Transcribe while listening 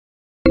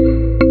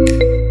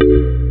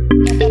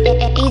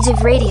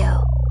of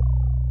radio.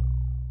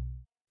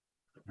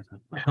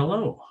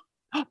 Hello.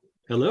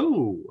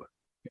 Hello.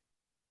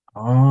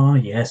 Oh,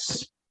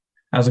 yes.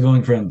 How's it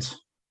going, friends?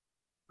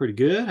 Pretty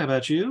good. How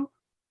about you?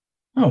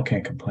 Oh,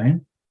 can't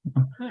complain.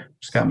 Nice.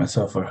 Just got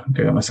myself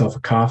a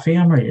coffee.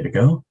 I'm ready to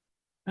go.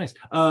 Nice.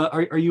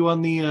 Are you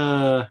on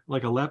the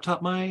like a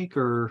laptop mic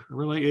or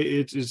like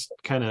it's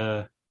kind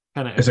of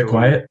Is it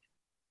quiet?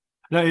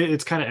 No,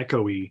 it's kind of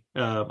echoey. I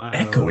don't know.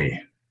 Echoey.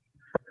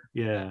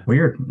 Yeah.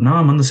 Weird. No,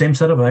 I'm on the same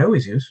setup I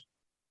always use.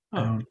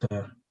 I Oh.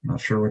 don't. Not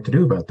sure what to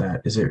do about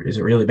that. Is it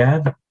really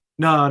bad?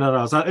 No.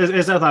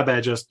 It's not that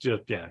bad. Just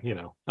yeah.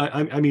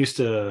 I'm used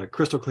to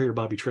crystal clear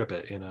Bobby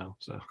Trippett.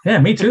 So. Yeah,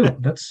 me too.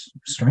 That's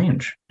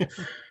strange.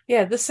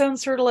 Yeah, this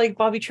sounds sort of like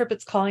Bobby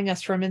Trippett's calling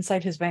us from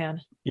inside his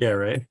van. Yeah.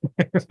 Right.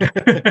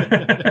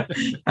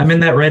 I'm in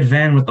that red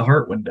van with the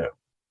heart window.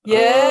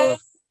 Yeah.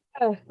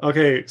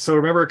 Okay, so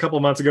remember a couple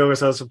months ago, I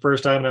saw this the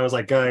first time, and I was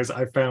like, guys,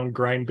 I found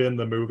Grind Bin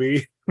the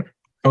movie.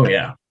 Oh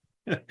yeah.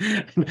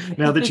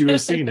 Now that you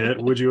have seen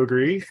it, would you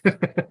agree?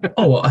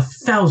 Oh,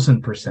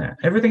 1,000%.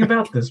 Everything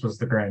about this was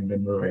the Grind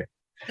Bin movie.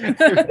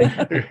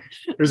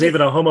 There's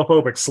even a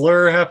homophobic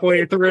slur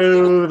halfway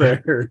through.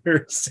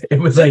 It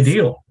was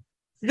ideal.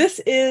 This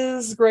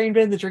is Grain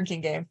Bin, the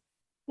drinking game.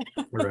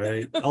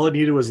 Right. All it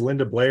needed was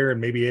Linda Blair and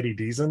maybe Eddie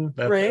Deason.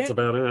 Right. That's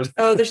about it.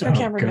 Oh, there's no Oh,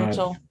 Cameron God.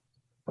 Mitchell.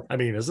 I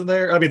mean, isn't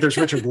there? I mean, there's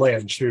Richard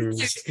Lynch,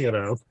 who's,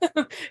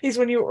 He's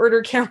when you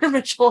order Cameron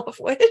Mitchell off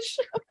Wish.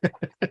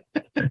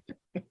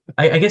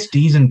 I guess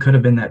Deason could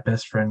have been that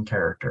best friend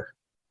character.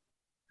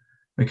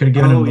 We could have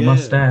given him the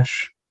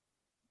mustache.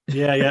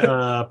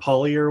 Yeah.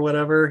 Polly or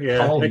whatever.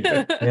 Yeah. Polly.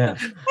 Yeah.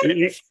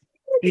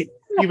 He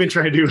even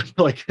try to do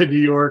like a New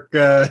York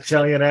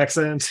Italian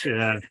accent.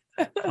 Yeah.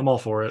 I'm all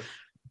for it.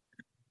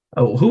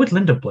 Oh, who would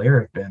Linda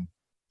Blair have been?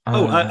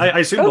 I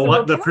assume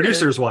the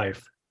producer's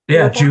wife.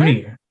 Yeah, Reporter?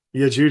 Judy.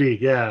 Yeah, Judy.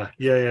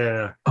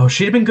 Yeah. Oh,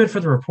 she'd have been good for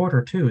the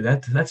reporter too.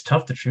 That's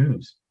tough to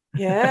choose.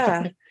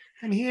 Yeah.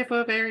 I'm here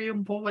for very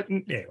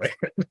important. Anyway.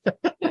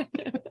 Can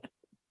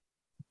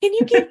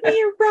you give me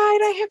a ride?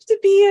 I have to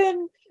be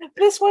in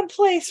this one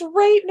place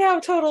right now,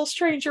 total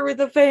stranger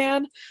with a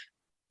van.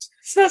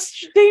 It's not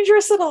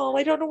dangerous at all.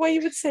 I don't know why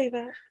you would say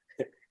that.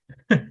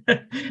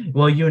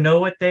 Well, you know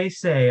what they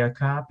say, a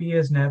copy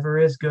is never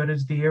as good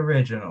as the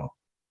original.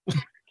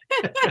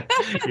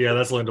 Yeah,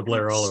 that's Linda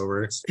Blair all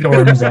over.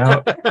 Storms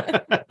out.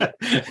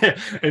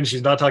 And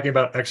she's not talking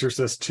about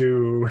Exorcist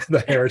 2, The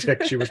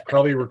Heretic. She was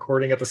probably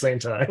recording at the same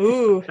time.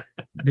 Ooh.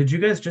 Did you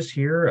guys just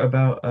hear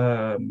about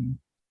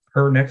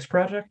her next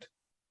project?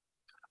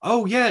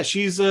 Oh yeah,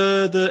 she's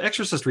the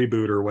Exorcist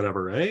reboot or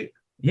whatever, right?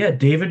 Yeah,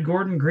 David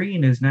Gordon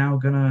Green is now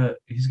gonna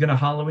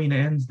Halloween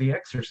Ends The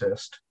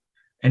Exorcist.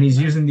 And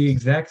he's using the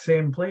exact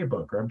same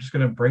playbook. I'm just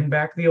gonna bring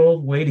back the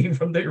old lady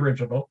from the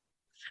original.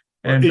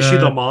 And is she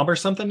the mom or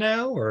something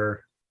now,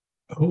 or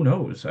who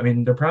knows? I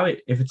mean, they're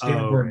probably, if it's David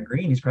Oh. Gordon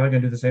Green, he's probably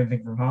gonna do the same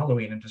thing from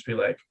Halloween and just be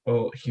like,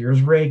 well,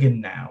 here's Reagan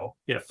now.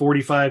 yeah,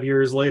 45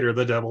 years later,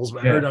 the devil's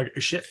back. Yeah. Or no,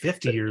 shit,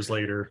 50 years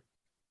later.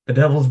 The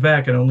devil's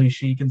back and only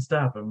she can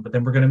stop him. But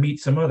then we're gonna meet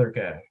some other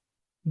guy.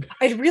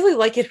 I'd really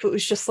like it if it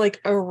was just like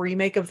a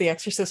remake of The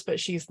Exorcist, but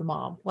she's the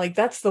mom. Like,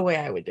 that's the way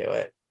I would do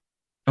it.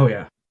 Oh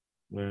yeah.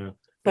 Yeah.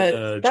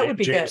 But that would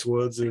be James good.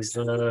 Woods is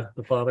the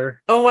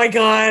father. Oh my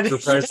God.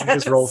 Reprising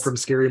his role from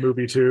Scary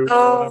Movie 2 or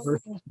Oh,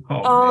 whatever.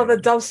 oh, the man.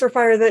 dumpster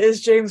fire that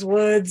is James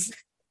Woods.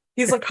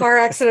 He's a car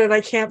accident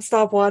I can't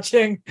stop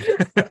watching.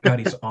 God,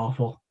 he's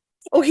awful.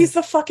 Oh, he's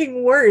the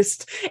fucking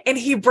worst. And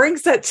he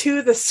brings that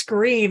to the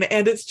screen,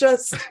 and it's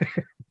just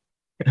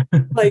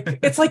like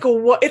it's like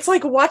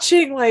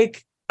watching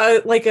like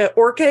a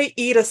orca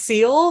eat a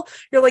seal.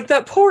 You're like,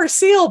 that poor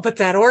seal, but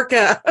that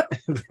orca.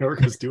 The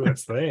orca's doing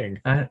its thing.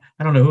 I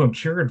don't know who I'm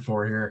cheering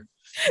for here.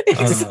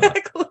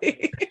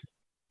 Exactly.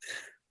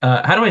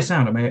 How do I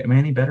sound? Am I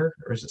any better,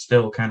 or is it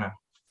still kind of?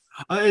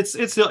 It's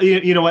still,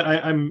 you know what,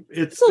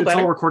 it's Still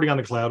better. all recording on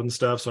the cloud and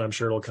stuff, so I'm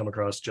sure it'll come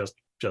across just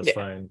Yeah.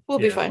 fine. We'll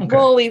be Yeah. fine. Okay.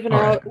 We'll even All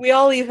out. right. We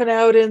all even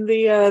out in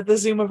the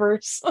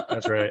Zoomiverse.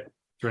 That's right.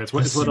 It's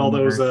what all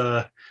those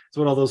it's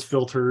what all those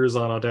filters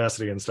on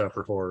Audacity and stuff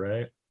are for,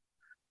 right?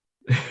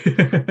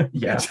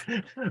 Yeah.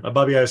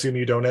 Bobby, I assume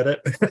you don't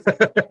edit.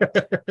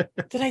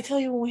 Did I tell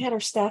you when we had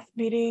our staff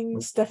meeting,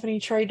 Stephanie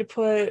tried to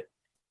put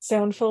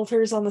sound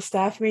filters on the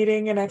staff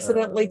meeting and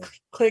accidentally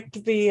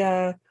clicked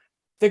the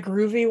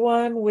groovy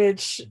one,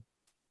 which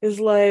is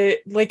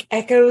like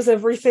echoes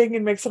everything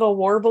and makes it all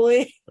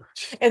warbly.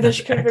 And then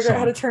she couldn't figure out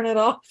how to turn it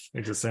off.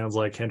 It just sounds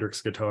like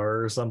Hendrix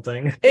guitar or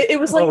something. It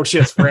was like, oh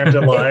shit,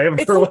 Frampton Live.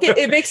 it's like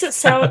it makes it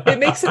sound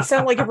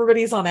like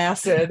everybody's on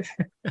acid.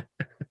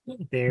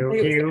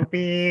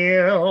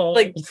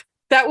 Like,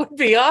 that would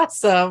be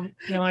awesome.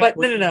 But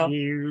no.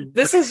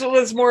 This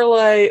was more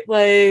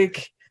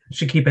like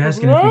She keep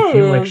asking if you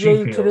feel like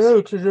she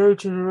feels. Today,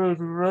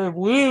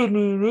 we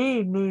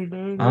need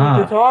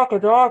Ah. to talk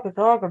about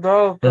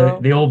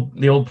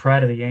The old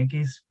pride of the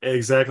Yankees.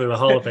 Exactly, the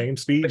Hall of Fame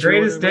speech. The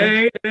greatest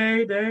day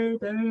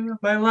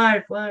of my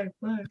life. But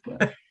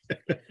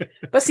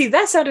see,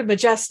 that sounded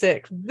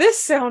majestic. This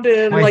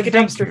sounded Why, like a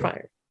thank dumpster you.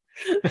 fire.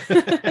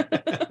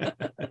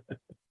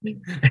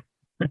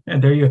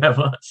 And there you have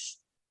us.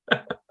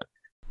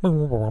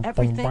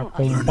 Everything I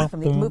learned from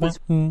these movies.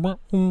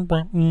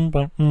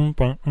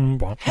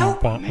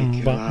 Help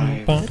make your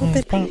life a little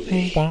bit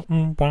easy.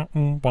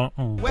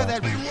 Where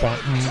that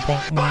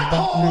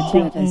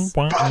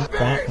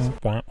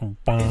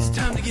it's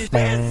time to get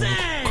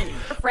dancing.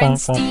 Friend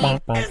Steve.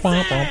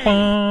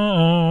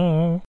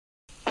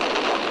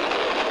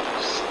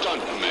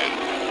 Stuntmen.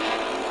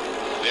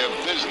 Their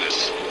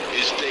business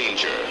is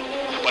danger.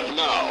 But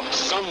now,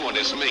 someone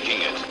is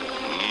making it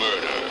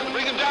murder.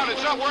 Bring him down,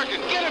 it's not working.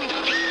 Get him!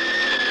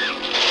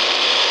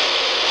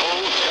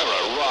 Whole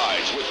terror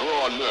rides with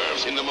raw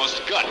nerves in the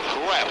most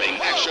gut-grabbing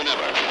action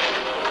ever.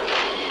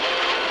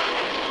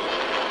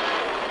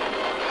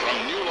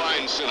 From New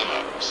Line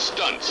Cinema,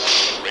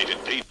 Stunts, rated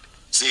P.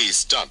 See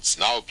Stunts,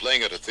 now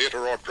playing at a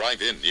theater or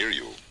drive-in near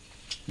you.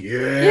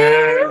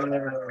 Yeah.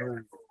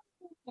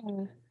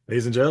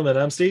 Ladies and gentlemen,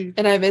 I'm Steve.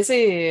 And I'm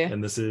Izzy.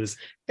 And this is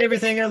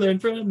Everything I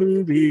Learned from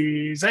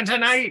Movies. And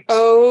tonight,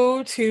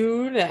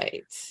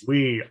 tonight.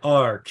 we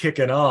are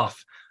kicking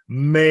off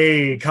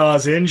May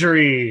Cause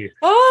Injury,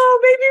 Oh,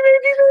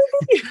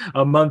 maybe.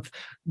 a month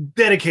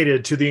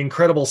dedicated to the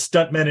incredible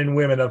stuntmen and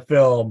women of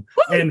film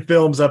and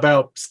films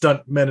about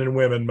stuntmen and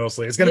women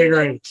mostly. It's going to be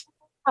great.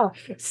 Oh,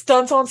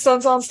 stunts on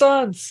stunts on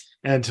stunts.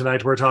 And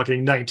tonight we're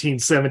talking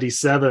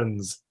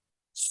 1977's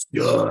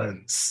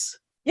Stunts.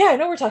 Yeah, I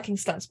know we're talking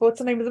stunts, but what's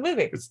the name of the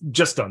movie? It's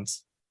just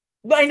Stunts.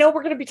 I know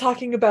we're going to be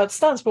talking about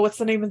stunts, but what's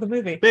the name of the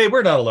movie? Babe,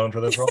 we're not alone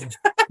for this one.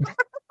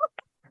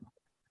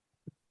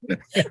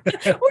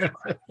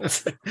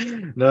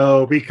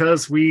 No,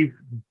 because we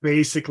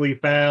basically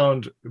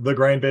found the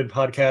Grind Bin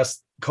podcast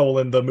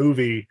the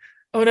movie.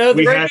 Oh no, the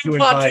We Grind had Bin to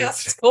invite-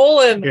 podcast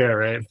colon. Yeah,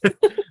 right.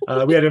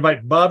 We had to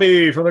invite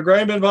Bobby from the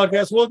Grind Bin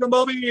podcast. Welcome,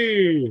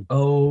 Bobby.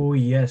 Oh,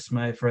 yes,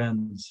 my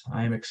friends.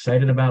 I am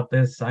excited about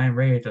this. I am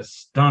ready to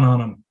stun on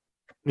them.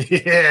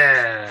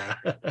 Yeah.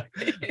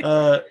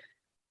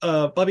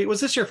 Bobby, was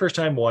this your first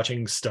time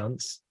watching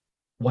Stunts?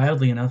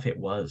 Wildly enough, it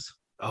was.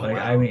 Oh, Like,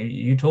 wow. I mean,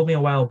 you told me a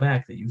while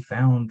back that you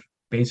found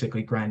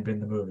basically Grind Bin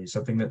the movie,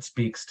 something that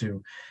speaks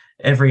to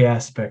every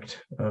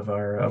aspect of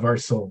our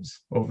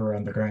souls over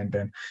on the Grind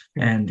Bin.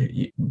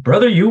 And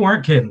brother, you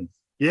weren't kidding.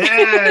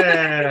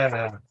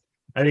 Yeah.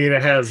 I mean,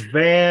 it has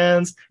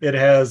Vans. It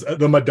has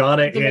the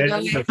Madonna The in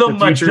Madonna. The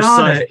future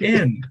Madonna son,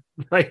 in.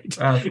 right?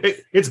 Uh,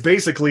 It's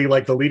basically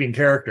like the leading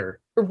character.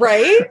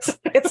 Right?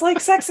 It's like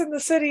Sex in the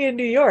City in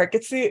New York.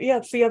 It's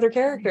the other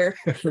character.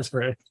 That's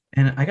right.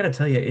 And I got to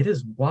tell you, it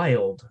is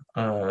wild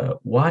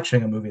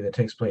watching a movie that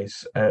takes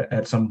place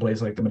at some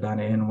place like the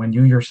Madonna Inn when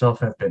you yourself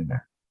have been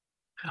there.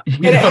 You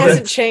And it know,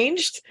 hasn't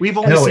changed. We've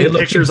only No, it seen looks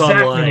pictures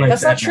exactly online. like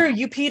That's not that true. now.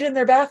 You peed in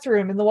their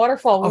bathroom in the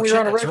waterfall when Oh, we shit,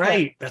 were on a road that's trip.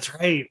 right. That's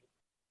right.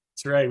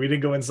 That's right. We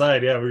didn't go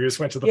inside. Yeah, we just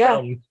went to the Yeah.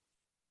 fountain.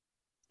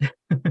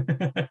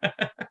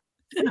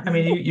 I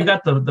mean, you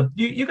got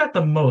you got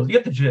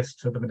the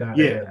gist of the Madonna.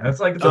 Yeah. Inn. That's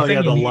like Oh, thing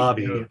yeah, you the need,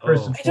 lobby. you know,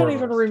 first Oh. and I don't even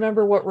foremost.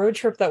 remember what road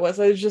trip that was.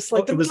 I was just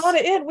like, Oh, the it was- Madonna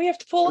Inn, we have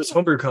to It pull was up.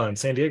 HomebrewCon,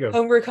 San Diego.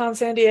 HomebrewCon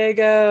San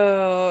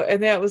Diego.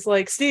 And that was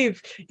like,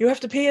 Steve, you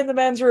have to pee in the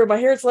men's room. I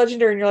hear it's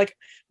legendary. And you're like,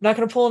 I'm not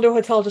going to pull into a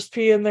hotel, just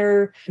pee in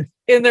their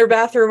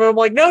bathroom. And I'm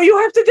like, no, you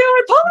have to do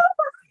it. Pull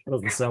That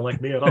doesn't sound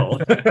like me at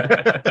all.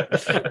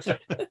 up.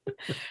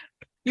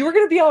 You were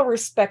going to be all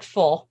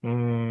respectful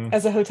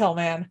as a hotel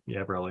man.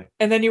 Yeah, probably.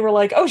 And then you were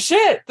like, oh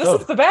shit, this Oh.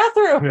 is the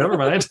bathroom. Never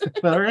mind.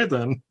 All right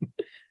then.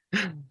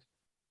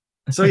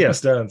 So yeah,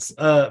 Stunts.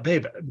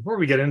 Babe, before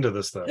we get into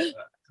this though, I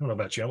don't know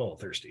about you. I'm a little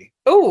thirsty.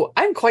 Oh,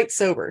 I'm quite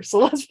sober. So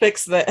let's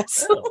fix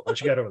this. Oh,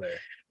 what you got over there?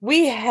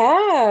 We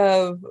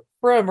have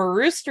from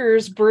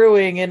Roosters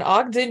Brewing in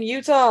Ogden,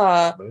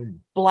 Utah,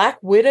 Boom. Black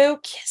Widow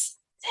Kiss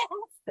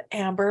Death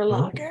Amber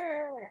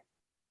Lager.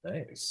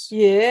 Nice.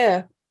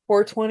 Yeah,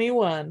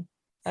 421.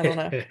 I don't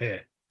know.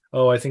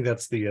 Oh, I think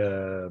that's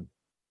the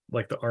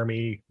like the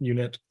army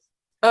unit.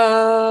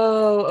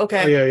 Oh,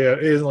 okay. Oh, yeah.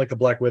 It isn't like the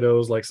Black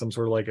Widows, like some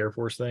sort of like Air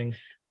Force thing.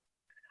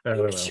 I don't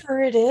I'm know.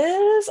 sure it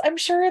is. I'm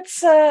sure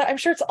it's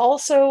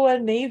also a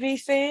Navy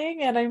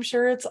thing, and I'm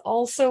sure it's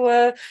also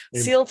a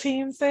Maybe- SEAL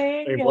team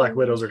thing. I mean, Black and-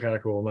 Widows are kind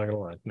of cool. I'm not gonna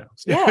lie. No.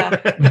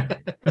 Yeah.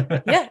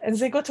 Yeah, and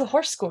they go to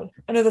horse school.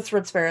 I know that's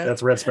Red Sparrow.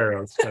 That's Red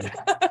Sparrows.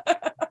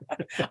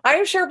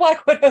 I'm sure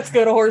Black Widows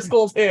go to horse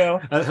school too.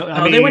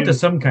 They went to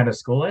some kind of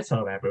school. I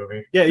saw that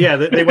movie. Yeah.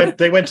 They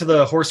went to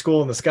the horse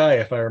school in the sky,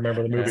 if I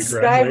remember the movie Sky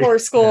correctly. Sky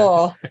Horse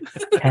School.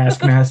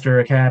 Taskmaster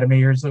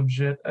Academy or some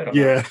shit. I don't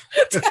know. Yeah.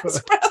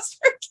 Taskmaster.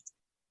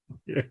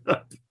 Yeah.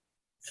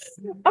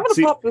 I'm gonna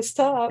See- pop this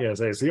top. Yeah.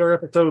 See our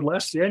episode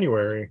last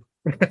January.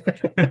 Ooh,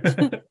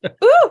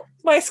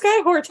 my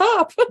Skyhor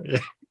top. Yeah.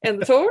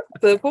 And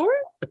the pour.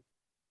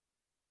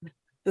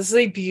 This is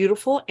a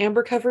beautiful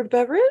amber covered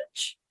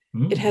beverage.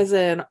 Mm. It has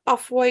an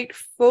off-white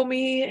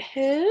foamy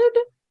head,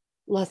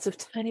 lots of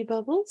tiny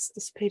bubbles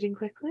dissipating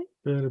quickly.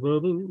 Tiny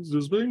bubbles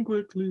dissipating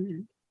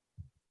quickly.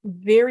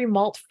 Very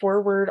malt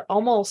forward,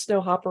 almost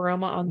no hop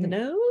aroma on the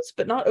nose,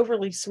 but not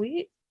overly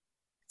sweet.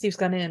 Steve's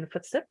gone in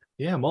footstep.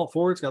 Yeah, malt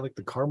forward. It's got like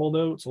the caramel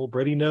notes, little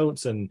bready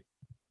notes, and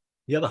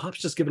Yeah, the hops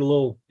just give it a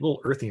little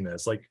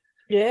earthiness, like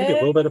maybe a Yeah.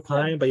 little bit of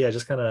pine, but yeah,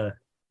 just kind of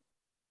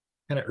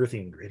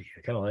earthy and gritty.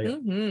 I kind of like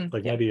it. Mhm.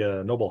 Like Yeah. maybe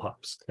a noble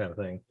hops kind of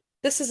thing.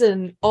 This is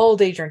an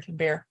all-day drinking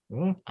beer.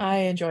 Mm, I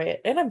enjoy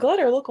it. And I'm glad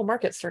our local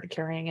market started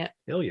carrying it.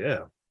 hell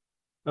yeah.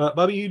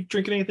 Bobby, you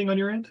drinking anything on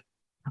your end?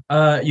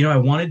 I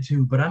wanted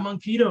to, but I'm on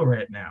keto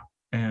right now,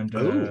 and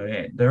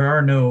Oh. there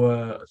are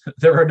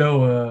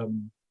no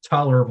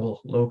tolerable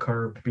low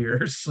carb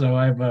beers. So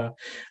I'm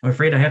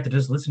afraid I have to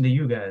just listen to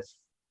you guys.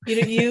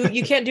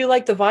 You can't do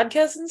like the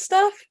vodkas and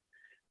stuff?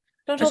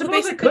 Don't I all the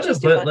suppose I basic could bitches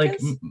have, do but like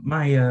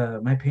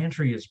vodkas? my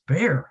pantry is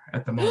bare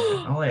at the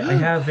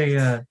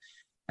moment.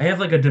 I have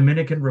like a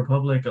Dominican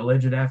Republic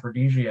alleged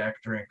aphrodisiac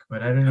drink,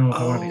 but I didn't know if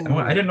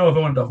I didn't know if I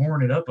wanted to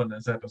horn it up on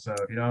this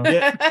episode.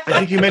 Yeah, I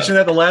think you mentioned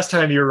that the last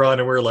time you were on,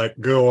 and we are like,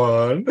 "Go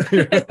on."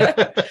 You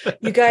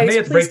I guys, may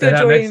have to please break go that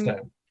out next join.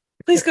 time.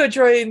 Please go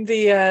join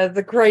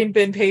the Grind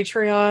Bin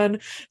Patreon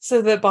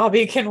so that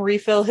Bobby can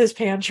refill his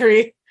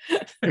pantry.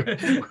 For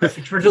just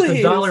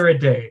Please. $1 a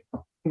day.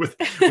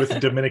 with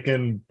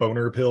Dominican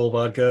boner pill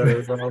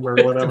vodka or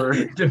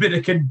whatever.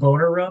 Dominican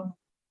boner rum.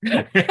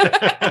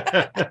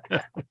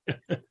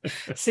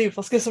 See,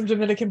 let's get some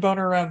Dominican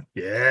boner rum.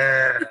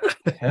 Yeah.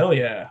 Hell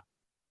yeah.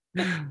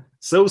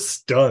 So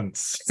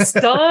Stunts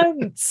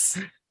Stunts.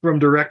 from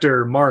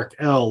director Mark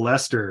L.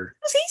 Lester.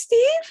 See,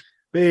 Steve?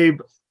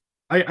 Babe,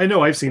 I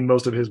know I've seen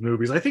most of his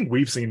movies. I think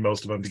we've seen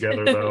most of them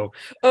together, though.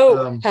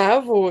 Oh,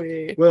 have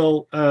we?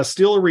 Well,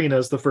 Steel Arena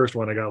is the first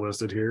one I got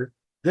listed here.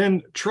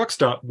 Then Truck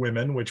Stop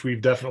Women, which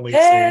we've definitely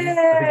seen. I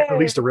think at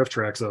least a riff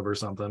tracks of or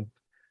something.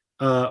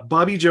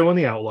 Bobby Joe and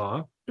the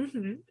Outlaw.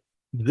 Mm-hmm.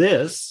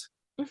 This.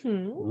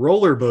 Mm-hmm.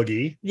 Roller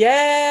Boogie.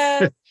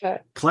 Yeah.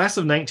 Class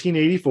of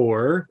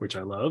 1984, which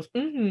I love.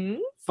 Mm-hmm.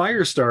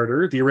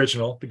 Firestarter, the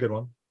original, the good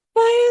one.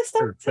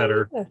 Or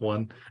better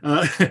one.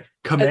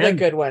 The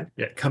good one.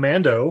 Yeah,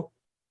 Commando.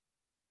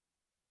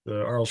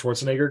 The Arnold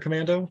Schwarzenegger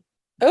Commando.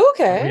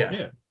 Okay.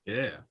 Oh,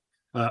 yeah.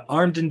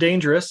 Armed and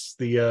Dangerous,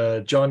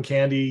 the John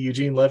Candy,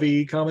 Eugene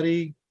Levy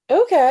comedy.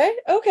 Okay.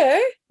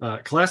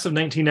 Class of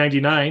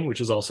 1999,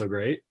 which is also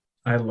great.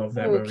 I love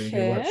that movie.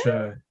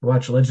 You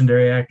watch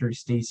legendary actor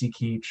Stacy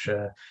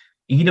Keach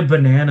eat a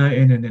banana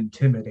in an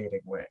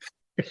intimidating way.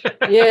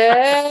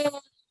 Yeah.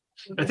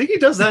 I think he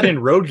does that in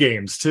Road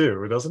Games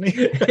too, doesn't he?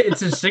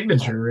 It's his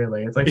signature,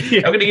 really. It's like,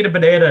 I'm going to eat a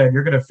banana and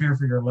you're going to fear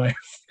for your life.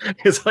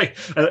 It's like,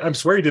 I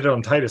swear he did it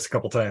on Titus a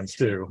couple times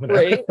too.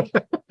 Right.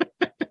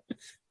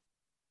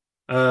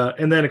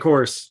 And then, of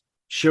course,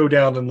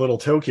 Showdown in Little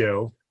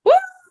Tokyo.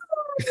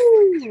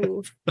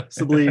 Woo!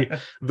 Possibly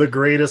the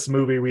greatest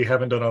movie we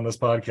haven't done on this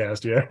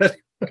podcast yet.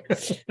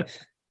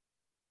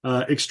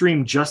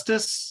 Extreme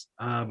Justice.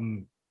 I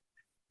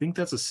think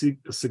that's a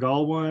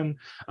Seagal one.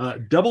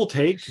 Double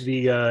Take,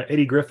 the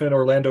Eddie Griffin,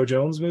 Orlando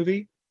Jones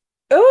movie.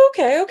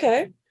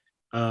 Okay.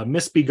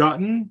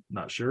 Misbegotten,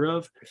 not sure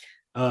of.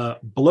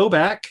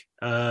 Blowback.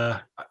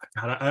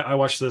 I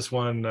watched this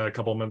one a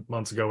couple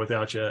months ago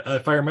without you.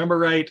 If I remember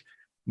right,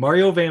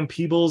 Mario Van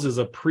Peebles is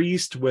a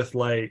priest with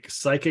like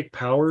psychic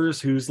powers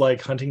who's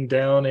like hunting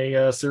down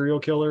a serial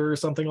killer or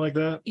something like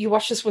that. You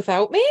watched this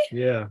without me?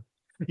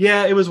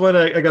 Yeah, it was when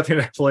I got to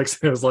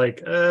Netflix and it was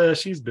like,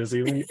 she's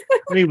busy. Let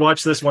me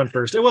watch this one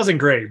first. It wasn't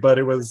great, but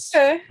it was,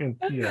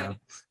 yeah.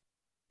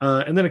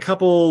 And then a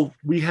couple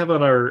we have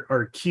on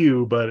our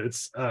queue, but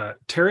it's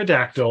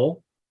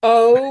Pterodactyl.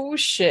 Oh,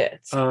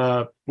 shit.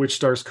 Which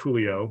stars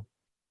Coolio.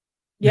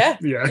 Yeah.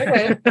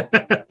 Okay.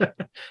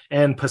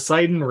 And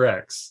Poseidon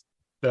Rex.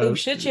 Oh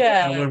shit,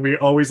 yeah. When we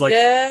always like,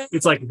 yeah.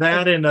 It's like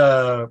that and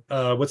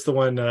what's the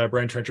one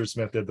Brian Trenchard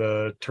Smith did,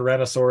 the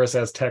Tyrannosaurus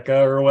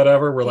Azteca or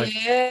whatever. We're like,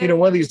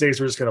 one of these days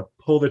we're just gonna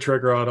pull the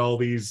trigger on all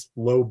these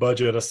low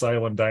budget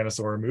asylum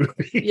dinosaur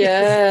movies.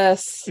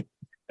 Yes.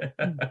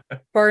 For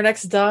our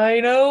next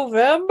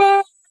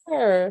Dino-vember.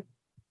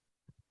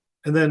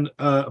 And then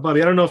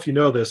Bobby, I don't know if you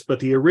know this, but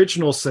the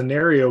original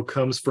scenario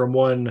comes from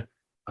one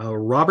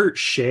Robert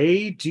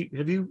Shea.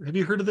 Have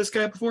you heard of this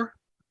guy before?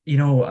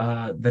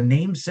 The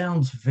name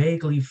sounds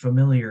vaguely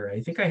familiar.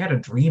 I think I had a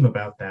dream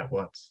about that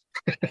once.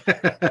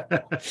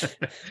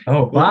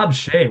 Oh, Bob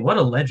Shea, what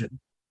a legend.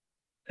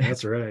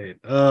 That's right.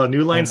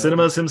 New Line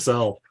Cinemas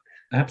himself.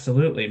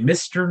 Absolutely.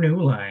 Mr. New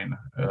Line,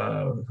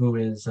 who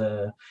is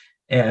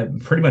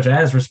pretty much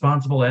as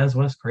responsible as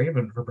Wes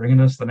Craven for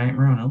bringing us the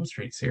Nightmare on Elm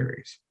Street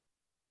series.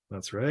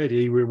 That's right.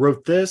 He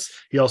wrote this.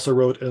 He also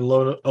wrote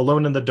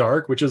Alone in the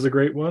Dark, which is a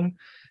great one.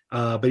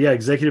 But yeah,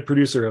 executive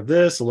producer of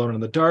this, Alone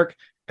in the Dark,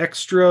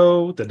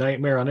 Extra, The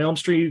Nightmare on Elm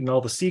Street, and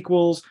all the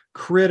sequels,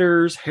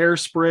 Critters,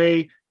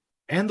 Hairspray,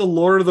 and the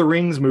Lord of the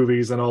Rings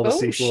movies and all the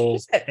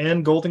sequels,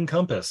 and Golden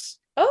Compass.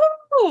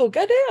 Oh,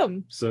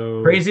 goddamn.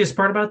 So craziest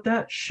part about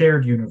that,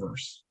 shared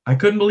universe. I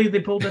couldn't believe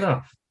they pulled it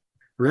off.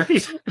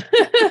 Right.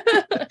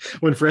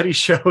 When Freddy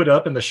showed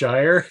up in the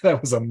Shire,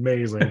 that was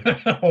amazing.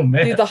 Oh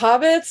man. Dude, the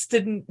hobbits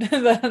didn't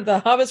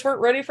the hobbits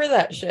weren't ready for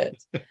that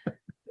shit.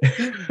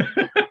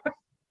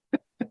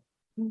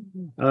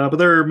 But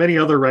there are many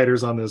other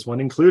writers on this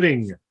one,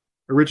 including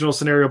original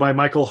scenario by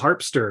Michael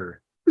Harpster.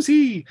 Who's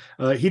he?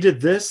 He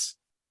did this,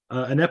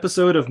 an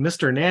episode of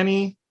Mr.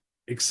 Nanny,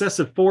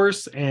 Excessive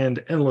Force,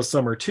 and Endless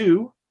Summer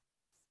 2.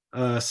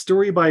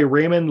 Story by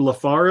Raymond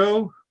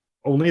LaFaro,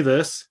 only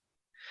this.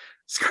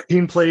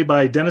 Screenplay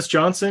by Dennis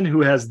Johnson,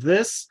 who has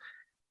this,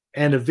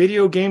 and a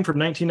video game from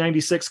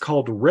 1996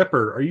 called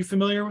Ripper. Are you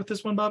familiar with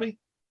this one, Bobby?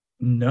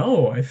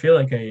 No, I feel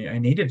like I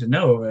needed to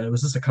know.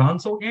 Was this a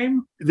console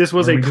game? This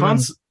was Or are a we doing-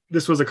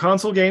 this was a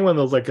console game, one of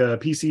those like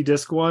PC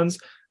disc ones,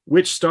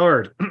 which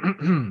starred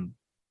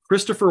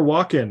Christopher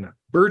Walken,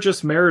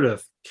 Burgess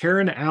Meredith,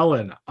 Karen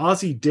Allen,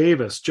 Ozzie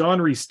Davis,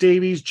 John Rhys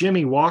Davies,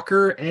 Jimmy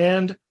Walker,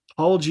 and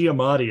Paul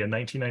Giamatti in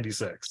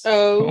 1996.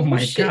 Oh my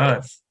shit.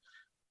 God.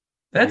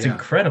 That's Yeah.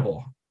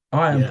 incredible. Oh,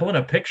 I'm Yeah. pulling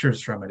up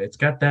pictures from it. It's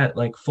got that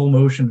like full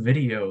motion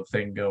video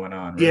thing going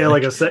on. Yeah, right?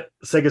 like a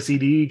Sega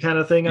CD kind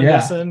of thing, I'm Yeah.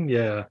 guessing.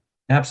 Yeah.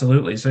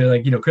 Absolutely. So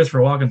like, Christopher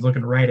Walken's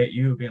looking right at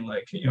you, being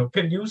like,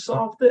 can you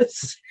solve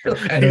this? I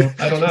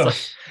don't know. It's like,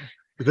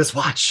 this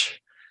watch.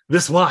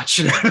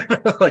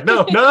 Like,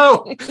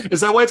 no.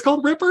 Is that why it's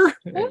called Ripper?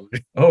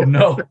 Oh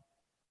no.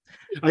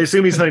 I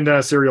assume he's hunting down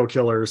a serial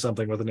killer or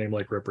something with a name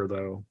like Ripper,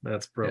 though.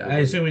 That's probably. I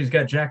assume he's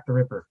got Jack the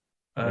Ripper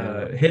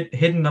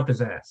hidden up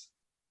his ass.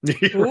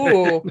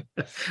 Ooh.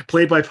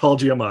 Played by Paul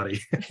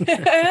Giamatti.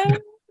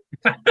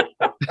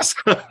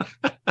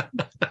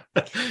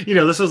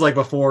 This was like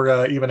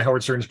before even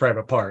Howard Stern's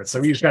Private Parts,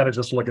 so he's kind of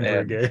just looking for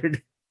a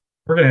gig.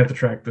 We're gonna have to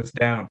track this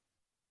down.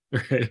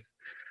 Right.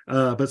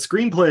 But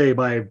screenplay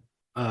by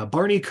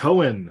Barney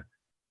Cohen,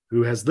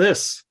 who has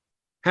this: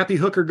 Happy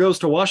Hooker Goes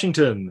to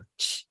Washington,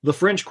 The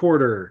French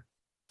Quarter,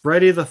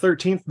 Friday the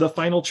 13th, The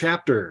Final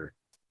Chapter.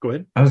 Go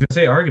ahead. I was gonna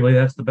say, arguably,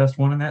 that's the best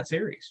one in that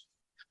series.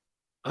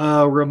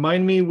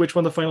 Remind me which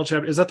one the Final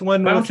Chapter is. That the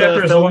one Final with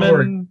Chapter is the one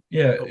Feldman?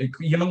 where,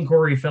 young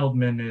Corey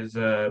Feldman is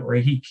where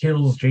he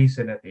kills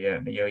Jason at the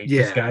end. He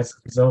disguises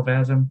himself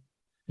as him.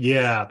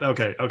 Yeah.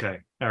 Okay.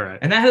 All right.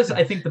 And that has,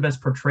 I think, the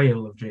best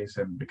portrayal of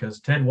Jason,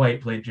 because Ted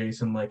White played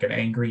Jason like an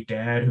angry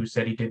dad who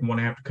said he didn't want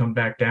to have to come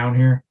back down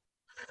here.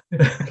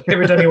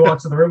 Every time he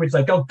walks in the room, he's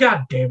like, "Oh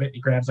God damn it!" He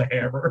grabs a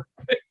hammer.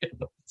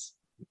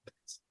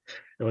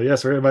 Well,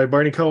 yes, written by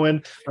Barney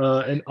Cohen.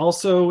 And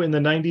also in the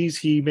 90s,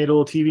 he made a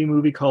little TV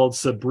movie called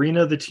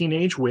Sabrina the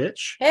Teenage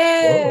Witch.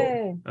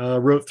 Hey.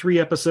 Wrote 3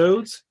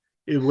 episodes.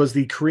 It was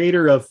the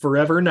creator of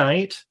Forever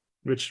Night,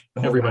 which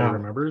everybody wow.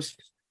 remembers.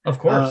 Of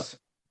course.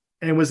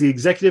 And was the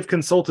executive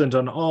consultant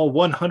on all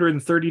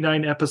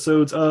 139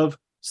 episodes of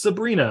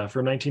Sabrina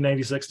from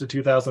 1996 to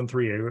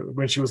 2003,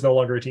 when she was no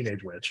longer a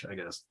teenage witch, I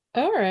guess.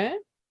 All right.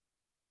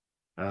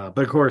 But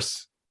of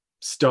course,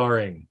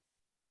 starring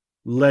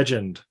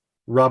legend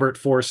Robert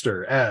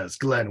Forster as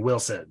Glenn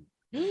Wilson.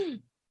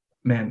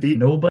 Man,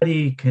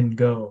 nobody can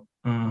go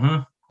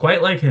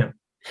quite like him.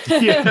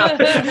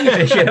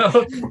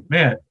 Yeah.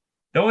 Man,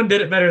 no one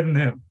did it better than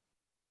him.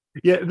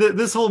 Yeah,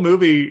 this whole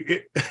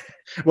movie,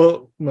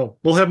 we'll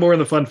have more in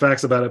the fun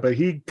facts about it, but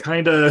he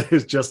kind of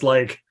is just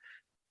like,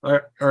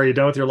 are you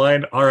done with your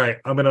line? All right,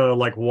 I'm going to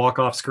like walk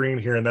off screen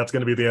here, and that's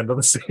going to be the end of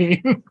the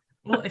scene.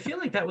 Well, I feel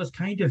like that was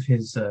kind of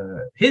his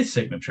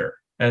signature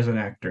as an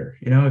actor.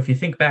 If you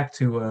think back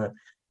to,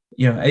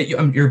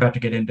 you're about to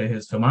get into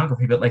his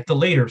filmography, but like the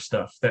later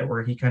stuff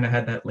where he kind of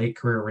had that late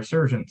career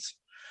resurgence,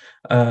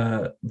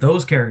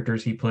 those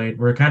characters he played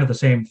were kind of the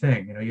same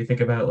thing. You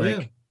think about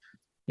like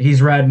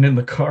he's riding in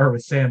the car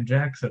with Sam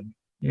Jackson.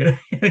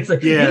 It's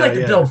like, you like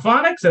the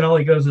Delphonics, and all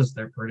he goes is,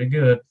 they're pretty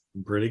good.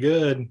 Pretty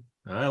good.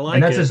 I like it.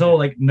 And that's his whole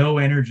like no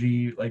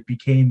energy like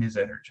became his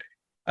energy.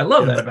 I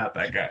love that about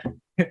that guy.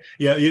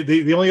 Yeah,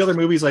 the only other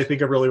movies I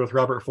think of really with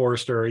Robert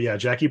Forster,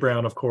 Jackie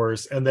Brown, of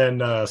course, and then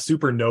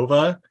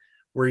Supernova,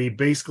 where he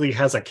basically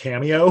has a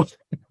cameo,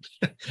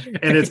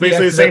 and it's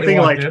basically the same thing.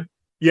 Like,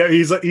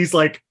 he's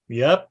like,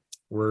 "Yep,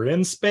 we're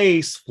in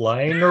space,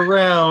 flying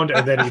around,"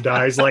 and then he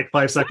dies like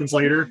 5 seconds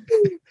later.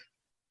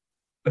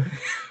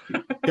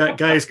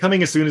 Guys,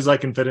 coming as soon as I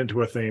can fit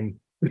into a theme.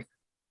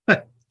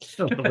 I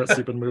love that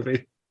stupid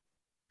movie.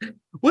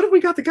 What if we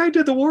got the guy who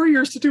did The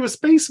Warriors to do a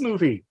space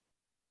movie?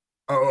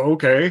 Oh,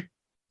 okay.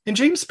 And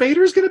James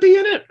Spader's going to be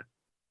in it.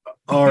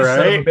 All right,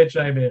 son of a bitch,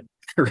 I'm in.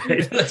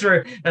 Right.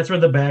 That's where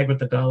the bag with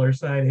the dollar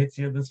sign hits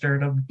you in the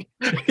sternum.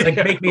 Like,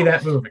 make me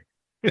that movie.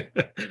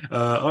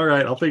 All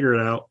right, I'll figure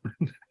it out.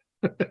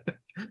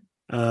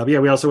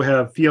 We also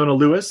have Fiona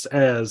Lewis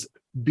as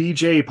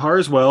BJ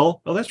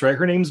Parswell. Oh, that's right.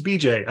 Her name's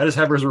BJ. I just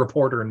have her as a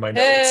reporter in my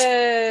notes.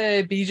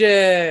 Hey,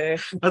 BJ.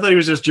 I thought he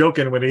was just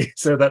joking when he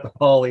said that to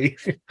Polly.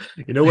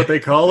 You know what they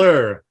call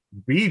her?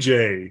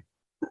 BJ.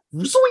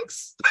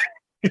 Zoinks!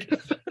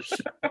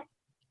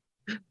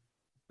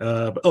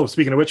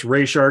 Speaking of which,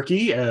 Ray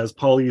Sharkey as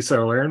Polly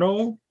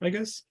Salerno, I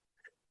guess.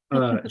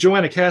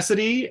 Joanna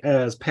Cassidy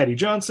as Patty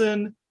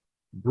Johnson.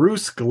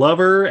 Bruce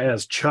Glover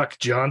as Chuck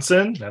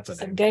Johnson. That's a name.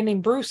 Some guy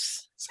named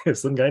Bruce.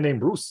 Some guy named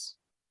Bruce.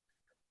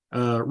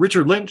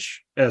 Richard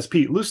Lynch as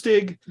Pete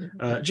Lustig.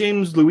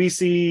 James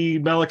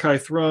Luisi, Malachi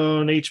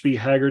Throne, H.B.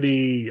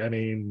 Haggerty. I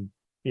mean,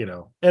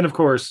 and of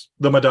course,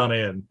 the Madonna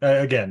Inn.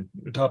 Again,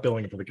 top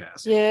billing for the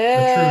cast.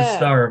 Yeah. The true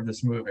star of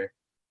this movie.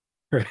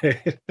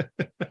 Right.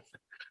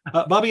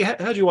 Bobby,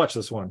 how'd you watch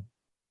this one?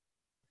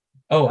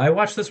 Oh, I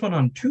watched this one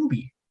on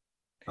Tubi.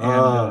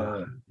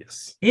 And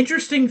Yes.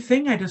 interesting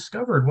thing I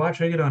discovered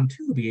watching it on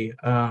Tubi.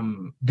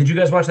 Did you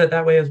guys watch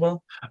that way as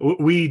well?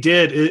 We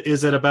did.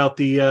 Is it about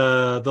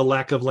the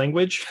lack of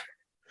language?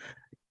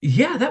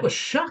 Yeah, that was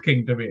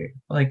shocking to me.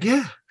 Like,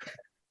 Yeah.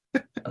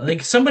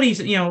 like somebody's,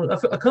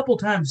 a couple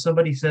times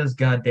somebody says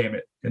 "God damn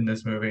it" in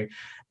this movie,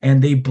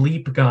 and they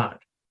bleep God.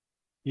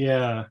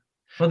 Yeah.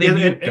 Well, they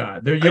mute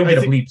God. You don't get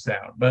a bleep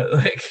sound, but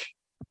like,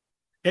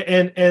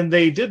 and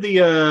they did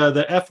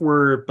the F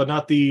word, but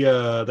not the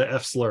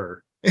F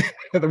slur,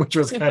 which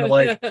was kind of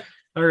like,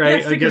 all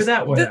right, I guess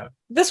that one out.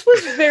 This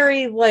was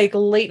very like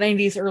late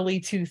 90s,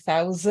 early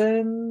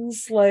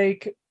 2000s,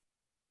 like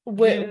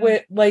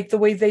with like the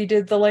way they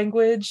did the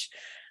language.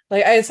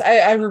 Like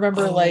I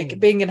remember like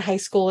being in high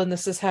school, and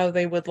this is how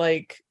they would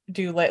like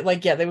do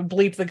like they would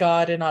bleep the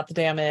God and not the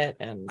damn it.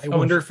 And I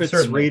wonder if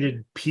it's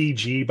rated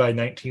PG by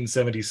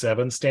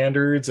 1977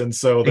 standards, and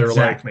so they're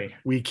like,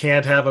 we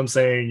can't have them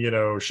saying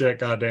shit,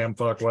 goddamn,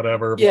 fuck,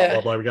 whatever, blah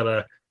blah blah. We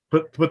gotta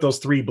put those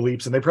 3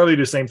 bleeps, and they probably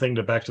do the same thing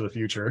to Back to the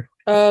Future.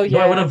 Oh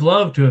yeah, I would have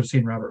loved to have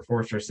seen Robert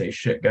Forster say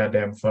shit,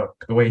 goddamn, fuck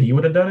the way he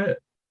would have done it.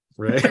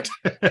 Right.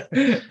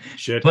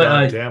 Shit,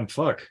 goddamn,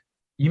 fuck.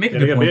 You make a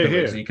good point,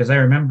 though, because I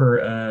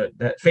remember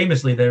that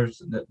famously there's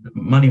the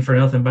Money for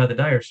Nothing by the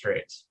Dire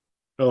Straits.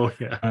 Oh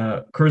yeah.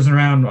 Cruising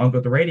around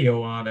with the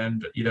radio on,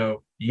 and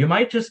you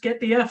might just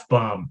get the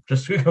F-bomb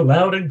just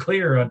loud and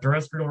clear on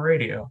terrestrial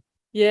radio.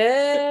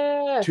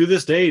 Yeah. To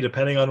this day,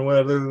 depending on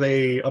whether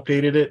they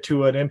updated it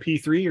to an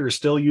MP3 or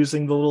still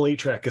using the little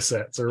 8-track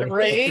cassettes, or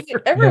right.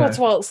 Every once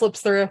in a while it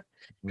slips through.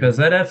 Because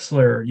that F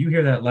slur, you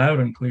hear that loud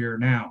and clear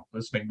now.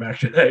 Listening back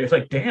to that, you're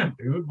like, "Damn,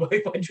 dude,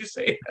 why'd you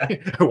say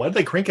that? Why'd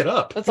they crank it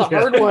up? That's a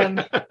hard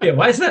one." Yeah,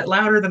 why is that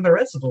louder than the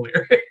rest of the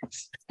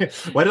lyrics?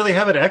 Why do they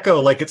have it echo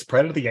like it's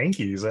Pride of the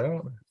Yankees? I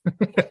don't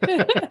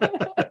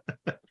know.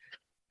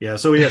 Yeah,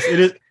 so yes, it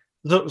is.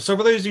 So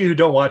for those of you who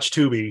don't watch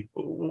Tubi,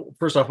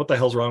 first off, what the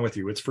hell's wrong with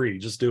you? It's free.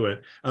 Just do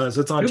it.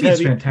 So it's on Tubi.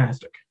 It's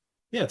fantastic.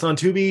 Yeah, it's on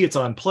Tubi. It's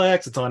on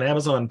Plex. It's on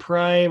Amazon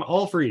Prime.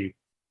 All free.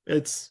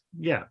 Just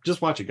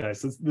watch it,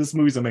 guys. This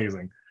movie's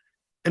amazing.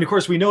 And of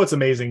course, we know it's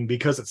amazing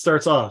because it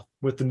starts off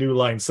with the New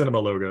Line Cinema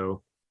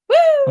logo. Woo!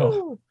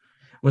 Oh.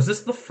 Was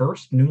this the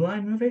first New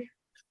Line movie?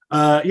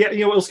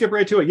 We'll skip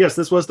right to it. Yes,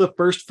 this was the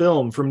first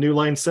film from New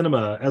Line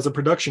Cinema as a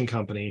production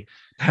company.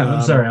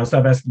 I'm sorry, I'll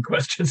stop asking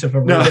questions if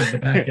I'm reading the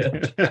back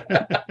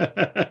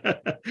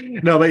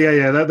end. No,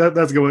 but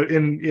that's good.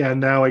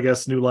 And now I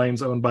guess New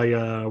Line's owned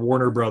by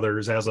Warner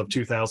Brothers as of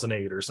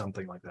 2008 or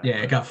something like that. Yeah,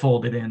 it got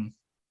folded in.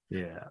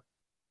 Yeah.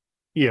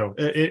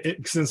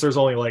 Since there's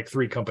only like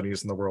 3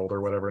 companies in the world or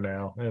whatever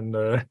now, and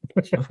of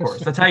course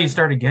that's how you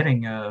started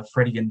getting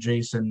Freddy and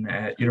Jason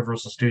at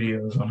Universal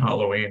Studios on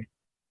Halloween,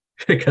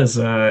 because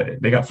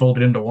they got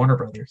folded into Warner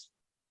Brothers.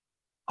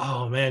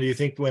 Oh man, do you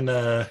think when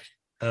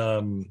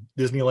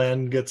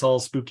Disneyland gets all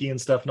spooky and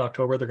stuff in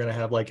October, they're gonna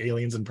have like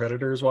aliens and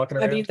predators walking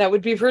around? I mean, that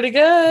would be pretty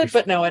good,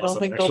 but no, I don't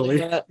think they'll do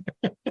that.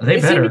 They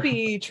seem to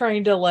be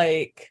trying to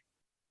like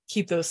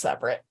keep those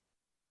separate.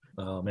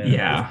 Oh man,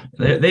 yeah,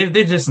 they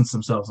distanced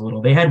themselves a little.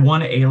 They had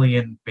one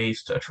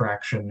alien-based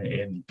attraction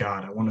in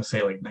I want to say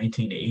like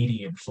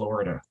 1980 in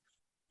Florida.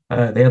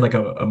 They had like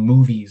a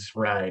movies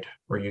ride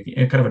where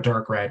kind of a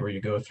dark ride where you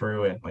go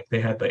through, and like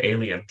they had the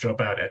alien jump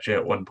out at you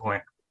at one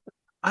point.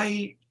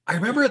 I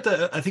remember I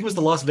think it was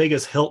the Las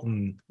Vegas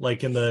Hilton,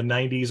 like in the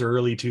 90s or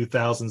early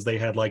 2000s, they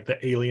had like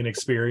the alien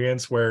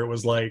experience where it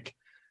was like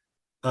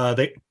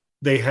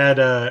they had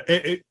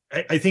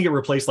I think it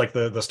replaced like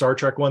the Star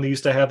Trek one they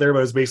used to have there, but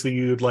it was basically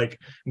you'd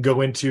like go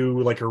into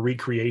like a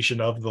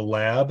recreation of the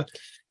lab,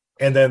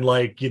 and then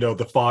like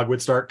the fog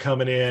would start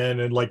coming in,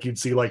 and like you'd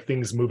see like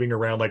things moving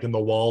around like in the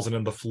walls and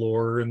in the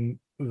floor and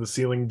the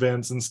ceiling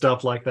vents and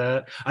stuff like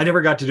that. I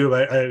never got to do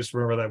it. I just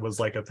remember that was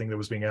like a thing that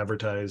was being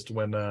advertised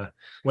when I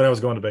was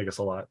going to Vegas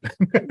a lot.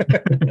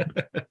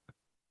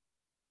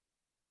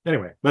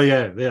 Anyway, but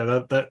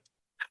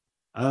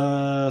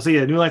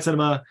New Line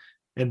Cinema,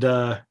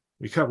 and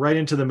we cut right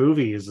into the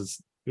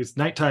movies. It's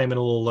nighttime in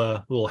a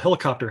little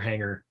helicopter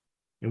hangar,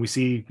 and we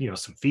see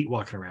some feet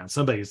walking around.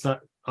 Somebody, it's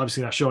not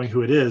obviously not showing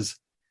who it is.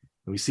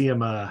 And we see him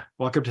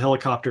walk up to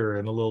helicopter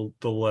and a little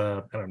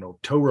I don't know,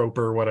 tow rope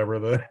or whatever I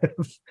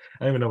don't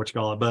even know what you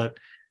call it, but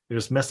they're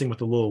just messing with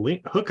the little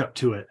hook up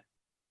to it.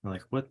 I'm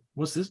like,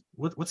 what's this?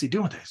 What's he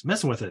doing with this?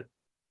 Messing with it.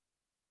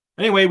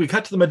 Anyway, we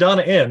cut to the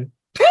Madonna Inn.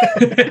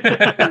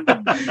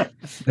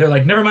 They're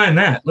like, never mind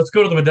that. Let's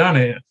go to the Madonna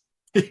Inn.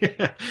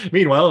 Yeah.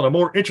 Meanwhile, in a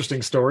more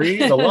interesting story,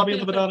 the lobby of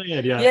the Madonna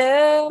Inn.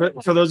 Yeah.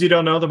 For those of you who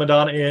don't know, the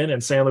Madonna Inn in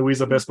San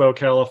Luis Obispo,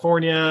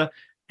 California,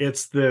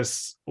 it's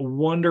this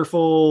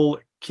wonderful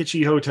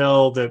kitschy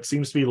hotel that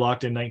seems to be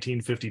locked in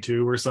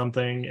 1952 or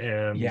something,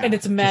 and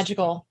it's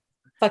magical,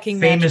 fucking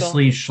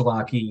famously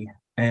schlocky,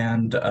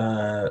 and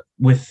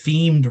with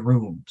themed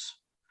rooms.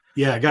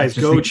 Yeah, guys,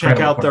 go check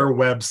out their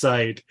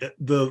website.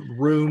 The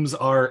rooms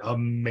are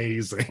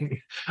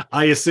amazing.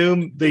 I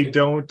assume they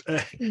don't.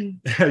 I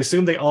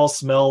assume they all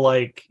smell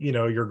like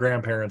your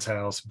grandparents'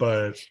 house,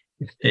 but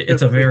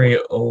It's a very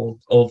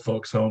old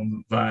folks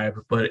home vibe,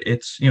 but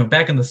it's,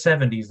 back in the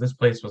 70s, this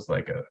place was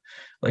like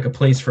a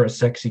place for a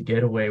sexy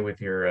getaway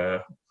with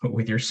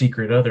your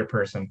secret other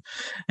person.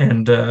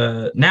 And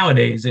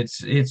nowadays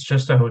it's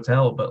just a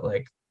hotel, but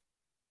like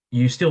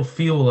you still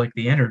feel like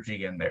the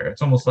energy in there.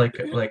 It's almost like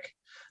an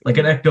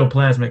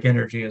ectoplasmic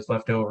energy is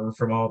left over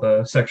from all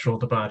the sexual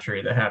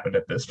debauchery that happened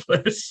at this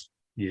place.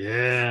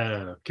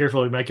 Yeah,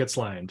 careful, you might get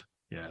slimed.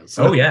 Yeah.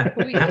 So. Oh yeah,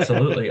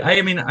 absolutely.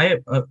 I mean, I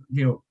a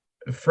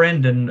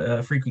friend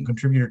and frequent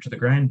contributor to the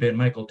Grind Bin,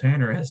 Michael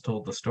Tanner, has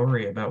told the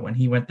story about when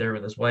he went there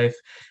with his wife,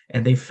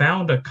 and they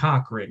found a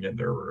cock ring in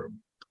their room.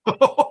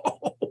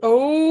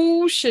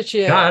 Oh shit!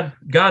 Yeah.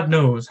 God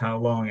knows how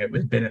long it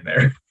had been in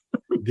there.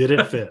 Did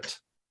it fit?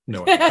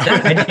 No.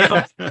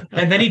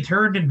 And then he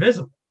turned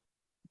invisible.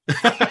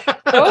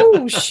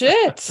 Oh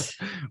shit!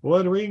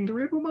 One ring to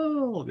rip them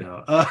all.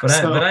 No,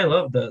 but I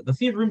love the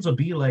themed rooms will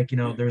be like,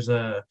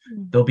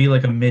 there'll be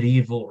like a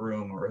medieval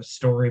room or a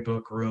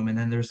storybook room, and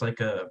then there's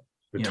like a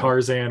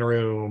Tarzan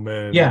room,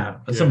 and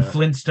some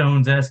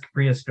Flintstones-esque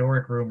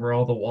prehistoric room where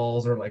all the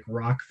walls are like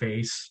rock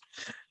face,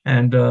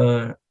 and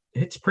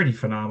it's pretty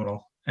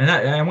phenomenal. And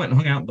I went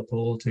and hung out in the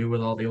pool too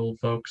with all the old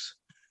folks.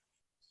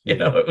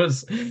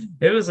 It's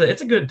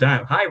a good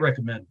time. High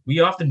recommend. We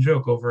often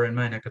joke over in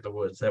my neck of the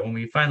woods that when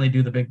we finally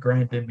do the big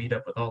Grind Bin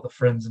meetup with all the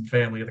friends and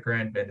family of the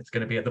Grind Bin, it's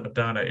going to be at the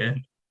Madonna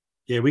Inn.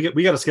 Yeah, we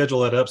got to schedule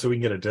that up so we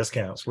can get a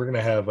discount. So we're going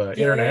to have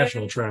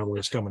international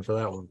travelers coming for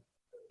that one.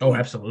 Oh,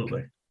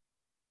 absolutely.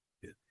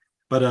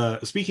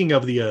 But speaking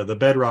of the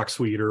bedrock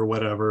suite or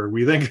whatever,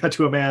 we then got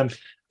to a man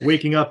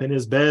waking up in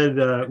his bed.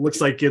 Looks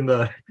like in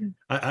the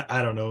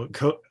I don't know,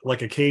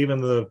 like a cave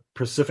in the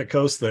Pacific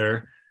coast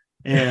there.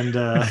 And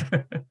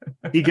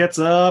he gets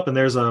up and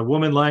there's a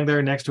woman lying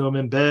there next to him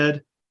in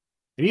bed,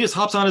 and he just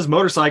hops on his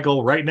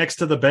motorcycle right next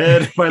to the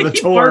bed by the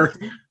door.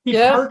 He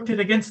parked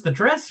it against the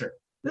dresser.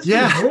 This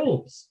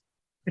rules.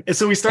 And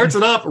so he starts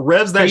it up,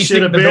 revs that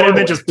shit a bit, and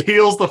then just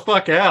peels the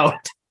fuck out.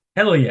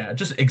 Hell yeah,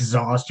 just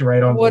exhaust you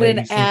right on. What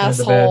an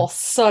asshole!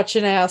 Such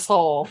an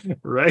asshole.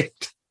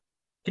 Right?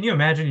 Can you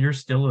imagine you're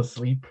still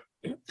asleep?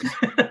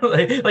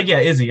 like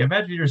Izzy,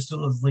 imagine you're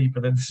still asleep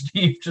and then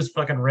Steve just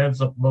fucking revs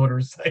a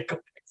motorcycle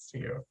next to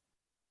you.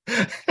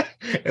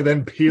 And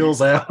then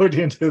peels out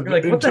into You're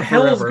like, what the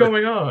hell is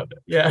going on?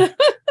 Yeah.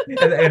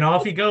 and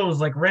off he goes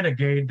like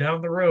Renegade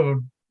down the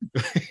road.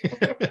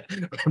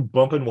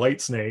 Bumping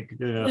White Snake.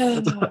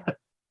 Yeah.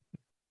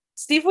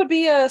 Steve would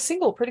be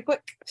single pretty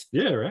quick.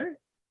 Yeah, right?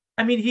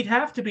 I mean, he'd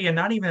have to be, and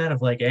not even out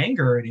of like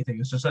anger or anything.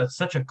 It's just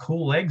such a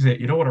cool exit.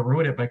 You don't want to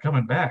ruin it by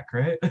coming back,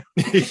 right?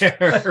 Yeah,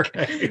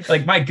 right.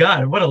 Like, my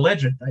God, what a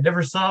legend. I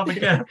never saw him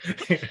again.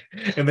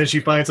 And then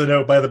she finds a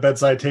note by the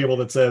bedside table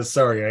that says,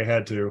 sorry, I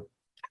had to.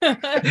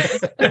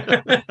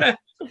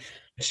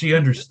 She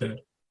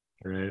understood.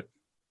 Right.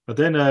 But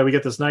then we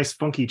get this nice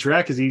funky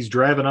track as he's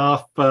driving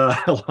off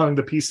along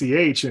the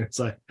PCH, and it's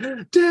like,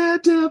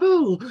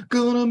 Daredevil,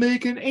 gonna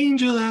make an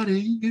angel out of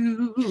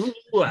you.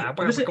 It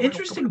was an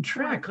interesting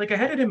track. Like, I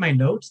had it in my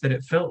notes that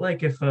it felt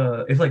like if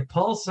like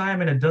Paul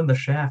Simon had done the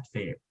Shaft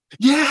theme.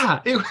 Yeah,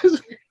 it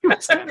was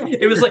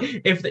it was like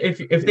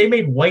if they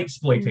made white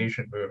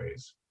exploitation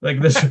movies,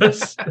 like this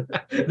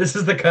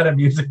is the kind of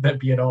music that'd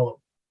be in all of them.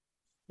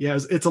 Yeah,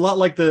 it's a lot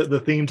like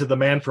the theme to The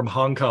Man from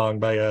Hong Kong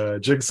by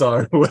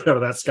Jigsaw or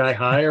whatever, that Sky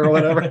High or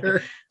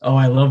whatever. Oh,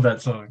 I love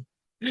that song.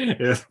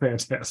 It's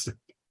fantastic.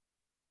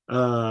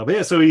 But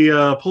yeah, so he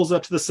pulls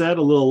up to the set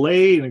a little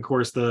late, and of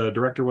course the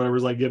director,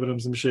 whatever's like giving him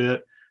some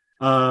shit.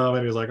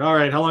 And he's like, all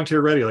right, how long till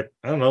you're ready? Like,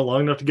 I don't know, long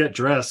enough to get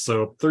dressed.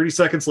 So 30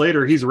 seconds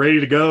later, he's ready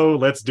to go.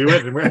 Let's do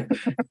it.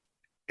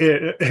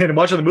 And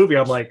watching the movie,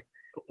 I'm like,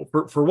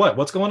 for what?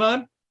 What's going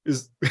on?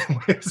 Is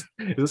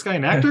this guy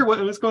an actor?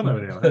 What's going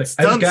on now? I just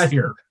got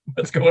here.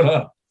 What's going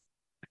on?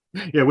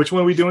 Yeah, which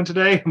one are we doing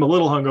today? I'm a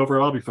little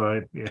hungover. I'll be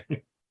fine.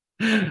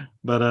 Yeah.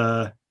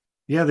 But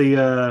yeah, they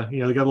got a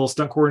little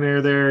stunt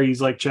coordinator there.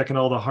 He's like checking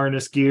all the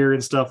harness gear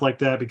and stuff like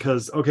that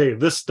because okay,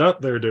 this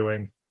stunt they're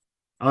doing.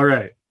 All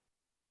right.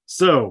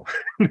 So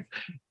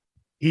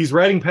he's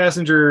riding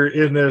passenger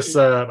in this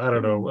I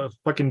don't know, a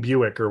fucking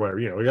Buick or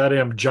whatever, a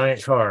goddamn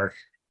giant car.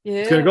 Yeah.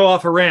 He's gonna go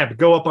off a ramp,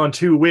 go up on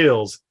two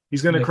wheels.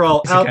 He's going to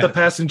crawl out the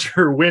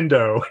passenger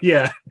window.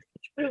 Yeah.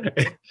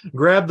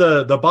 Grab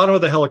the bottom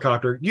of the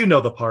helicopter. You know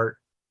the part.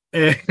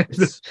 And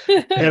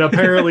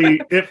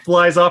apparently it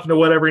flies off into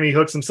whatever, and he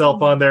hooks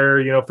himself on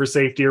there, for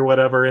safety or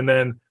whatever. And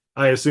then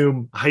I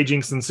assume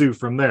hijinks ensue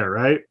from there,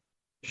 right?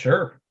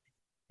 Sure.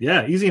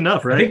 Yeah, easy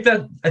enough, right?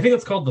 I think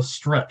that's called the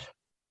strut.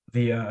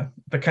 The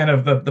kind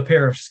of the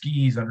pair of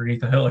skis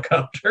underneath the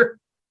helicopter.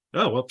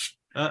 Oh, well,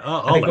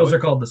 I think those are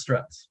called the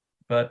struts.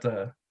 But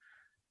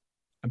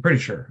I'm pretty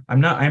sure. I'm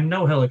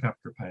no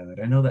helicopter pilot.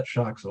 I know that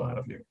shocks a lot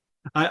of you.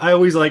 I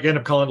always end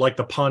up calling it like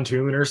the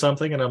pontoon or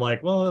something, and I'm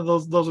like, well,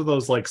 those are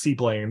those like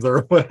seaplanes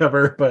or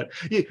whatever. But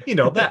you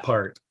know that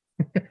part,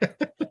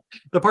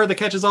 the part that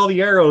catches all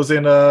the arrows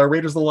in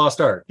Raiders of the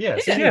Lost Ark. Yeah,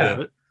 so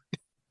yeah.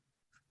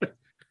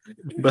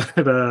 But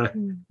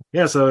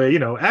yeah,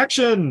 so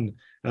action.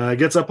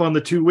 Gets up on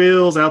the two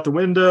wheels, out the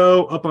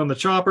window, up on the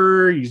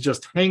chopper. He's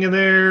just hanging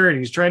there, and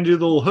he's trying to do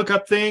the little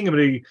hookup thing. But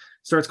he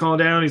starts calling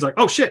down. He's like,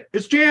 "Oh shit!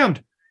 It's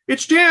jammed!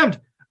 It's jammed!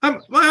 My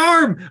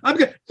arm! I'm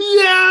good!"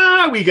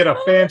 Yeah, we get a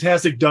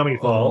fantastic dummy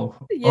fall.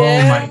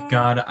 Oh my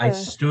god! I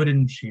stood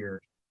and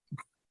cheered.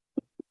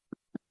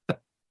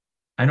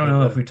 I don't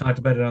know if we talked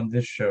about it on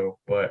this show,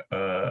 but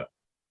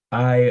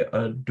I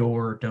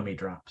adore dummy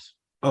drops.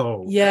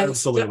 Oh, yes,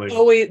 absolutely.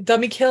 Oh wait,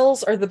 dummy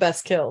kills are the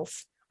best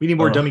kills. We need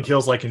more dummy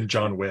kills like in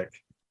John Wick.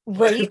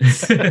 Right.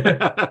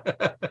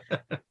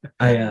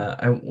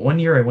 I one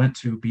year I went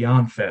to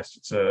Beyond Fest.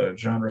 It's a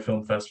genre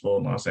film festival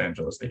in Los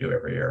Angeles. They do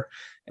every year,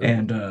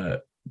 and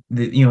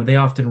they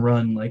often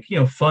run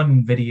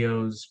fun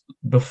videos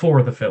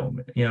before the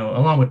film.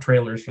 Along with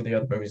trailers for the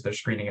other movies they're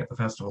screening at the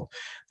festival.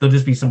 There'll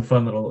just be some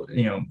fun little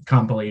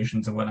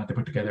compilations and whatnot they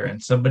put together. And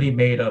somebody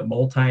made a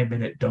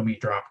multi-minute dummy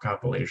drop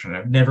compilation.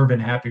 I've never been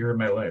happier in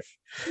my life.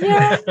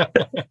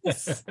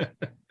 Yes.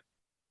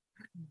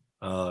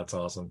 Oh, that's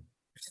awesome.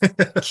 You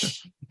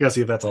gotta see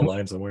if that's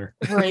online somewhere.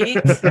 Right.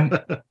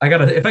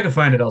 If I can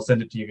find it, I'll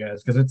send it to you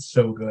guys because it's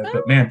so good.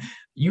 But man,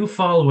 you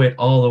follow it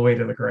all the way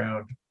to the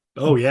ground.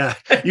 Oh yeah,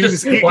 you can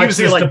see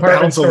like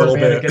bounce a little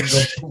bit.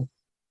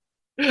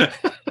 I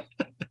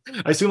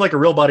assume like a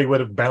real body would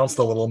have bounced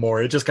a little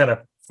more. It just kind of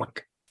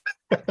fuck.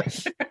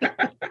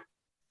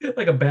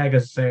 Like a bag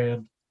of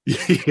sand.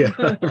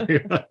 Yeah,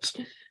 very much.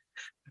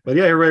 But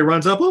yeah, everybody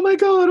runs up. Oh my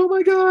god,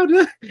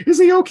 is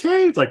he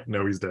okay? It's like,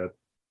 no, he's dead.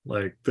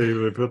 Like they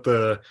put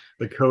the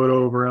coat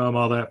over him,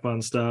 all that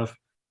fun stuff.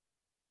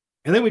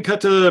 And then we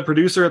cut to the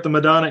producer at the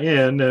Madonna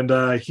Inn,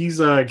 and he's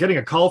getting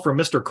a call from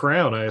Mr.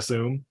 Crown, I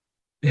assume.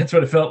 That's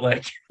what it felt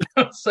like.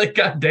 I was like,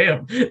 God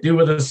damn, dude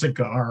with a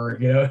cigar,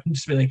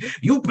 just be like,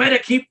 you better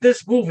keep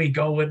this movie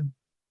going.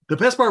 The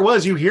best part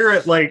was you hear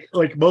it like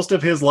most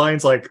of his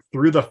lines like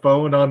through the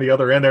phone on the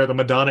other end there at the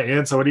Madonna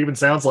Inn, so it even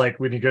sounds like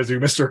when he goes to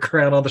Mr.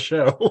 Crown on the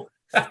show.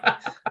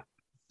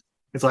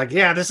 It's like,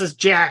 yeah, this is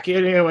Jack.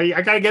 Anyway,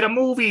 I gotta get a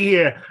movie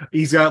here.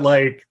 He's got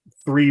like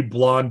 3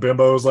 blonde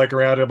bimbos like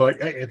around him.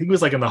 Like I think he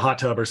was like in the hot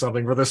tub or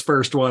something for this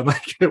first one.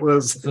 Like it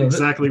was so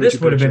exactly what you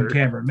this would have been pictured.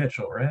 Cameron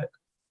Mitchell, right?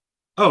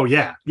 Oh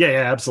yeah,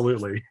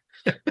 absolutely.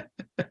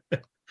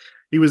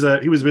 He was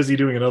busy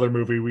doing another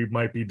movie we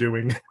might be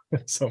doing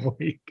some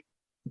week.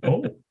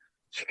 Oh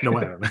no,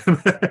 I don't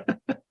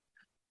know.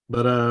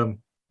 But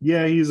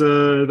yeah, he's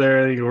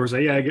there. He goes,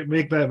 yeah, I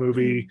make that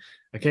movie.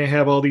 I can't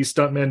have all these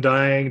stuntmen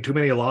dying, too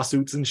many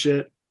lawsuits and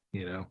shit,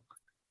 And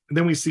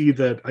then we see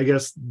that I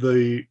guess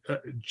the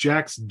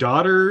Jack's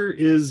daughter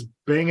is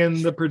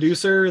banging the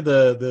producer,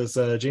 this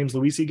James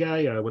Luisi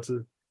guy. What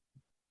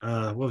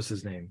was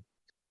his name?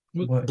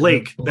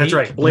 Blake. That's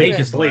right. Blake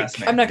is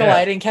Blake. I'm not gonna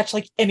lie, I didn't catch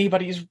like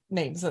anybody's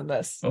names in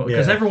this. Oh,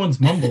 because everyone's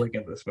mumbling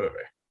in this movie.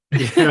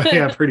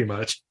 Yeah, pretty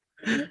much.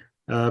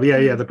 But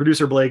yeah, the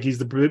producer Blake, he's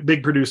the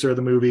big producer of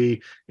the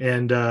movie,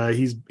 and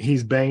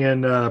he's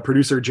banging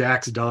producer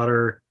Jack's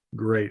daughter.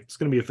 Great, it's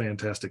gonna be a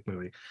fantastic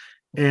movie,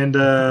 and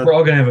we're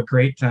all gonna have a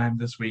great time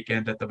this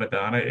weekend at the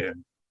Madonna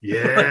Inn.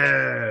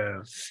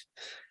 Yeah,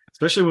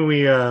 especially when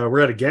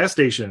we're at a gas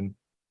station,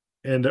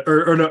 and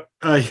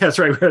that's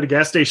right, we're at a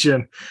gas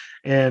station,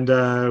 and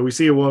we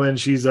see a woman.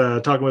 She's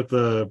talking with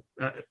the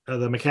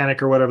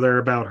mechanic or whatever there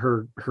about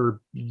her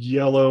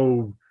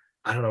yellow.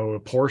 I don't know, a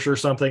Porsche or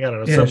something. I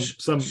don't know,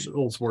 some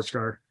old sports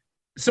car.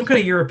 Some kind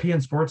of European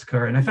sports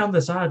car. And I found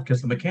this odd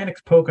because the mechanic's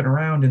poking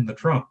around in the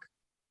trunk.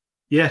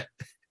 Yeah.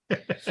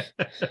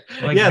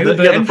 Like, yeah,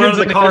 the front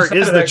of the car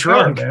is the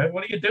trunk. Car, man.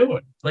 What are you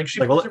doing? Like,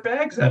 she pulls her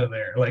bags out of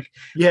there. Like,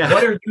 yeah.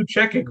 What are you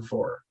checking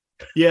for?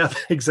 Yeah,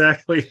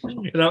 exactly.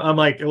 I'm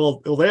like,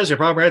 well, there's your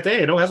problem right there.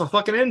 You don't have a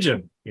fucking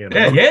engine. Yeah,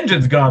 your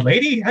engine's gone,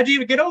 lady. How'd you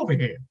even get over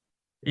here?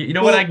 You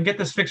know what? I can get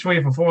this fixed for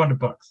you for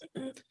 $400.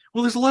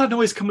 Well, there's a lot of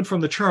noise coming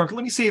from the trunk.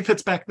 Let me see if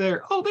it's back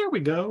there. Oh, there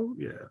we go.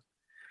 Yeah.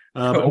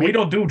 But we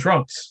don't do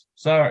trunks.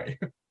 Sorry.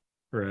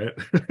 Right.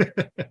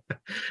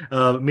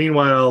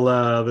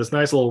 Meanwhile, this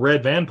nice little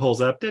red van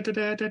pulls up with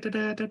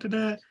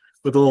a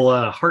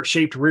little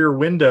heart-shaped rear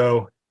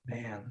window.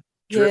 Man.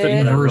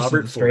 Driven by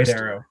Robert Straight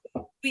Arrow.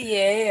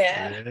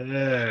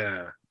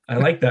 Yeah. I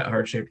like that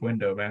heart-shaped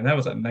window, man. That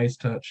was a nice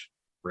touch.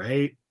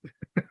 Right.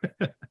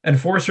 And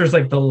Forcer's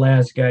like the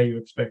last guy you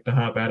expect to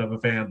hop out of a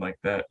van like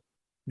that.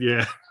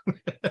 Yeah.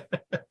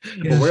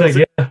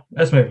 Yeah,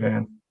 that's my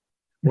van.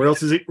 Where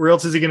else is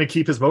he going to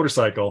keep his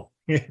motorcycle?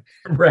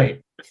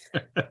 Right.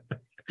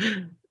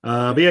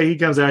 But yeah, he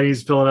comes out,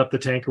 he's filling up the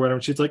tank or whatever.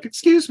 And she's like,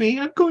 "Excuse me,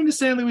 I'm going to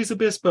San Luis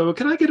Obispo.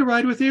 Can I get a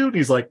ride with you?" And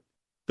he's like,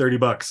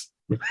 $30.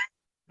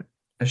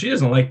 And she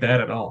doesn't like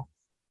that at all.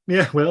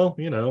 Yeah, well,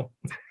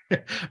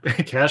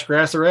 cash,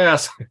 grass, or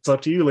ass. It's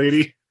up to you,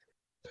 lady.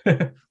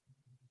 And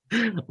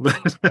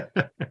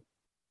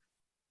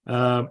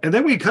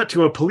then we cut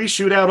to a police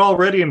shootout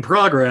already in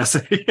progress.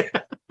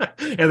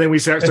 And then we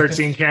start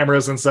seeing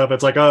cameras and stuff.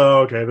 It's like,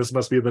 oh, okay, this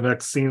must be the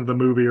next scene of the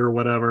movie or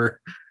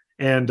whatever.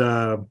 And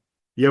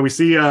we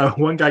see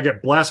one guy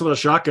get blasted with a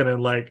shotgun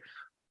and like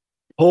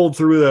pulled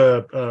through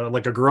the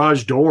like a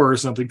garage door or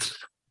something.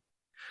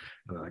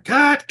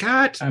 Cut.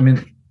 I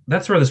mean,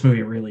 That's where this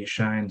movie really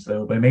shines,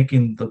 though. By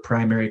making the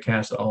primary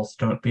cast all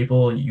stunt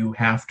people, you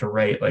have to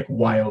write like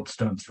wild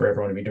stunts for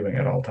everyone to be doing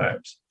at all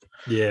times.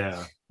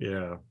 Yeah,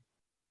 yeah.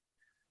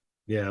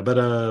 Yeah,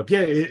 but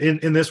yeah,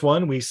 in this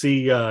one we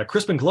see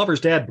Crispin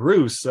Glover's dad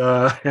Bruce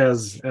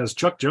as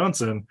Chuck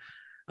Johnson.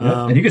 Yep.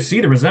 And you can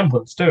see the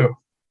resemblance too.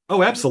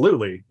 Oh,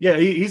 absolutely. Yeah,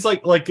 he's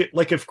like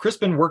if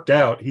Crispin worked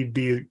out,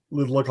 would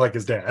look like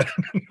his dad.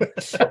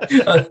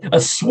 a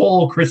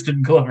swole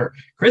Kristen Glover.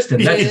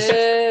 Kristen, that is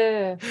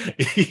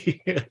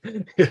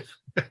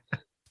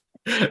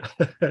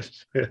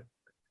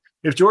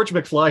if George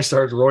McFly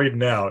started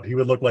roiding out, he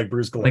would look like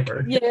Bruce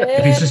Glover.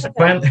 If he's just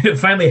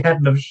finally had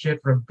enough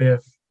shit from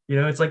Biff. You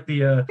know, it's like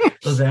the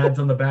those ads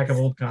on the back of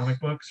old comic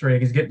books where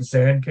he's getting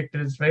sand kicked in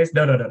his face.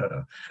 No.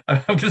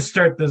 I'm gonna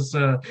start this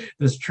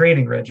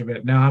training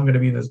regimen. Now I'm gonna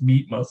be this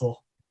meat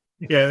muscle.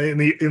 Yeah, in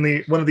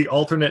the one of the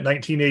alternate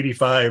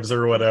 1985s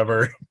or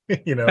whatever,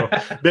 you know,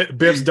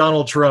 Biff's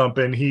Donald Trump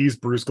and he's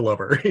Bruce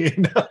Glover. You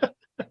know?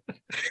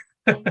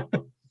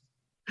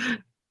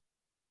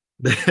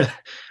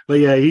 But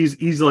yeah,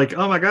 he's like,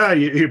 oh my god,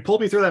 you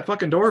pulled me through that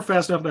fucking door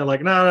fast enough. And they're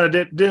like, no, it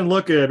didn't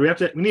look good. We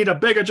need a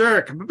bigger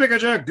jerk,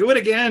 do it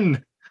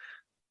again.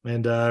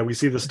 And we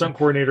see the stunt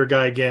coordinator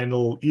guy again,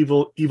 little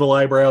evil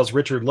eyebrows,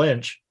 Richard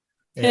Lynch.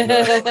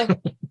 And,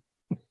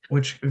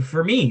 which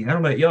for me, I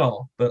don't know about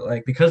y'all, but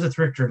like because it's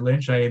Richard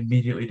Lynch, I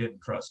immediately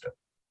didn't trust him.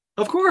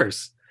 Of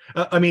course.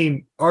 I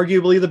mean,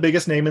 arguably the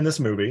biggest name in this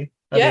movie.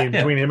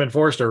 Between him and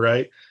Forster,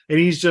 right? And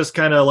he's just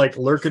kind of like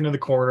lurking in the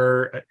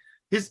corner.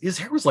 His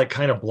hair was like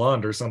kind of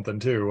blonde or something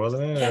too,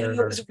 wasn't it? Yeah, it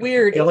was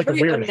weird. Yeah, like a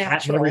weird unnatural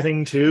hat and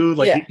everything too.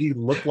 Like he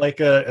looked like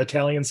a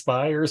Italian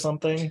spy or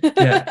something.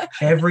 Yeah,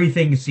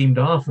 everything seemed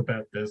off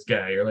about this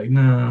guy. You're like,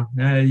 no.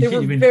 They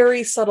were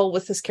very subtle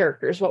with his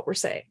character, is what we're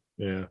saying.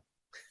 Yeah,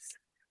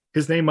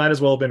 his name might as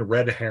well have been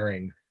Red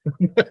Herring.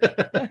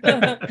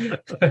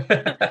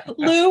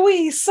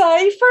 Louis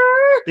Cypher.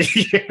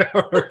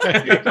 Yeah,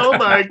 right. Oh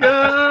my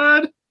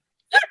god.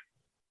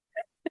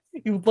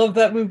 You love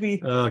that movie.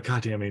 Oh,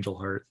 goddamn Angel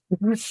Heart.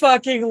 You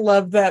fucking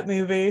love that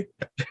movie.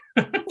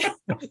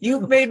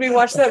 You've made me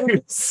watch that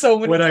movie so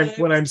many times.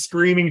 When I'm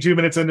screaming 2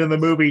 minutes into the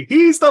movie,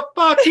 he's the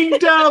fucking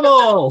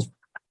devil.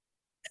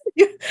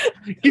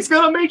 He's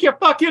gonna make you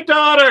fuck your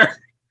daughter.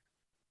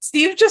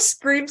 Steve just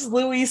screams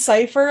Louis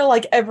Cypher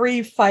like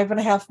every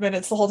 5.5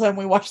 minutes the whole time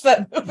we watch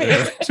that movie.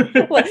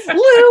 Like,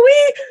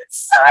 Louis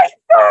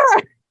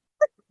Cypher!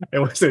 It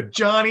was a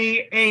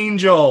Johnny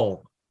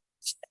Angel.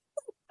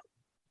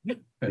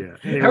 Yeah.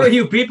 Anyway. How are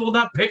you people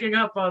not picking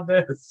up on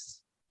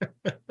this?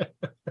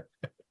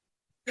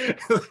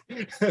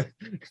 The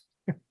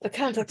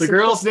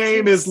girl's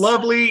name is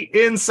Lovely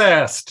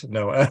Incest.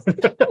 No.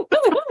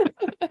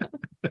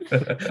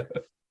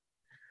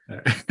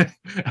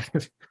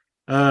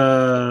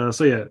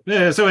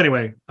 So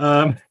anyway,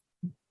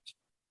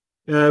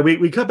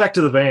 we cut back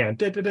to the van,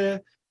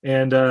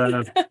 and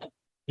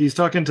he's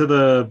talking to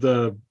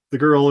the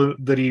girl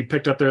that he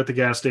picked up there at the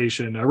gas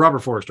station,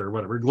 Robert Forster, or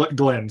whatever,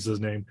 Glenn's his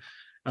name.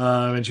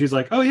 And she's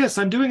like, oh yes,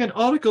 I'm doing an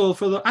article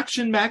for the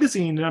Action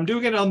magazine, and I'm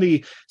doing it on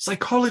the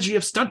psychology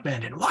of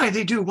stuntmen and why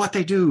they do what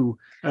they do.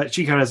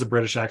 She kind of has a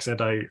British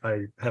accent. I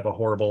have a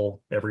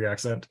horrible every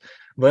accent,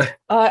 but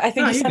I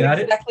think you sounded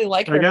exactly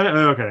like her. I got it.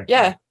 Oh, okay.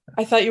 Yeah,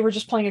 I thought you were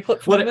just playing a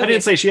clip from the movie. I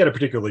didn't say she had a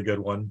particularly good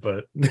one,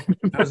 but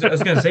I was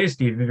going to say,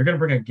 Steve, if you're going to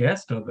bring a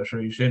guest on the show,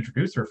 you should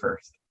introduce her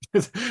first.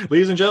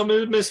 Ladies and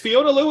gentlemen, Miss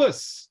Fiona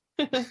Lewis.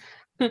 The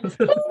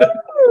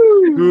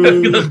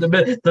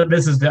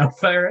Mrs.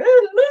 Doubtfire.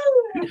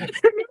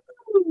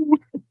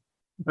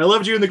 I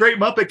loved you in the Great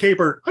Muppet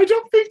Caper. I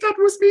don't think that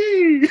was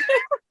me.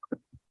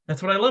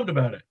 That's what I loved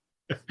about it.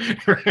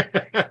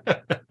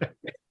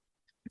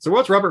 So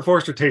what's Robert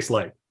Forster taste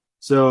like?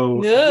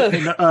 So yeah.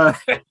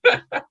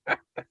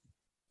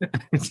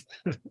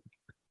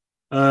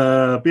 Yeah,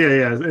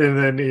 and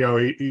then he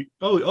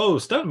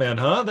stuntman,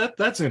 huh?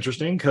 That's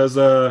interesting because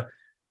and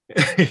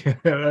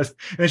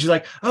she's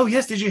like, oh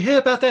yes, did you hear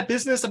about that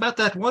business about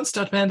that one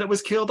stuntman that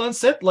was killed on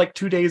set like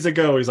 2 days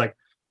ago? He's like,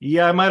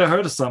 yeah, I might have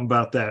heard of something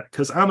about that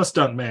because I'm a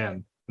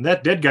stuntman and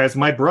that dead guy's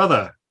my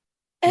brother.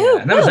 Oh,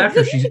 and that was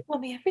after she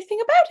told me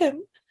everything about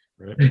him.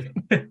 Right.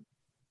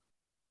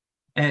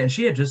 And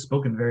she had just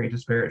spoken very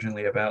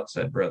disparagingly about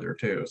said brother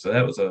too, so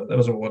that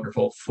was a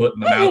wonderful foot in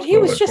the mouth. He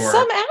was just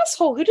some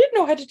asshole who didn't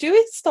know how to do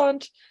his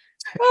stunt.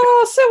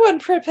 Oh, so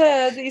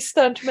unprepared, these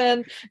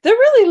stuntmen. They're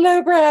really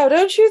lowbrow,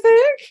 don't you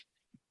think?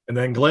 And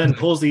then Glenn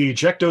pulls the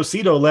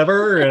ejectocito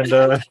lever and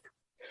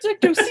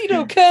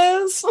ejectocito,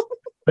 cuz.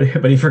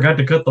 But he forgot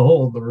to cut the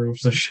hole in the roof.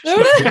 So, so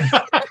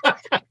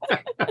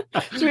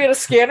we had a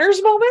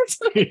scanners moment.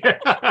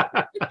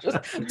 Yeah.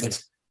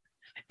 Just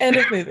end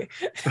of movie.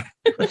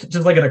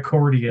 Just like an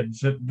accordion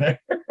sitting there.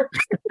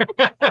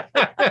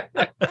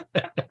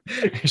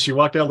 She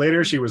walked out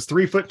later. She was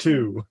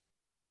 3'2".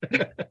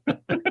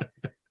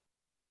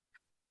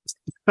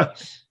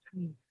 But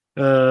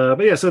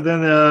yeah, so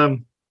then oh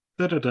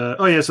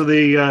yeah, so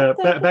they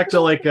back to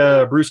like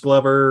Bruce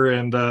Glover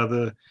and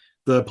the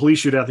the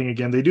police shootout thing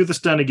again. They do the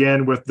stunt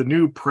again with the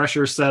new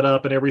pressure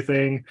setup and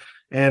everything.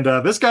 And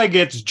this guy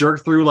gets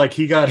jerked through like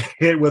he got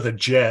hit with a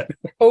jet.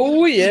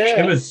 Oh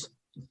yeah.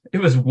 It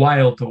was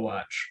wild to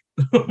watch.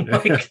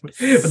 Like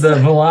the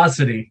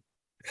velocity.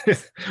 I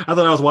thought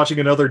I was watching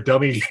another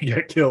dummy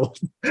get killed.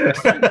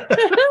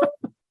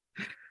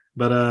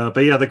 But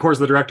yeah, of course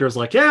the director was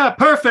like, yeah,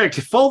 perfect.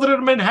 Folded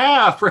him in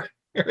half.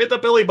 Hit the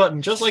belly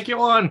button just like you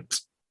want.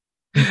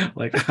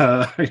 Like,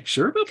 are you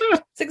sure about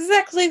that? It's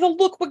exactly the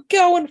look we're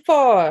going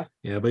for.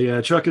 Yeah, but yeah,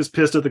 Chuck is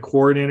pissed at the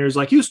coordinator. He's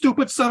like, you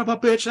stupid son of a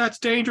bitch, that's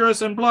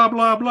dangerous, and blah,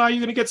 blah, blah.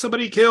 You're going to get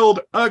somebody killed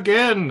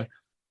again.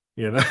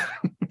 You know?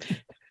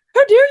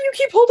 How dare you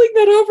keep holding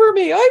that over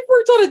me? I've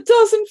worked on a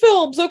dozen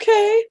films,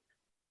 okay?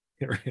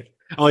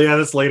 Oh, yeah,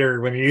 that's later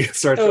when he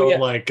starts going yeah.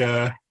 like,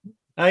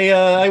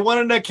 I won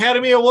an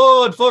Academy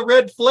Award for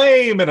Red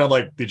Flame. And I'm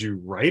like, did you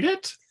write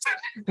it?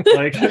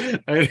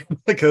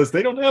 Because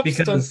they don't have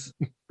stunt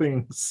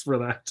things for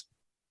that.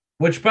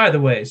 Which, by the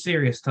way,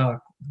 serious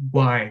talk.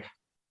 Why?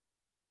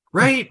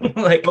 Right?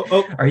 Like,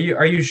 are you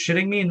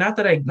shitting me? Not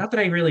that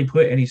I really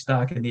put any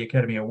stock in the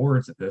Academy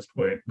Awards at this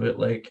point, but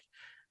like,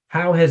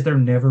 how has there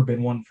never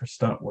been one for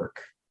stunt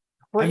work?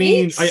 Right? I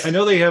mean, I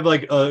know they have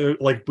like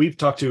we've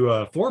talked to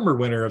a former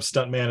winner of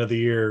Stuntman of the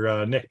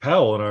Year, Nick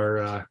Powell, in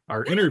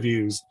our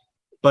interviews.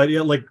 But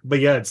yeah,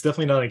 it's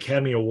definitely not an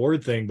Academy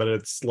Award thing, but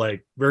it's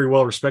like very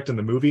well respected in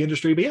the movie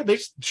industry. But yeah, they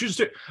should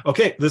do.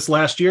 Okay, this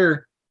last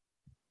year,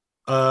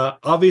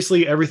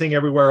 obviously, Everything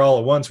Everywhere All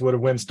at Once would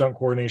have won Stunt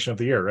Coordination of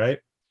the Year, right?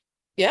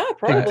 Yeah,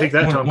 probably. Take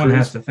that, Tom One Cruise.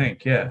 has to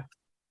think, yeah.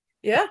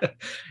 Yeah.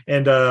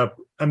 And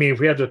I mean, if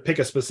we had to pick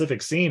a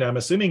specific scene, I'm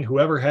assuming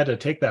whoever had to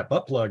take that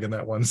butt plug in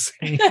that one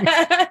scene.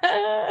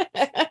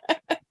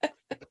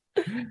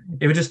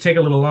 It would just take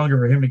a little longer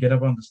for him to get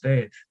up on the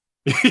stage.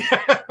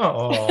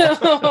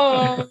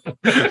 Oh.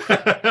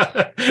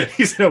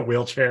 He's in a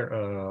wheelchair.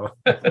 Oh.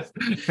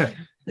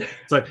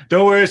 It's like,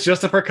 don't worry, it's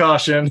just a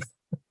precaution.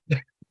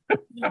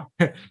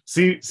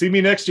 See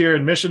me next year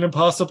in Mission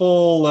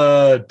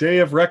Impossible Day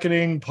of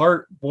Reckoning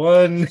Part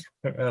 1.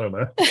 I don't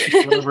know.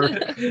 Whatever.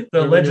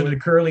 The Legend of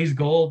Curly's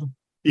Gold.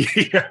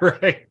 Yeah,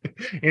 right.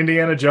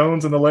 Indiana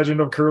Jones and the Legend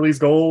of Curly's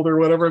Gold, or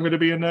whatever I'm going to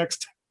be in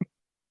next.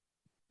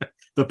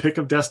 The Pick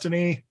of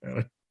Destiny.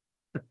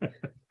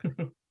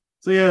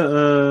 So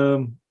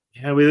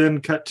yeah, we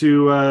then cut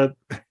to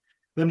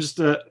them just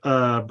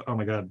oh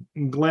my god,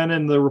 Glenn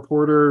and the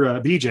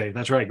reporter BJ.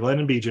 That's right, Glenn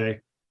and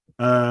BJ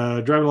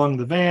driving along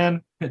the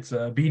van. It's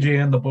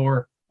BJ and the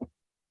boar.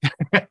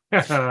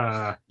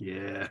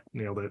 Yeah,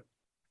 nailed it.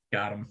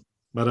 Got him.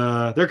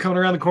 But they're coming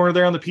around the corner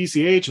there on the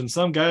PCH, and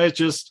some guys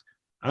just,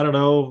 I don't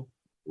know,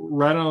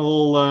 riding on a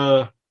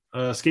little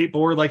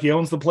skateboard like he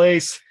owns the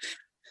place,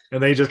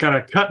 and they just kind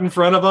of cut in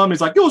front of him.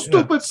 He's like, "You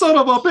stupid son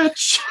of a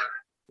bitch!"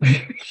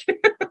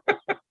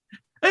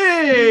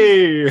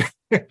 Hey,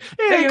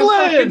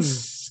 Glenn! I'm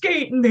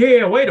skating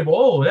here. Wait a minute.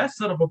 Oh, that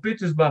son of a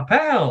bitch is my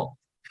pal.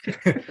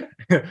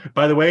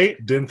 By the way,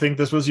 didn't think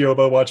this was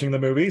Yoba watching the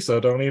movie, so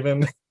don't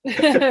even.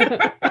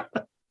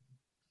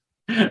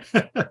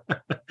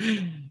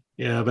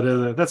 Yeah,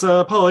 but that's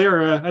Paulie,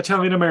 or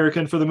Italian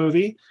American for the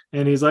movie,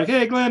 and he's like,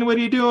 "Hey, Glenn, what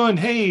are you doing?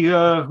 Hey,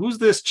 who's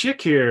this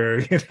chick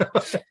here? You know,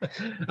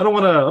 I don't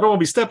want to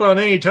be stepping on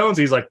any toes."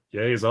 He's like,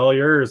 "Yeah, he's all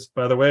yours.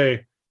 By the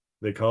way,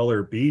 they call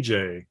her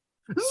BJ."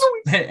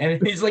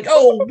 And he's like,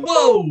 "Oh,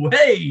 whoa,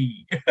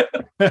 hey."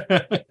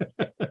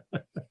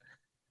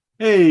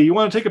 Hey, you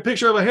want to take a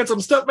picture of a handsome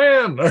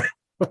stuntman?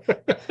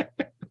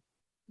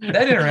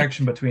 That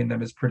interaction between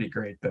them is pretty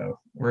great, though,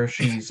 where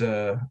she's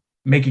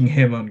making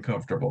him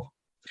uncomfortable.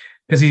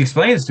 Because he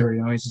explains to her,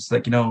 you know, he's just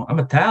like, you know, I'm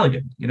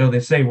Italian. You know, they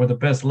say we're the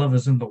best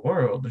lovers in the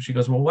world. And she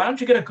goes, well, why don't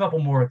you get a couple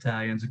more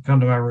Italians and come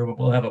to my room and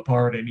we'll have a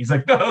party? And he's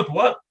like, no,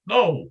 what?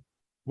 No.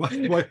 What?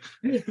 And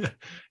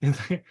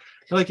they're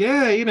like,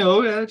 yeah, you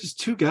know,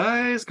 just two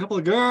guys, a couple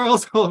of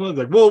girls. I was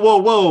like,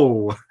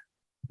 whoa.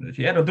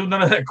 She had to do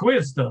none of that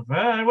quiz stuff.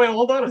 Wait,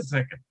 hold on a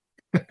second.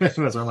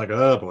 So I'm like,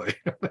 oh boy.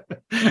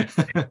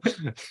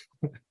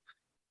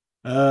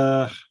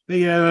 But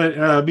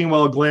yeah,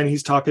 meanwhile, Glenn,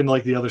 he's talking to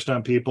like the other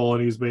stunt people,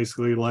 and he's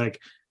basically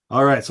like,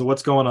 all right, so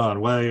what's going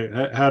on?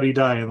 Why, how'd he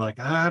die? And like,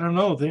 I don't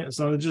know.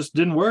 So it just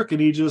didn't work, and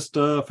he just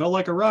fell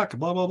like a rock,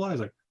 blah, blah, blah. He's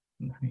like,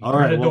 all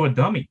right, to a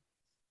dummy.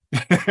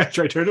 Try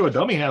to turn to a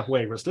dummy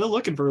halfway. We're still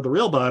looking for the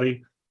real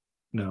body.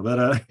 No,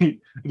 but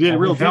he did a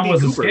real found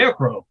was a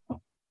scarecrow.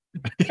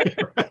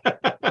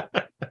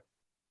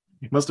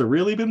 He must have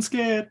really been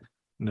scared.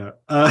 No.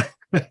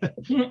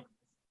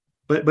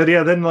 But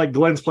yeah, then like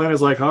Glenn's plan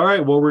is like, all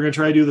right, well, we're gonna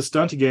try to do the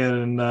stunt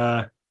again,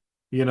 and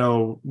you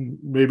know,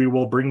 maybe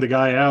we'll bring the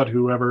guy out,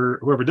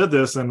 whoever did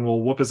this, and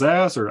we'll whoop his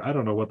ass, or I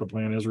don't know what the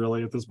plan is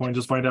really at this point.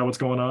 Just find out what's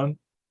going on.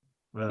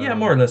 Yeah,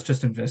 more or less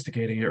just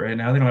investigating it right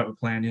now. They don't have a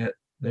plan yet.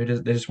 They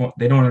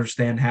don't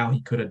understand how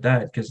he could have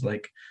died, because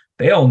like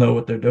they all know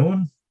what they're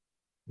doing.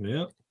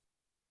 Yeah.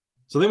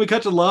 So then we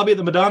cut to the lobby at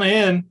the Madonna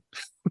Inn.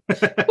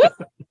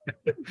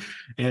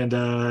 And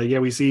yeah,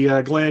 we see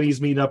Glenn.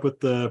 He's meeting up with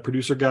the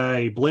producer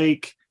guy,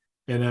 Blake.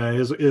 And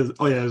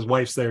his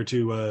wife's there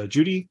too.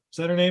 Judy, is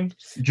that her name?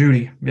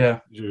 Judy, yeah.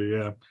 Judy,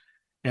 yeah.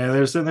 And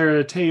they're sitting there at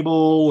a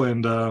table,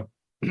 and I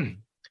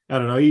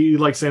don't know. He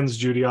like sends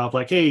Judy off,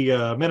 like, "Hey,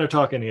 men are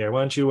talking here.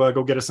 Why don't you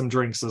go get us some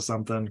drinks or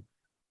something?"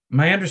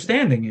 My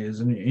understanding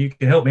is, and you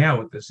can help me out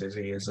with this,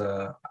 Izzy, is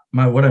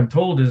what I'm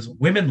told is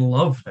women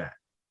love that.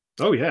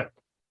 Oh yeah,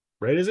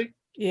 right, Izzy?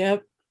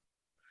 Yep.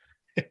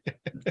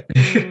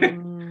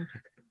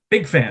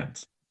 Big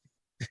fans.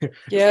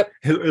 Yep.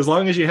 As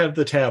long as you have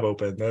the tab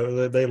open,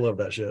 they love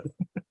that shit.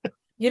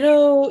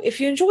 If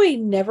you enjoy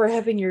never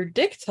having your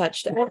dick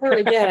touched ever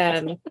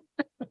again,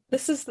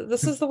 this is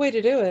the way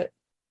to do it.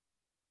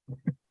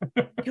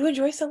 You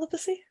enjoy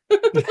celibacy?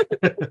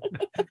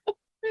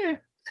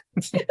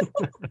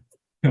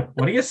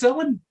 What are you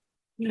selling?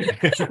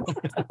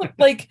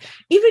 Like,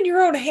 even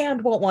your own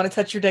hand won't want to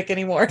touch your dick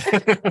anymore.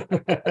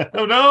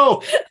 Oh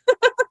no!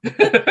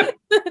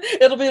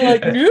 It'll be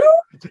like, no.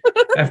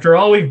 After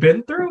all we've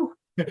been through?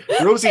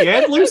 Rosie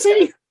and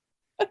Lucy?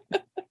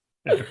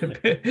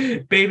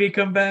 Baby,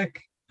 come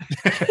back.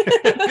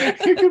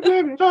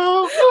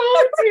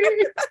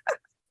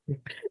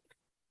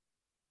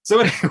 So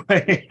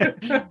anyway,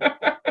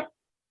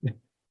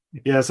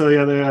 he's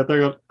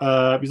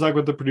like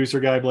with the producer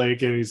guy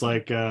Blake, and he's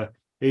like,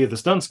 "Hey, the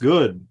stunt's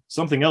good.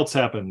 Something else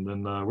happened,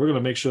 and we're gonna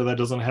make sure that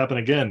doesn't happen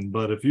again.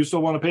 But if you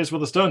still want to pay us for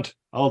the stunt,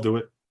 I'll do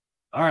it."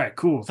 All right,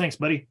 cool, thanks,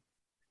 buddy.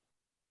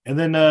 And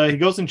then he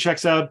goes and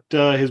checks out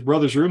his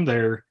brother's room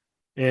there,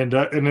 and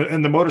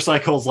the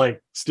motorcycle's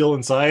like still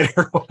inside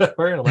or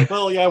whatever. And I'm like,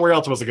 well, yeah, where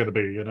else was it going to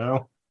be?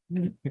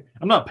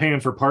 I'm not paying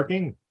for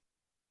parking.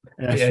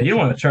 Yeah, you don't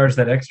want to charge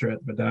that extra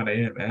at the Madonna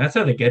Inn, man. That's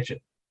how they get you.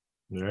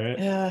 Right.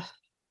 Yeah.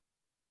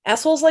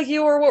 Assholes like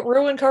you are what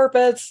ruin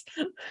carpets.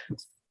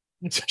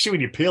 Especially when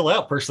you peel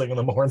out first thing in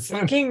the morning.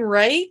 Fucking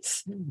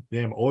right.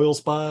 Damn oil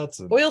spots.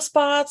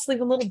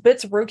 Leaving little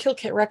bits of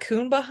roadkill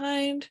raccoon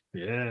behind.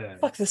 Yeah.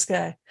 Fuck this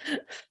guy.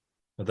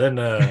 But then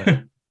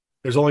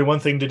there's only one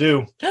thing to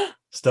do.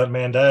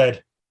 Stuntman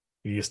died.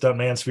 The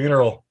Stuntman's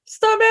funeral.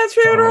 Stuntman's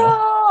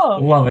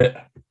funeral! Love it.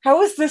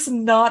 How is this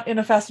not in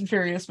a Fast and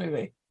Furious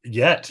movie?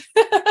 Yet.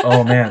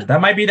 Oh man, that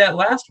might be that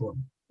last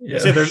one. Yeah.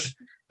 See,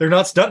 they're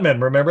not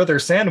stuntmen, remember? They're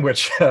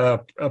sandwich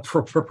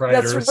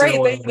proprietors. That's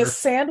right. They have a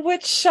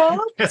sandwich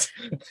shop.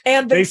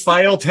 And they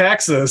file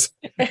taxes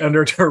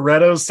under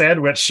Toretto's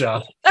sandwich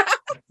shop.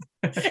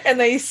 And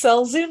they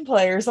sell Zoom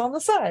players on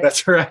the side.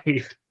 That's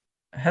right.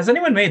 Has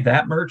anyone made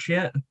that merch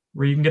yet?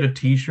 Where you can get a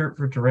T-shirt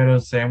for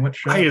Toretto's sandwich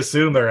shop? I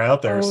assume they're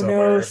out there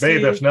somewhere. No,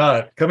 Babe, if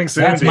not, coming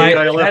soon that's to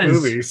ILF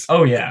movies.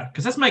 Oh yeah,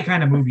 because that's my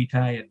kind of movie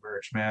tie-in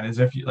merch, man. Is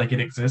if it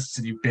exists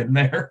and you've been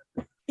there.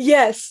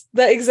 Yes,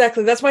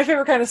 exactly. That's my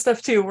favorite kind of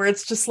stuff too, where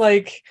it's just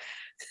like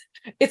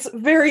it's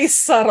very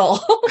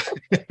subtle.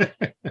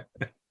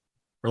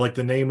 Or like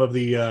the name of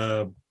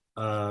the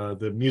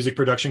music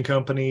production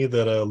company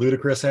that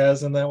Ludacris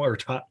has in that one, or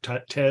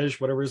Tej,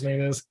 whatever his name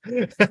is.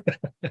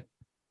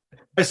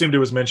 I assumed it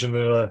was mentioned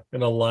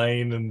in a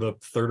line in the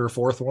third or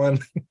fourth one.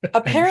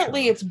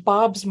 Apparently, it's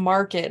Bob's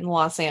Market in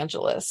Los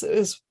Angeles.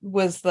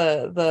 Was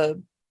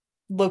the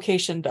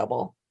location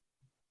double?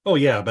 Oh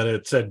yeah, but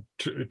it said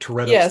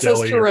Toretto's yeah, it says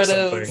Deli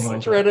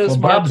Toretto's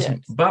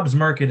Market. Bob's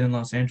Market in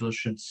Los Angeles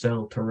should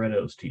sell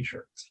Toretto's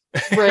T-shirts,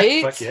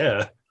 right? Fuck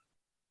yeah.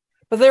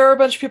 But there are a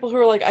bunch of people who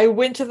are like, I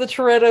went to the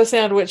Toretto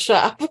sandwich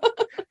shop.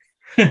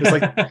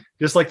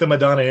 just like the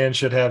Madonna Inn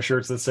should have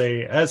shirts that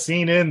say "As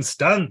seen in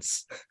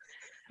Stunts."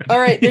 All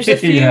right, there's a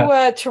few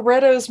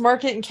Toretto's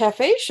Market and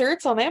Cafe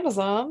shirts on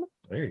Amazon.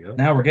 There you go.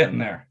 Now we're getting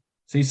there.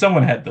 See,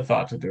 someone had the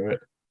thought to do it.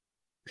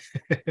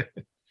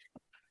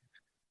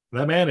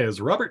 That man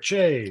is Robert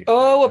Che.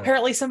 Oh,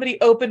 apparently somebody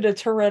opened a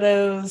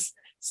Toretto's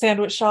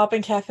sandwich shop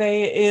and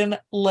cafe in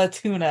La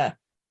Tuna.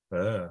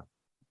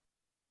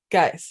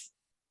 Guys,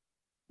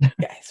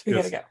 we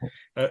gotta go.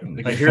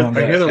 I hear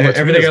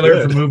everything I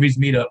learned from movies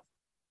meetup.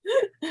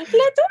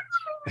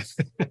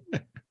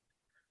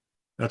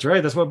 That's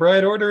right. That's what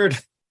Brian ordered.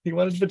 He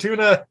wanted the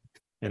tuna.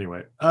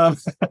 Anyway,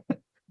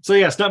 so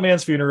yeah,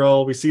 Stuntman's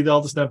funeral. We see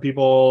all the stunt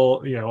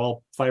people,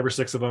 all 5 or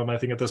 6 of them, I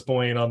think at this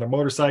point, on their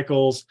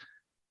motorcycles.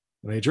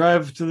 And they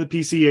drive to the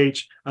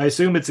PCH. I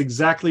assume it's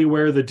exactly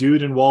where the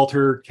dude and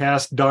Walter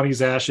cast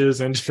Donnie's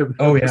ashes into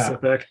the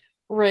Pacific.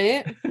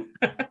 Right.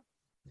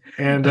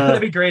 And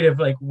that'd be great if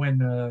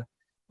when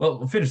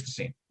we'll finish the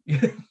scene.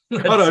 I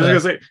was gonna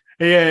say,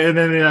 yeah, and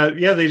then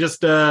they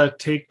just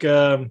take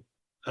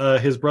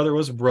his brother.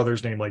 What's his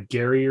brother's name? Like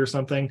Gary or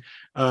something.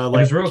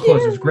 His real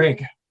close is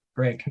Greg.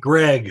 Greg.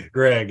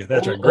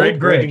 That's right.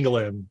 Greg and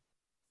Glenn.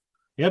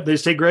 Yep, they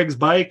just take Greg's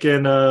bike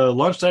and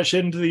launch that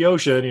shit into the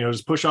ocean.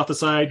 Just push off the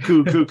side.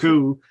 Coo.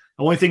 The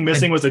only thing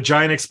missing was a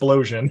giant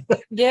explosion.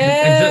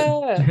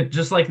 Yeah. And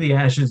just like the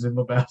ashes in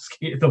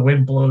Lebowski, the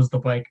wind blows the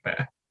bike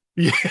back.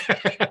 Yeah.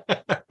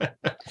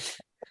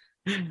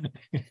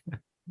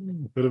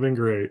 Would have been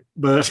great,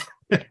 but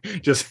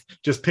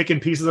just picking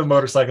pieces of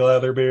motorcycle out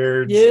of their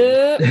beards.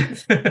 Yeah.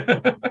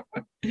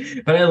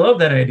 But I love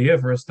that idea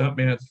for a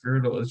stuntman's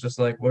funeral. It's just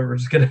like, we're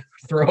just gonna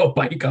throw a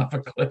bike off a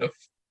cliff.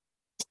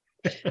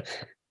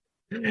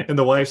 And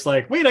the wife's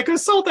like, wait, I could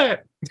have sold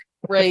that.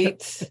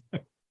 Right.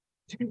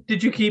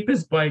 Did you keep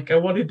his bike? I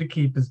wanted to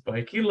keep his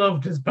bike. He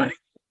loved his bike.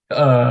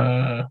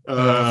 Nope,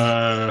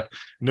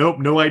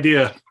 no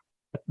idea.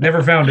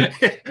 Never found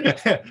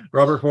it.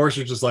 Robert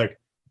Forster's just like,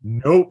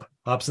 nope.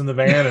 Hops in the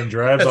van and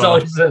drives That's off. all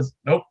he says.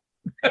 Nope.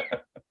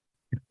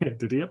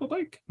 Did he have a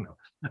bike?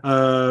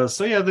 No.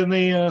 So yeah, then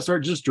they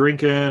start just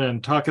drinking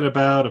and talking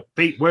about a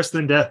fate worse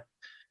than death.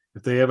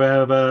 If they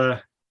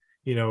ever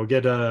have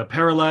get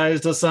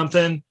paralyzed or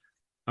something,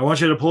 I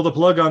want you to pull the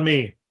plug on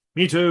me.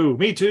 Me too.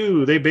 Me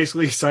too. They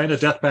basically signed a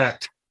death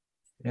pact.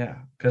 Yeah,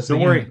 because Don't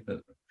worry.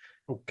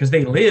 Because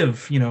they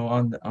live,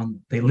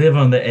 they live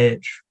on the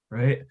edge,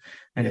 right?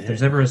 And if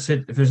there's ever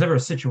a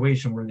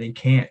situation where they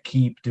can't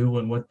keep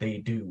doing what they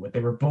do, what they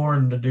were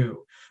born to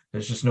do,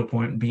 there's just no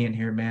point in being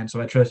here, man. So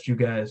I trust you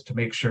guys to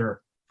make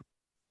sure.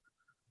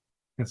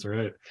 That's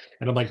right.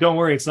 And I'm like, don't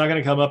worry, it's not going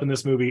to come up in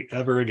this movie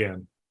ever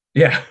again.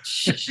 Yeah.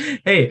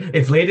 Hey,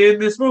 if later in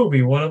this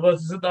movie one of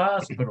us is in the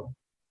hospital.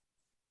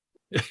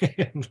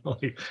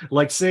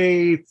 like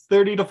say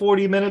 30 to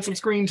 40 minutes of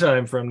screen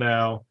time from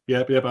now.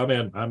 Yep, I'm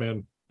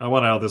in. I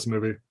want out of this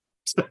movie.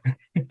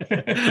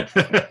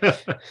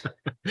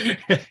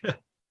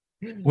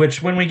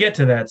 Which, when we get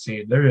to that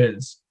scene, there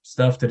is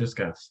stuff to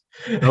discuss.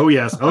 Oh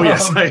yes.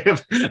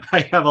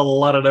 I have a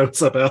lot of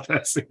notes about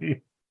that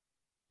scene.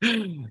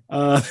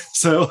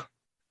 So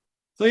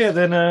yeah,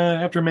 then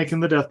after making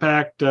the death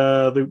pact,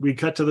 we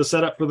cut to the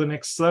setup for the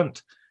next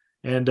stunt.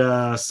 And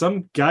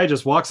some guy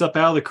just walks up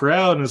out of the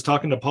crowd and is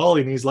talking to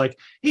Paulie, and he's like,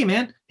 hey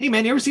man, you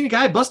ever seen a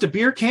guy bust a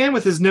beer can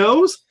with his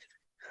nose?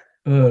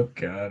 Oh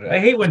god, I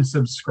hate when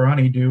some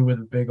scrawny dude with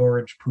a big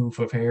orange poof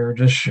of hair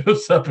just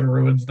shows up and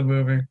ruins the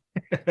movie.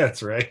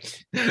 That's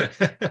right.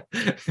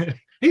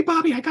 Hey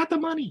Bobby, I got the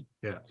money.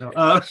 Yeah.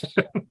 No,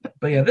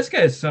 But yeah, this guy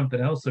is something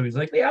else. So he's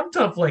like, hey, I'm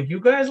tough like you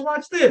guys,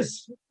 watch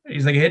this.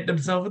 He's like hitting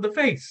himself in the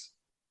face.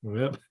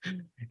 Yep.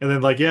 And then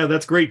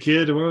that's great,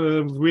 kid.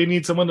 We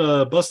need someone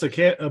to bust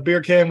a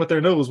beer can with their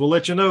nose. We'll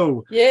let you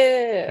know.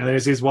 Yeah. And then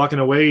as he's walking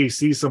away, he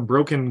sees some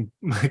broken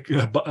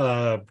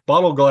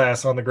bottle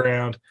glass on the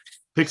ground.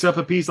 Picks up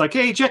a piece like,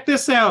 hey, check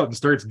this out, and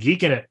starts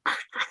geeking it.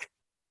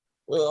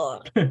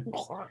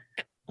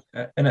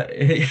 And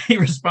he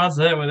responds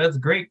to that with, that's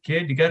great,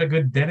 kid. You got a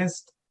good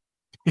dentist?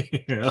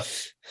 Yeah.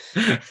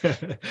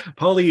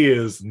 Paulie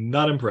is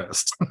not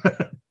impressed.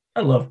 I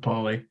love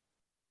Paulie.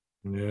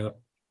 Yeah.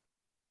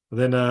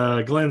 Then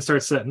Glenn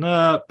starts setting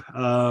up.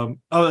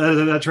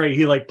 That's right.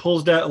 He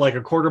pulls down like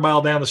a quarter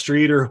mile down the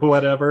street or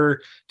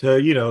whatever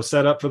to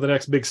set up for the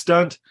next big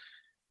stunt.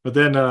 But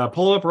then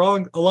pull up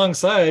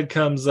alongside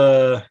comes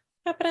yes.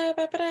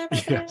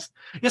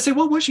 Say,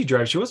 what was she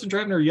driving? She wasn't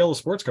driving her yellow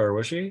sports car,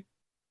 was she?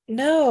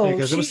 No,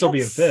 because it was still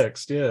being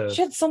fixed. Yeah,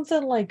 she had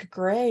something like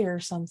gray or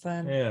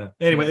something. Yeah.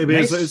 Anyway,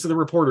 it's the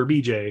reporter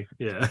BJ.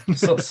 Yeah.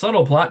 So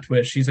subtle plot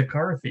twist. She's a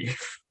car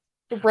thief.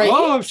 Right.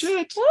 Oh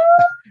shit.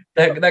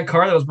 That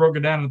car that was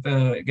broken down at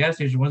the gas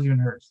station wasn't even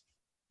hers.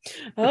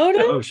 Oh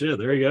no. Oh shit.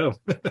 There you go.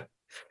 But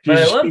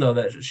I love though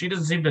that she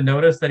doesn't seem to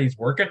notice that he's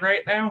working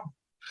right now.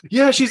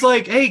 Yeah, she's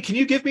like, hey, can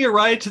you give me a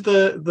ride to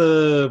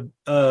the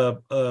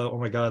oh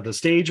my god, the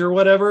stage or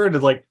whatever? And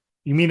it's like,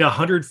 you mean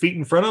 100 feet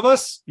in front of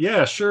us?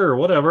 Yeah, sure,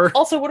 whatever.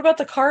 Also, what about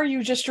the car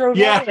you just drove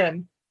out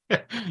in?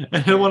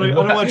 I don't want to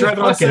drive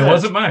it on set. It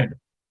wasn't mine.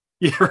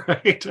 Yeah,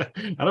 right.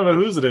 I don't know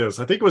whose it is.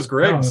 I think it was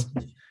Greg's.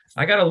 No,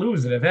 I gotta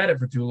lose it. I've had it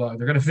for too long.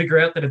 They're gonna figure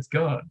out that it's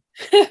gone.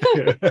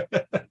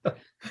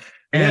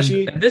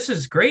 And this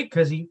is great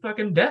because he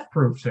fucking death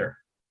proofs her.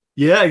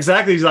 Yeah,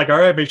 exactly. He's like, all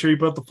right, make sure you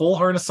put the full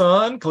harness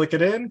on, click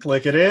it in.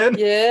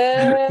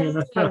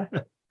 Yeah.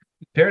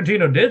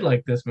 Tarantino did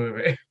like this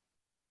movie.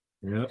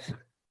 Yep.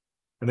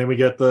 And then we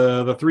get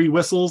the three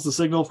whistles, the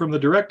signal from the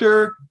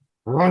director.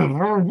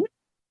 And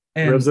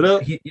revs it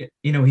up.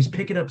 He's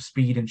picking up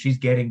speed and she's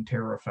getting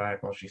terrified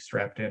while she's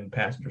strapped in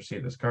passenger seat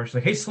of this car. She's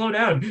like, hey, slow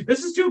down.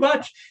 This is too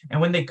much. And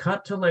when they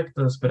cut to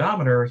the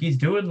speedometer, he's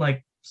doing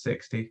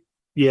 60.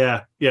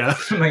 Yeah.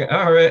 I'm like,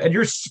 all right. And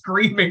you're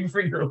screaming for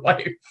your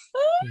life.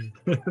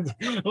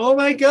 Oh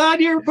my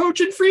God, you're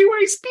approaching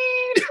freeway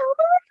speed.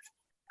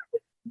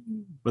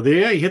 But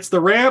he hits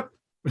the ramp.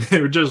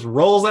 It just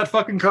rolls that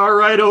fucking car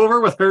right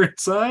over with her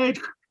inside.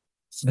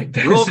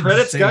 Roll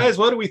credits, insane. Guys.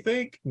 What do we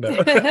think? No.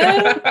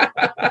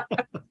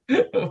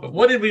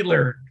 What did we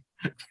learn?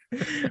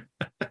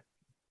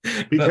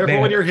 Be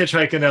careful when you're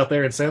hitchhiking out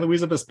there in San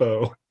Luis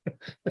Obispo.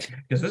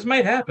 Because this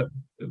might happen.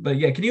 But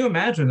yeah, can you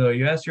imagine though?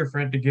 You ask your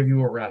friend to give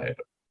you a ride.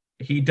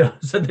 He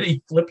does, and then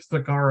he flips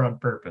the car on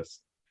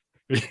purpose.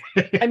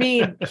 I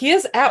mean, he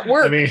is at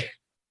work.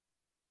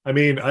 I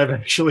mean, I've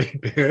actually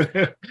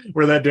been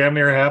where that damn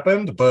near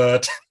happened,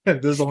 but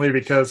this is only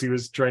because he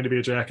was trying to be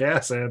a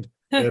jackass and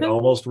it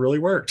almost really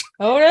worked.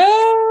 Oh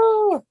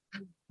no!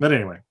 But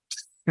anyway,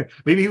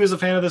 maybe he was a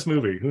fan of this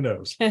movie. Who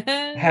knows?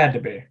 Had to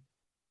be.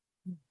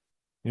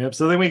 Yep.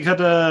 So then we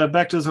cut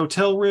back to his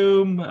hotel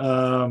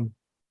room.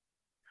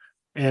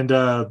 And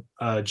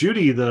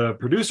Judy, the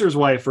producer's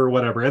wife or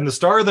whatever, and the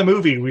star of the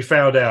movie, we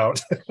found out.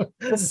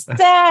 The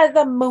star of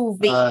the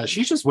movie.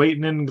 She's just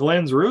waiting in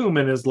Glenn's room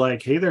and is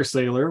like, "Hey there,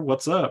 sailor,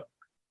 what's up?"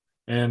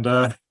 And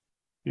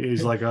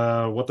he's like,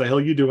 "What the hell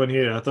are you doing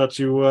here? I thought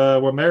you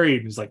were married."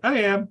 And he's like,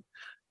 "I am.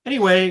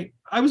 Anyway,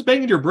 I was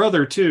banging your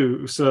brother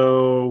too,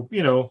 so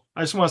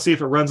I just want to see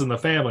if it runs in the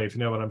family, if you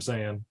know what I'm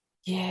saying."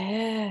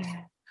 Yeah.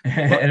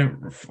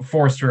 And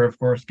Forster, of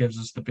course, gives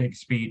us the big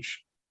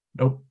speech.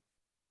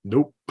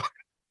 Nope.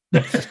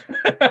 Why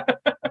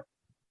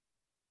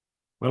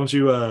don't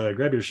you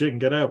grab your shit and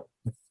get out?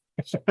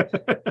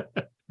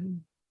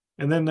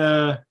 and then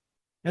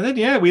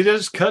yeah, we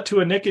just cut to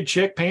a naked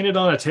chick painted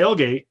on a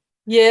tailgate.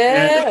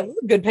 Yeah,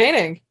 good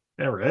painting.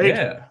 Yeah, right.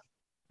 Yeah.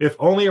 If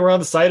only around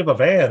the side of a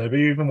van, it'd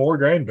be even more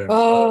grain bin.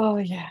 Oh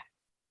yeah.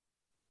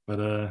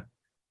 But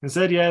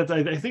instead, yeah,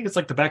 I think it's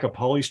like the back of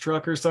Polly's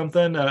truck or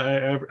something.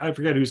 I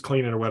forget who's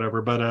cleaning or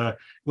whatever. But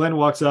Glenn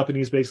walks up and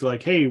he's basically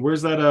like, "Hey,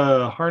 where's that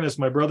harness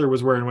my brother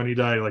was wearing when he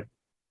died?" Like,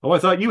 "Oh, I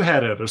thought you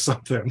had it or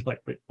something."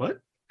 Like, wait, what?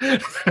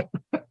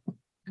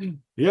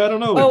 Yeah, I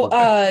don't know.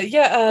 Oh,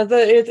 yeah.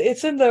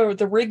 It's in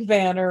the rig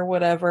van or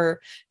whatever.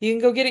 You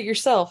can go get it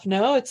yourself.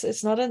 No,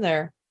 it's not in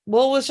there.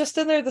 Well, it was just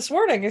in there this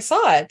morning. I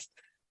saw it.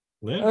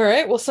 Yeah. All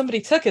right. Well,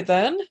 somebody took it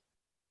then.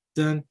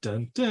 Dun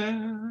dun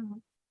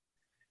dun.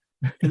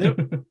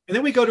 And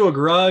then we go to a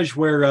garage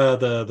where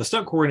the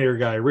stunt coordinator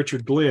guy,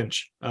 Richard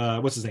Glinch,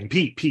 what's his name?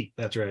 Pete.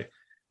 That's right.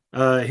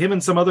 Him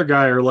and some other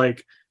guy are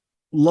like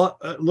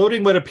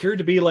loading what appeared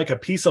to be like a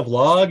piece of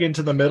log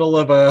into the middle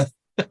of a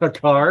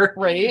car.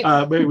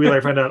 Right. We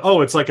like find out,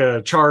 it's like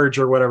a charge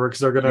or whatever, because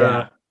they're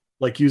gonna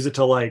like use it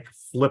to like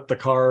flip the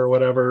car or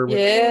whatever.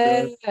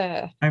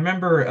 Yeah. I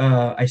remember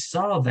I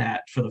saw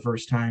that for the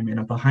first time in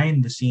a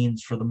behind the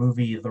scenes for the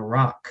movie The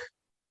Rock.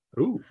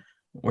 Ooh.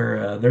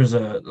 Where there's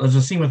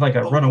a scene with like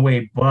a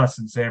runaway bus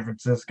in San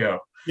Francisco.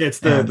 Yeah, it's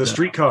the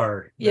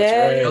streetcar.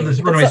 Yeah. Right. Oh, this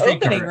It's runaway the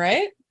streetcar. opening,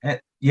 right?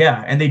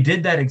 And they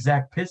did that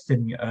exact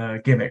piston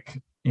gimmick.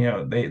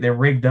 They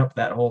rigged up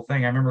that whole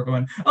thing. I remember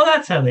going, "Oh,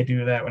 that's how they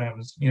do that." When I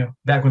was,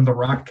 back when The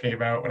Rock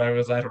came out, when I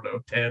was, I don't know,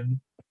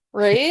 10.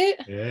 Right.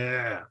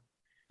 Yeah.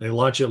 They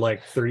launch it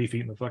like 30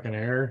 feet in the fucking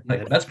air.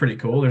 Like, that's pretty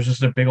cool. There's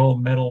just a big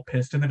old metal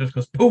piston that just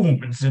goes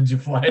boom and sends you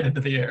flying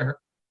into the air.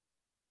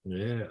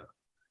 Yeah.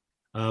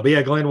 But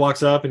yeah, Glenn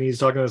walks up and he's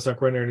talking to the stunt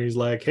coordinator and he's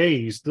like, "Hey,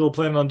 you still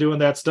planning on doing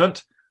that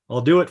stunt? I'll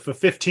do it for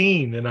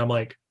 15." And I'm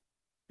like,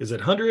 "Is it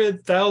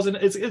 100,000?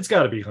 It's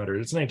got to be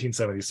 100. It's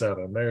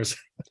 1977. There's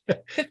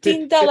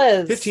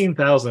 $15.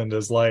 15,000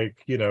 is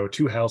like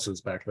 2 houses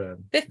back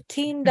then.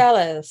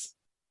 $15.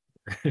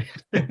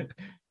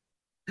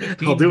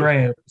 15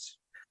 grams.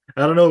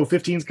 I don't know.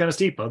 15's kind of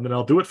steep. I mean,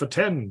 I'll do it for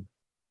 10.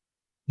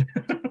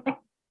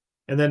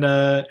 And then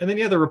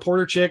yeah, the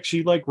reporter chick,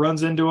 she like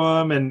runs into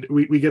him, and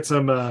we get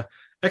some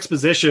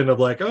exposition of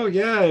like, "Oh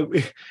yeah,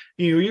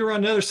 you were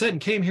on another set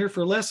and came here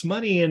for less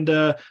money, and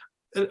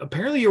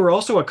apparently you were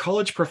also a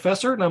college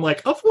professor." And I'm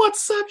like, "Of what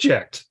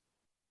subject?"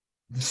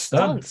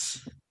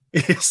 Stunts.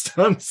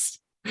 Stunts.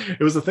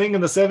 It was a thing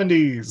in the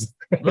 70s.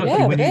 Look,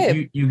 Yeah, when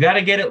babe. you got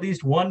to get at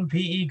least one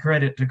PE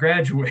credit to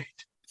graduate.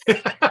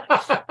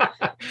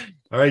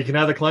 All right, you can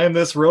either climb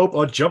this rope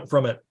or jump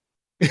from it.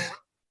 I'll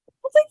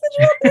take the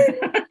job.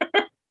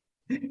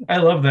 I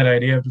love that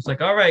idea. I'm just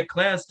like, "All right,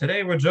 class,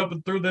 today we're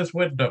jumping through this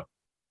window."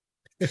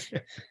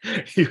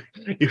 you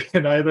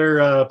can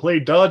either play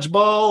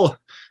dodgeball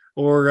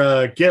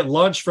or get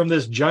launched from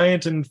this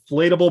giant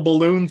inflatable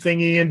balloon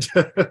thingy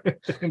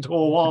into a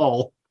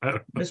wall.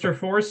 Mr.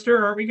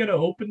 Forster, are we going to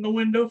open the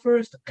window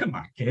first? Come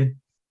on, kid.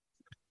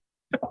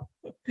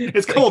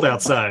 It's cold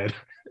outside.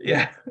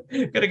 Yeah,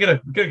 gotta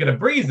get a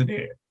breeze in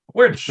here.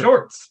 Wearing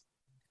shorts.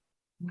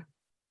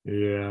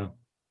 Yeah.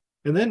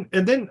 And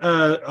then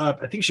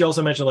I think she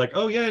also mentioned like,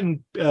 "Oh yeah,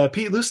 and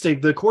Pete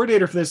Lustig, the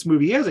coordinator for this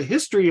movie, he has a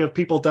history of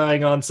people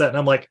dying on set." And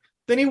I'm like,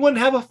 then he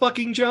wouldn't have a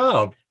fucking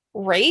job.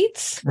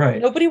 Right?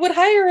 Right. Nobody would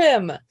hire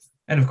him.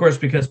 And of course,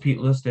 because Pete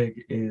Lustig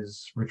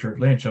is Richard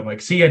Lynch, I'm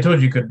like, "See, I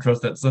told you couldn't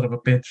trust that son of a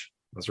bitch."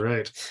 That's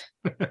right.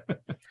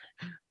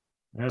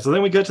 Yeah, so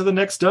then we get to the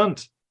next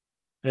stunt.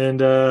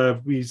 And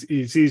he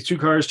sees 2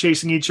 cars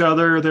chasing each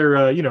other.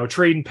 They're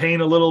trading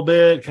paint a little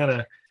bit, kind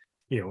of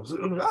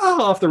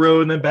off the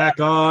road and then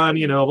back on,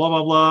 blah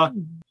blah blah.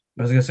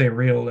 I was gonna say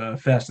real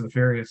Fast and the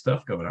Furious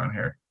stuff going on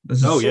here.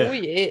 This is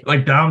yeah.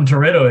 like Dom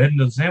Toretto heading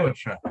to the sandwich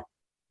shop.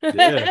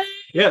 Yeah.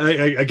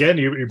 Again,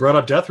 you brought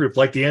up Death Proof,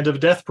 like the end of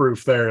Death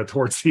Proof there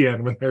towards the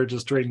end when they're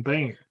just trading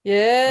paint.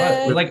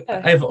 Yeah. Like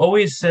I've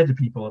always said to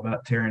people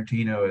about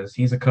Tarantino is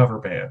he's a cover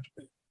band.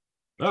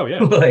 Oh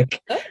yeah.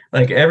 like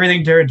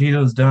everything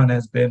Tarantino's done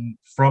has been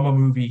from a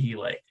movie he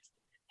liked.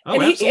 Oh,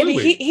 and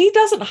absolutely. he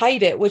doesn't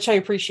hide it, which I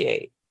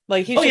appreciate.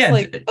 Like he's Oh, just yeah.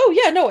 like, oh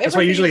yeah, no. That's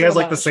why he usually everything's has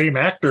like the homage. same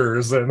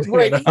actors and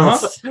Right.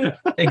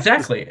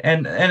 Exactly.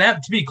 And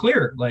that, to be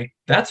clear, like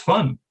that's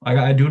fun.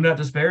 I do not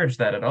disparage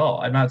that at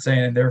all. I'm not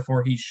saying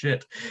therefore he's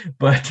shit.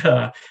 But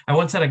I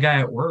once had a guy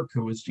at work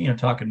who was,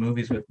 talking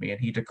movies with me,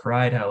 and he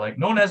decried how like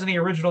no one has any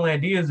original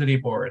ideas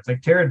anymore. It's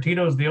like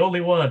Tarantino's the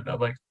only one. I'm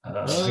like,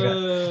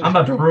 I'm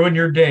about to ruin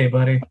your day,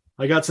 buddy.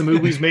 I got some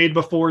movies made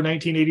before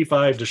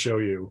 1985 to show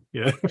you.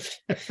 Yeah.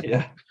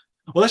 Yeah.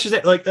 Well, that's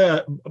just like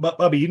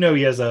Bobby,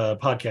 he has a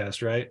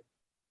podcast, right?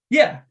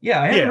 Yeah.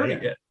 I haven't heard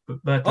it yet.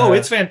 But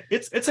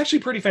it's actually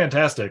pretty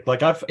fantastic.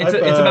 Like it's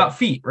about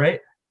feet,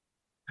 right?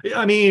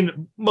 I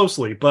mean,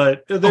 mostly,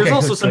 but there's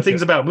also some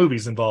things about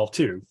movies involved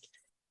too.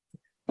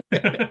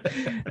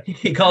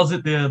 He calls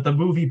it the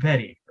movie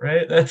petty,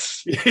 right?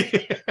 That's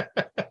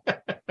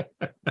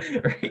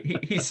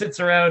he sits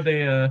around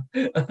a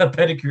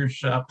pedicure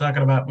shop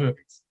talking about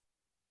movies.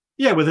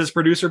 Yeah, with his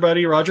producer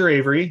buddy Roger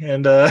Avery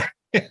and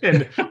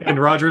and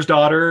Roger's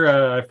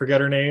daughter, I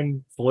forget her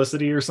name,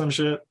 Felicity or some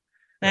shit.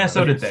 Yeah,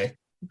 so did they.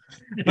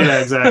 Yeah,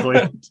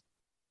 exactly.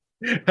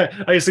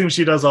 I assume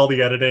she does all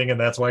the editing, and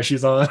that's why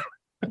she's on.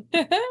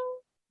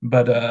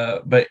 But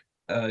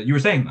you were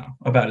saying though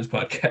about his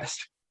podcast.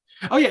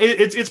 Oh yeah,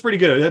 it's pretty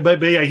good.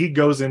 But yeah, he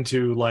goes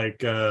into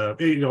like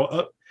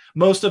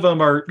most of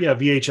them are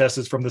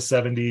VHSs from the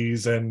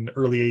 70s and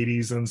early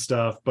 80s and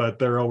stuff, but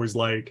they're always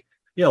like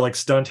like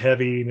stunt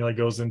heavy, and he like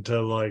goes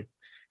into like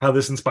how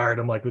this inspired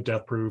him, like with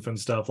Death Proof and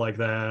stuff like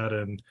that,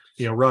 and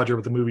Roger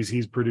with the movies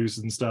he's produced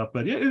and stuff.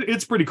 But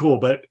it's pretty cool.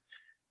 But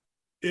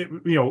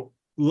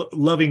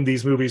loving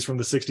these movies from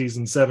the 60s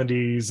and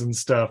 70s and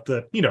stuff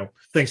that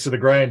thanks to the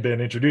Grind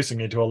Bin introducing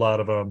me to a lot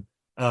of them.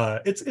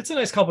 It's a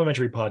nice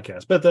complimentary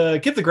podcast.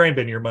 But give the Grind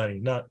Bin your money,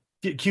 not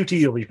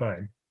QT. Will be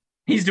fine.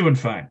 He's doing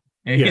fine.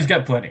 Yeah. He's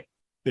got plenty.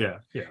 Yeah.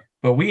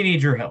 But we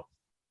need your help.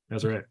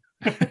 That's right.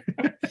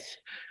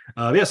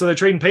 So they're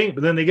trading paint,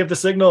 but then they give the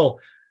signal,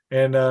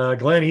 and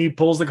Glenn, he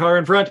pulls the car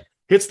in front,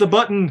 hits the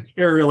button,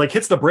 or like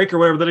hits the brake or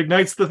whatever that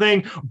ignites the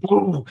thing,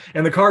 boom,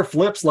 and the car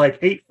flips like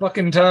 8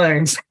 fucking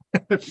times.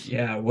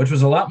 Yeah, which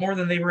was a lot more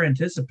than they were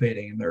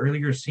anticipating. In the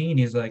earlier scene,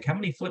 he's like, how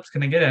many flips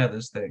can I get out of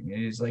this thing?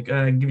 And he's like,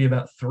 I can give you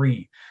about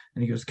 3.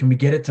 And he goes, can we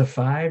get it to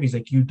 5? He's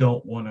like, you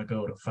don't want to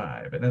go to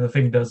 5. And then the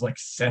thing does like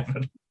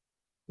 7.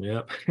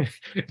 Yep.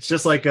 It's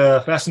just like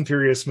Fast and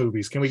Furious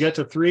movies. Can we get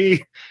to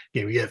 3?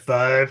 Can we get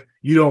 5?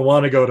 You don't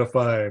want to go to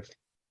 5.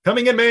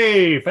 Coming in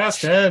May,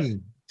 Fast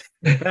 10,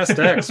 Fast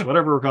X,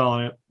 whatever we're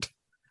calling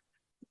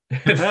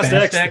it. Fast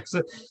X.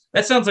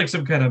 That sounds like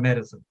some kind of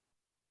medicine.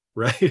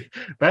 Right.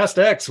 Fast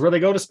X, where they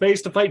go to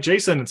space to fight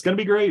Jason. It's going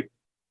to be great.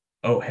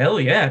 Oh, hell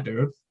yeah,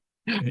 dude.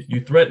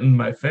 You threatened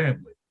my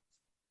family.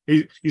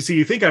 You see,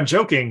 you think I'm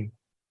joking,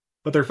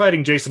 but they're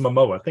fighting Jason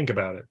Momoa. Think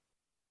about it.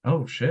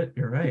 Oh, shit.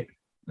 You're right.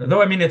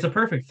 Though, I mean, it's a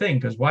perfect thing,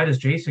 because why does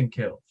Jason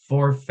kill?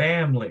 For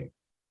family.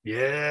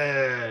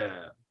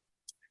 Yeah.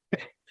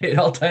 It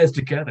all ties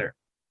together.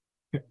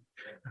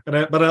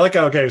 But I like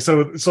how,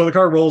 so the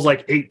car rolls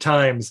like 8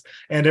 times,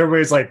 and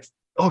everybody's like,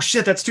 oh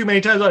shit, that's too many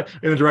times.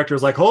 And the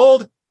director's like,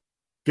 hold,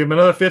 give him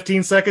another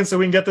 15 seconds so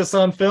we can get this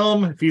on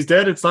film. If he's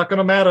dead, it's not going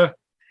to matter. If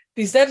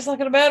he's dead, it's not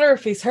going to matter.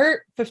 If he's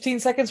hurt, 15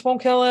 seconds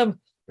won't kill him.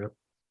 Yep.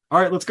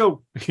 All right, let's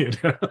go.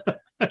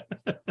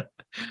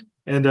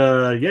 And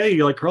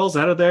he like crawls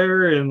out of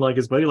there, and like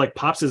his buddy like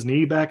pops his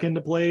knee back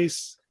into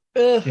place.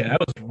 Ugh. Yeah, that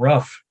was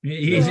rough.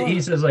 He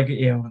says like,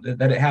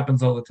 that it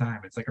happens all the time.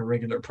 It's like a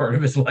regular part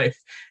of his life,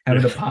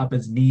 having to pop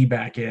his knee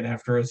back in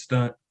after a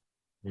stunt.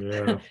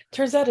 Yeah.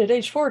 Turns out at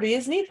age 40,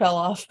 his knee fell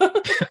off.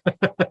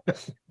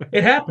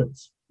 It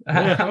happens.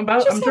 Yeah.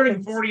 I'm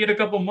turning 40 in a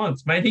couple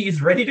months. My knee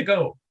is ready to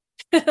go.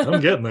 I'm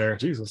getting there.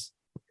 Jesus.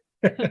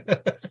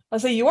 I'll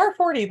say you are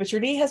 40, but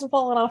your knee hasn't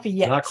fallen off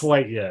yet. Not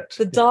quite yet.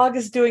 The dog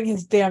is doing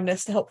his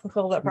damnness to help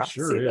fulfill that He prophecy.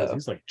 sure is. Though.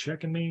 He's like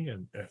checking me,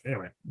 and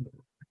anyway.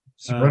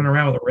 Just running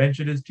around with a wrench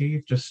in his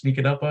teeth, just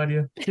sneaking up on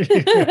you.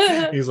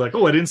 He's like,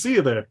 oh, I didn't see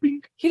you there.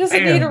 He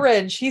doesn't need a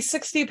wrench. He's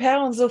 60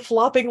 pounds of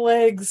flopping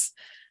legs.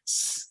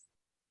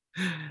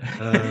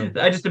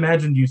 I just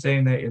imagined you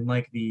saying that in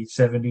like the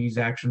 70s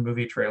action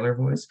movie trailer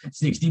voice.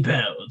 60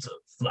 pounds of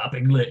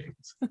flopping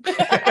legs.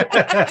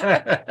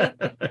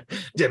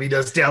 Debbie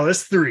Does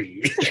Dallas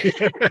 3.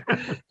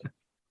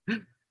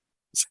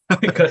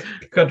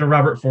 cut to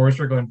Robert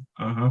Forster going,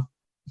 uh-huh.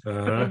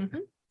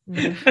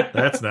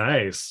 That's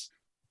nice.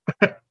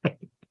 Pops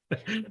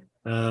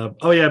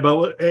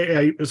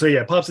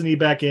the knee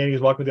back in.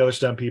 He's walking with the other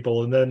stunt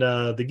people, and then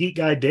the geek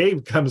guy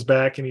Dave comes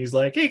back, and he's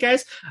like, "Hey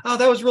guys, oh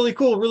that was really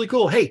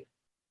cool. Hey,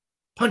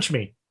 punch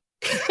me."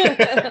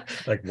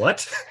 Like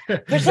what?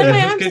 Pretend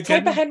my arms are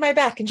tied behind my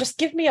back and just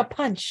give me a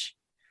punch.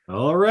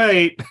 All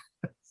right.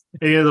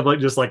 And he ends up like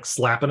just like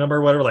slapping him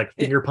or whatever, like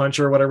finger punch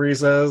or whatever he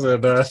says,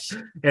 and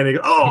he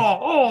goes,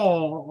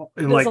 oh,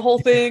 and like the whole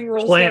thing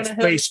rolls plants down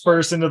face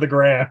first into the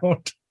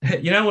ground.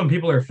 You know, when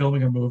people are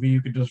filming a movie,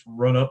 you could just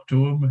run up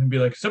to them and be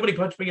like, "Somebody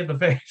punch me in the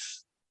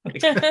face."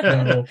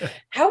 No.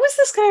 How is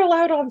this guy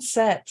allowed on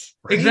set?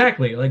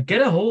 Exactly. Like,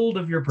 get a hold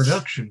of your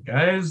production,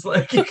 guys.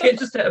 Like, you can't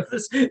just have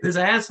this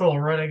asshole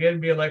running in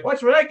and being like,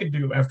 watch what I can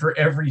do after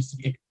every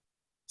scene.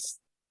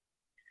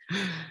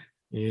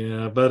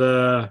 Yeah,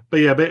 but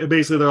yeah,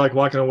 basically they're like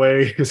walking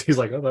away because he's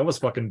like, oh, that was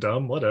fucking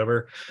dumb.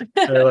 Whatever.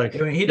 They're like, I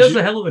mean, he does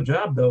a hell of a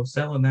job though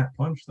selling that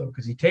punch though,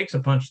 because he takes a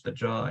punch to the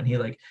jaw and he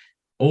like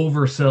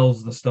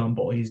oversells the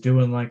stumble. He's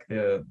doing like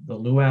the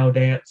luau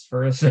dance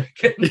for a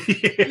second.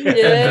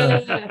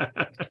 Yeah.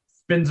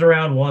 Spins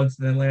around once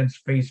and then lands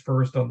face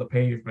first on the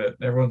pavement.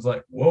 Everyone's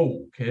like,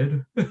 whoa,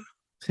 kid.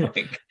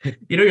 Like,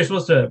 you're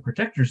supposed to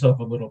protect yourself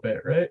a little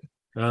bit, right?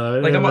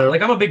 I'm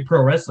a big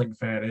pro wrestling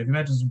fan. And if you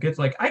imagine some kids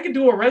like, I can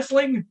do a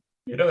wrestling,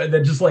 and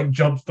then just like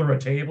jumps through a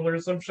table or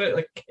some shit.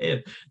 Like,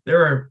 kid,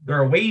 there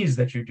are ways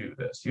that you do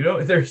this. You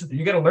got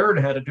to learn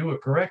how to do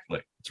it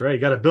correctly. That's right. You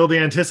got to build the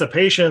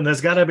anticipation.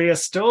 There's got to be a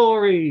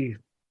story.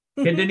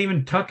 Kid didn't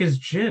even tuck his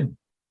chin.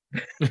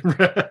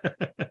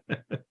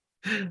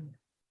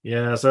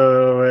 Yeah.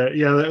 So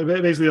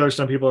basically, there's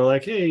some people are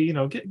like, hey,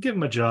 give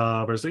him a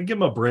job or something, give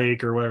him a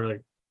break or whatever.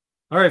 Like,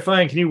 all right,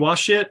 fine. Can you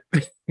wash shit?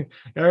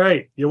 All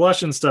right, you're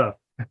washing stuff.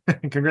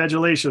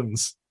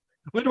 Congratulations.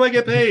 When do I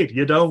get paid?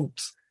 You don't.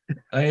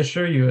 I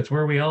assure you, it's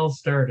where we all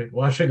started,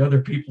 washing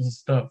other people's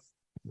stuff.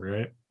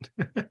 Right.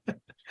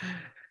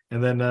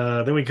 And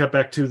then we cut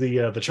back to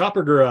the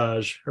chopper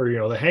garage, or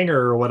the hangar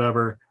or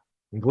whatever.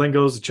 And Glenn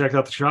goes to check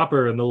out the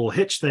chopper and the little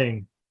hitch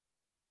thing.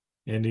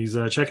 And he's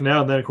checking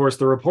out, and then of course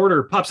the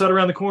reporter pops out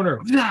around the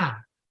corner.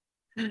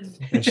 And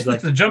she's like,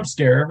 it's a jump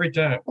scare every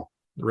time.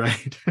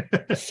 Right.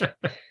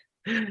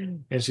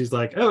 And she's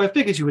like, oh, I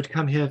figured you would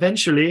come here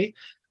eventually.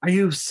 Are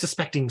you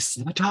suspecting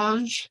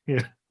sabotage?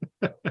 Yeah.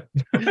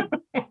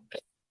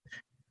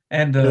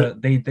 And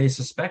they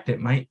suspect it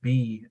might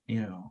be,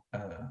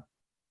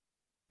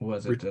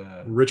 was it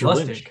Richard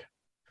Lustig? Lynch?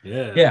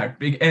 Yeah. Yeah.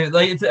 And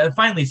like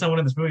finally someone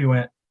in this movie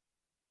went,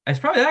 it's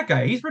probably that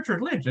guy. He's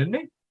Richard Lynch, isn't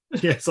he?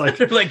 Yeah, it's like,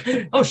 they're like,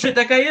 oh shit,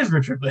 that guy is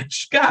Richard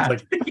Lynch. God,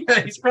 like, yeah,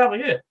 he's probably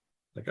it.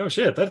 Like, oh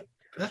shit,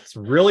 that's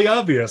really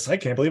obvious. I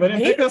can't believe I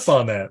didn't pick up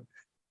on that.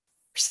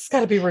 It's got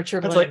to be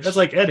Richard Lynch. That's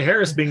like Ed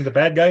Harris being the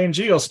bad guy in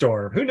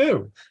Geostorm. Who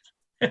knew?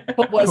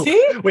 But was he?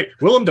 Wait,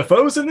 Willem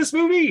Dafoe's in this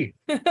movie?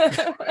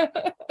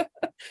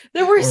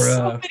 There were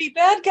so many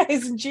bad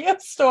guys in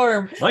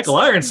Geostorm. Michael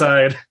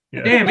Ironside.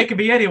 Yeah. Damn, it could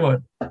be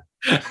anyone.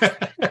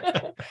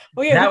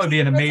 Well, yeah, that would be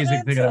an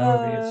amazing thing in a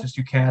movie. It's just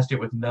you cast it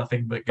with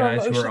nothing but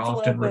guys who are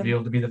often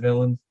revealed to be the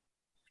villains.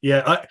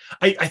 Yeah,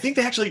 I think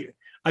they actually,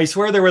 I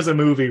swear there was a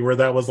movie where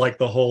that was like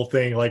the whole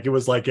thing. Like it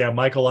was like, yeah,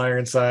 Michael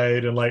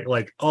Ironside and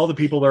like all the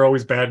people, they're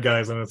always bad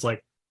guys. And it's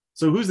like,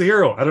 so who's the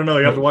hero? I don't know.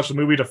 You have to watch the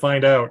movie to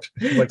find out.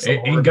 Like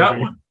ain't got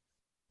one.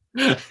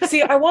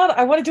 See, I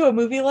want to do a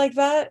movie like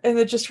that, and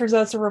it just turns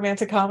out it's a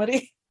romantic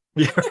comedy.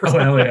 Yeah. Oh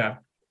hell yeah.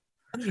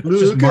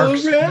 Look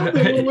around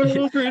the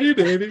world, pretty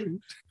baby.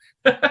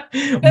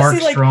 Mark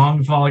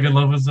Strong falling in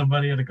love with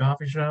somebody at a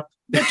coffee shop.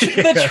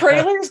 The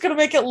trailer is going to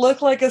make it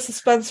look like a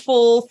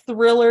suspenseful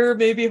thriller,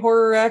 maybe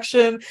horror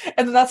action,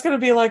 and then that's going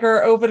to be like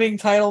our opening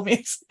title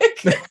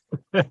music.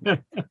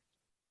 And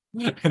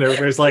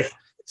everybody's like,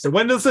 so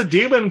when does the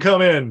demon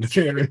come in?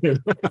 So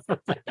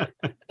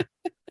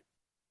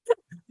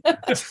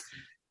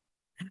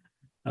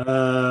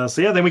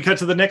yeah, then we cut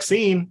to the next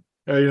scene,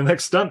 the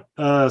next stunt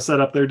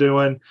setup they're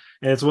doing,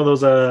 and it's one of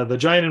those the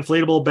giant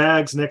inflatable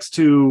bags next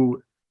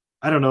to,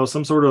 I don't know,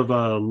 some sort of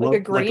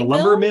like a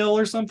lumber mill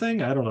or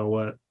something. I don't know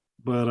what,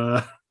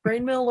 but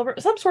grain mill, lumber,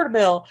 some sort of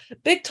mill.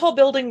 Big tall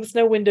building with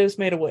no windows,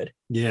 made of wood.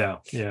 Yeah.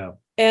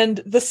 And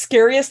the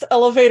scariest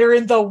elevator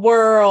in the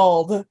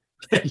world.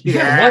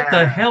 Yeah, what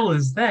the hell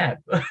is that?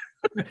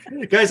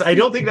 Guys, I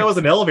don't think that was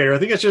an elevator. I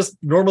think it's just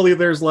normally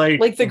there's like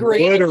the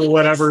wood or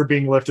whatever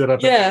being lifted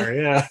up. Yeah. In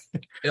there. Yeah.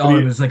 Oh,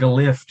 it was like a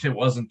lift. It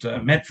wasn't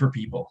meant for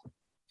people.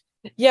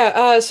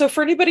 Yeah. So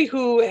for anybody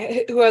who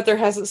out there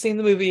hasn't seen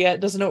the movie yet,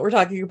 doesn't know what we're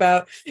talking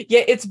about.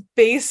 Yeah, it's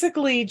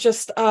basically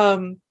just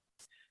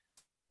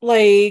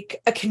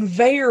like a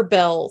conveyor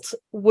belt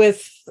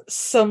with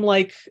some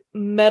like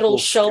metal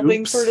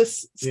shelving sort of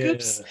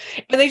scoops,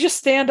 and they just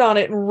stand on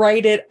it and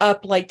write it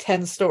up like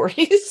 10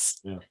 stories.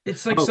 Yeah.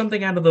 It's like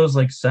something out of those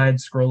like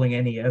side-scrolling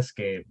NES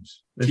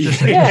games. It's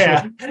just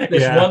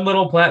like one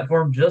little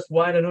platform just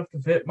wide enough to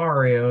fit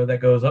Mario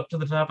that goes up to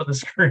the top of the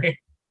screen.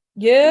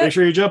 Yeah. Make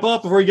sure you jump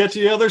up before you get to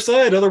the other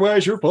side,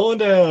 otherwise you're falling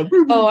down.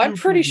 Oh, I'm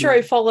pretty sure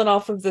I've fallen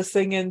off of this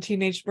thing in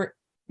Teenage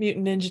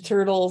Mutant Ninja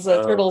Turtles,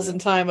 Turtles in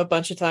Time a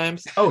bunch of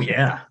times. Oh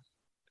yeah.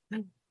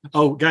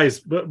 Oh guys,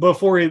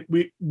 before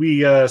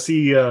we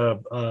see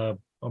oh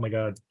my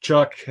god,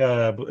 Chuck,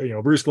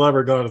 Bruce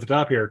Glover going to the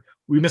top here,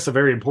 we miss a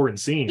very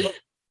important scene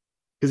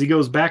because he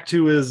goes back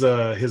to his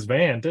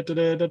van,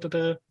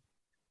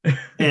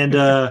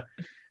 and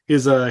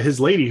his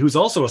lady, who's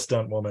also a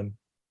stunt woman,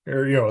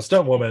 or a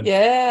stunt woman.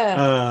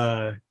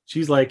 Yeah.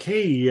 She's like,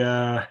 hey,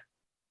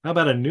 how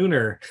about a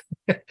nooner?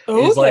 Okay.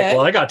 He's like,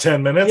 well, I got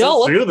 10 minutes.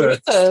 Let's do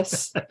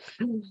this.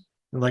 I'm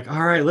like,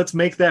 all right, let's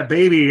make that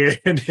baby.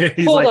 And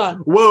he's Hold like, on.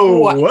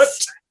 whoa,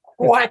 what?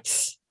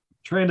 What?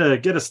 trying to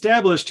get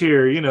established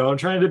here. I'm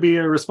trying to be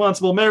a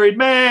responsible married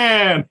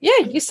man. Yeah,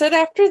 you said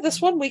after this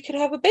one we could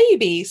have a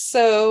baby,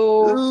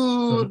 so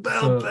Ooh,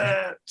 about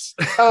that.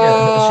 She's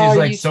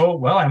like,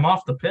 well, I'm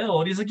off the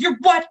pill. And he's like, you're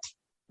what?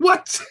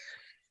 What?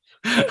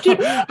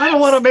 I don't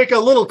want to make a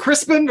little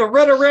Crispin to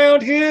run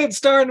around here and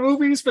star in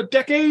movies for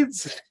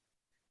decades.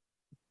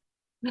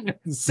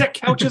 Set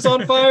couches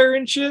on fire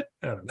and shit.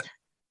 I don't know.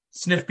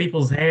 Sniff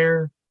people's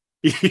hair.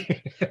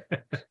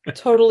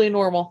 Totally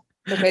normal.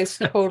 Okay,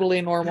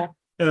 totally normal.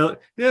 So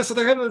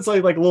they're having this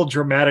like a little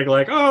dramatic,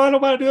 like, oh, I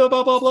don't want to do it,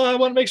 blah blah blah. I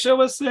want to make sure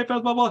we're safe, blah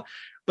blah blah.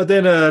 But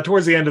then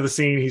towards the end of the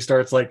scene, he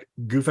starts like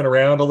goofing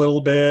around a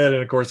little bit,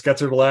 and of course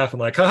gets her to laugh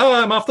and like,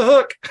 haha, I'm off the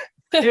hook.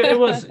 It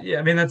was, yeah.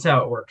 I mean, that's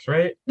how it works,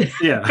 right?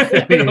 Yeah.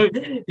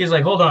 He's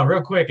like, hold on,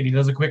 real quick, and he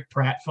does a quick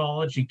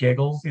pratfall, and she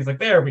giggles. He's like,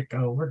 there we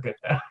go, we're good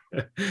now.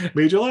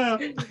 Made you laugh.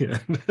 Yeah.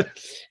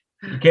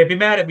 You can't be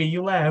mad at me.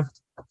 You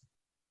laughed.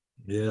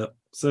 Yeah.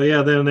 So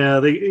yeah, then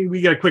we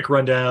get a quick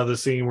rundown of the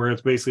scene where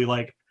it's basically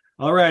like,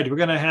 all right, we're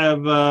gonna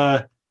have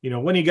one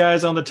of you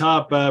guys on the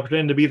top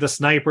pretend to be the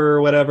sniper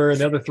or whatever, and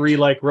the other three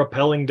like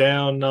rappelling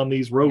down on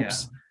these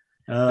ropes.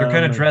 Yeah. They're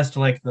kind of dressed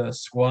like the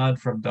squad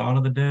from Dawn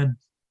of the Dead.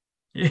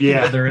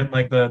 Yeah, they're in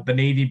like the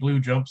navy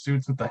blue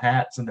jumpsuits with the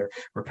hats, and they're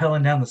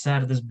rappelling down the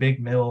side of this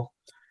big mill.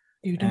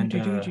 And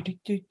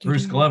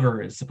Bruce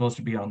Glover is supposed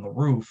to be on the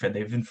roof, and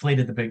they've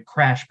inflated the big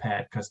crash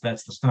pad because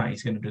that's the stunt.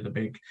 He's going to do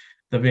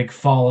the big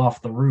fall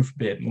off the roof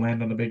bit and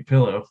land on the big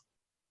pillow.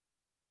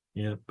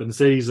 Yeah, but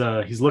instead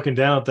he's looking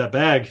down at that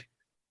bag,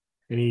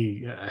 and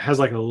he has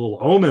like a little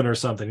omen or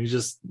something. He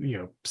just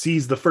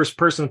sees the first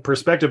person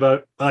perspective.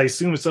 I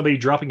assume somebody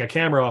dropping a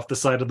camera off the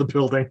side of the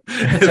building.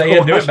 That's how you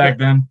had to do it back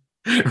then.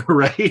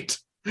 Right.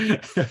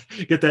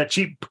 Get that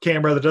cheap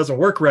camera that doesn't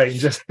work right and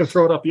just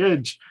throw it off the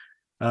edge.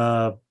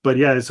 But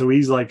yeah, so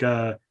he's like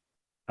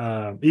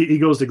he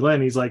goes to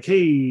Glenn. He's like,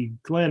 hey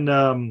Glenn,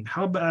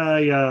 how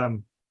about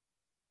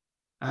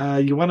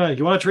you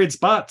wanna trade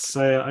spots?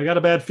 I got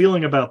a bad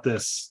feeling about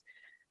this.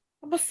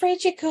 I'm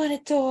afraid you're gonna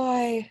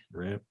die.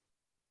 Right.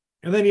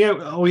 And then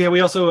we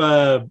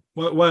also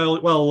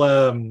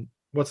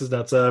what's his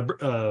nuts?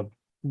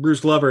 Bruce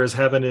Glover is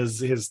having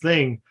his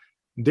thing.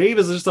 Dave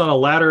is just on a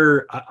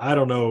ladder, I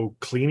don't know,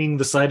 cleaning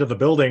the side of the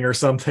building or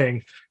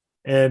something.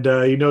 And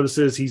he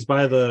notices he's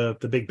by the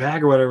big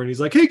bag or whatever, and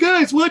he's like, hey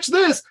guys, watch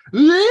this.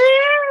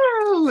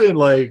 And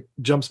like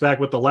jumps back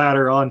with the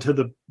ladder onto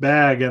the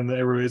bag, and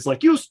everybody's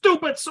like, you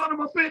stupid son of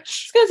a bitch.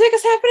 It's gonna take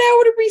us half an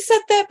hour to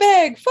reset that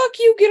bag. Fuck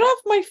you, get off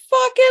my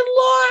fucking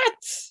lot.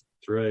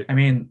 That's right. I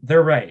mean,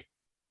 they're right.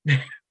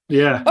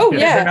 Yeah. Oh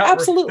yeah,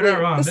 absolutely. They're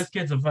not wrong. This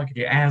kid's a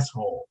fucking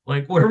asshole.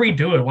 Like, what are we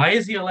doing? Why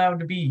is he allowed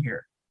to be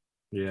here?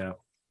 Yeah.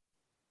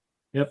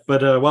 Yep.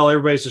 But while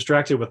everybody's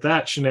distracted with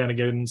that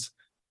shenanigans,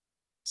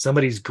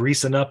 somebody's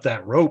greasing up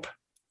that rope.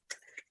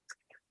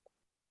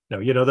 No,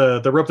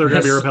 the rope they're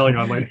going to be rappelling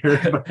on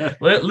later.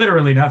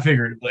 Literally, not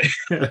figuratively.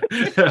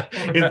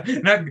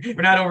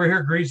 We're not over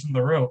here greasing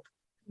the rope.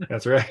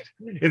 That's right.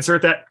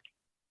 Insert that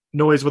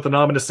noise with an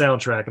ominous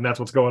soundtrack, and that's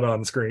what's going on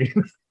the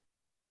screen.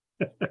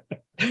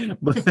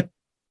 But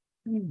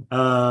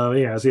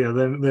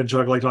then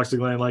Chuck like talks to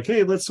Glenn like,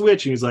 hey, let's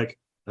switch. And he's like,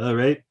 all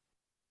right.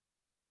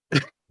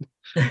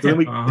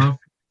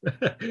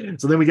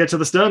 So then we get to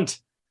the stunt,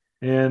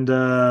 and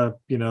they're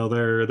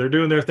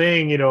doing their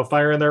thing,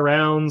 firing their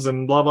rounds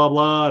and blah blah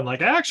blah, and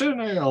like action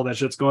and all that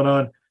shit's going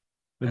on.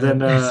 And then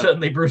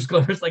suddenly Bruce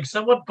Glover's like,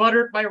 someone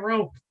buttered my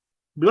rope.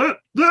 And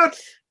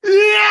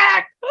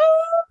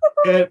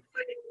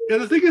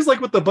the thing is,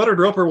 like with the buttered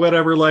rope or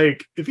whatever,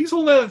 like if he's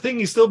holding that thing,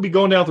 he'd still be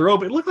going down the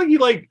rope. It looked like he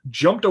like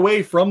jumped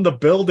away from the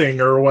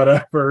building or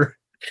whatever.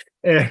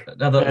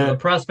 Now the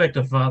prospect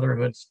of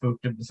fatherhood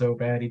spooked him so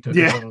bad he took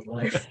his own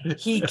life.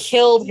 He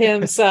killed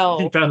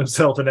himself. He found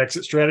himself an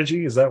exit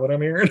strategy. Is that what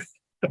I'm hearing?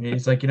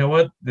 He's like, you know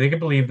what? They can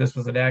believe this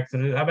was an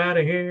accident. I'm out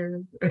of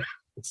here. Good.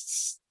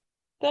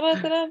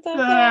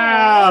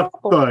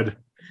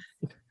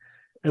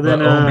 And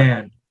then, oh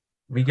man,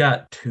 we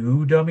got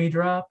 2 dummy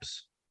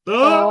drops.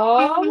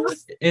 Oh.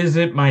 Is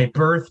it my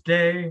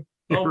birthday?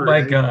 Oh my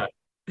god.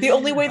 The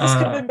only way this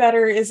could have been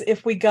better is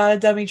if we got a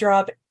dummy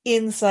drop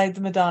inside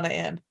the Madonna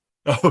Inn.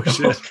 Oh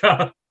shit.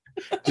 Oh,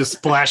 just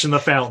splashing the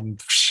fountain.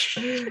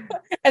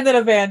 And then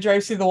a van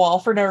drives through the wall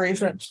for no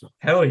reason.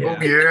 Hell yeah.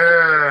 Oh,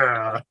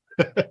 yeah.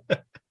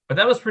 But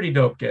that was pretty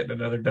dope getting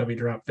another dummy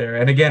drop there.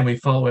 And again, we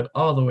follow it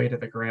all the way to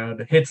the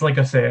ground. It hits like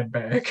a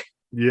sandbag.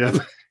 Yeah.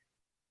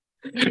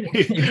 you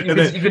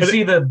can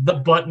see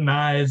the button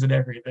eyes and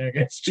everything.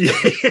 It's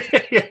just...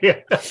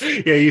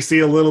 yeah, you see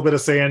a little bit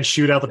of sand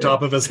shoot out the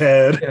top of his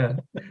head.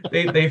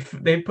 Yeah, they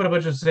put a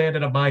bunch of sand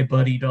in a My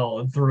Buddy doll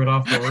and threw it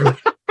off the roof.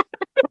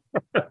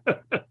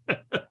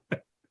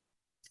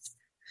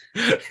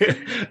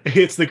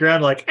 Hits the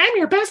ground like, I'm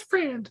your best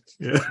friend.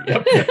 Yeah.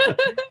 Yep.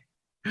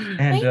 And,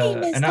 my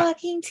name is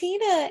Talking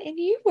Tina, and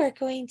you were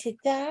going to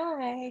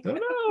die.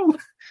 Oh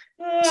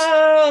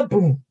no!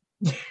 Boom.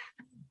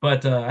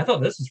 But I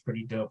thought this was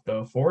pretty dope,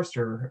 though.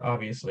 Forrester,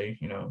 obviously,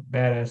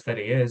 badass that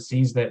he is,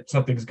 sees that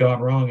something's gone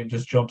wrong and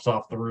just jumps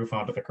off the roof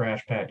onto the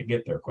crash pad to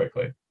get there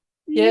quickly.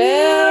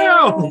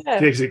 Yeah.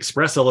 Takes the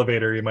express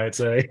elevator, you might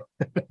say.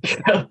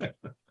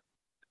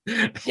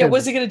 Yeah,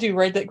 what's he gonna do?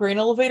 Ride that grain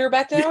elevator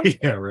back down?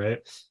 Yeah, right.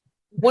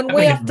 One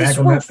way off this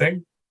on that roof.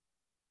 thing.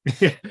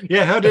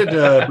 Yeah, how did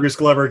Bruce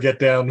Glover get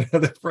down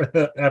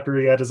after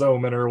he had his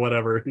omen or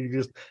whatever? He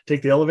just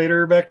take the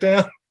elevator back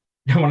down?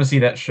 I want to see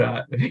that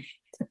shot.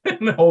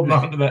 Holding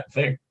on to that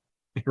thing.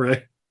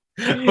 Right.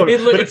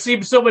 It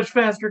seems so much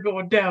faster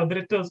going down than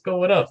it does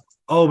going up.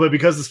 Oh, but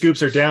because the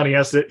scoops are down, he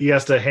has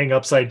to hang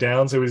upside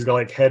down, so he's got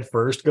like head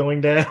first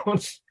going down.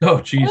 Oh,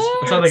 jeez.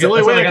 That's how It's the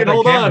only way I can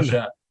hold on.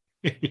 Shot.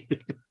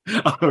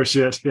 Oh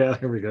shit! Yeah,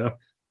 here we go.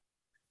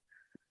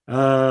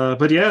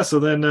 But yeah, so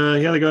then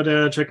they go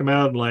to check him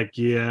out, and like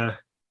they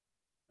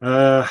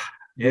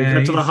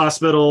get to the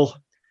hospital.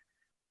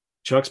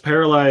 Chuck's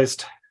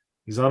paralyzed.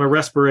 He's on a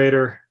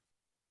respirator.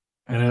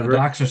 And the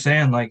docs are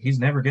saying like he's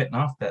never getting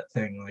off that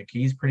thing. Like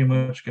he's pretty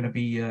much going to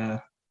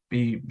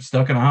be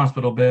stuck in a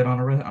hospital bed on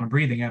a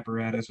breathing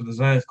apparatus with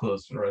his eyes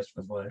closed for the rest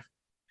of his life.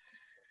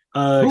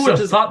 Who would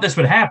have thought this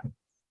would happen?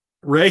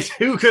 Right?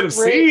 Who could have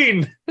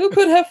seen? Who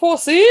could have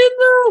foreseen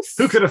this?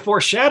 Who could have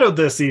foreshadowed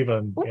this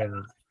even?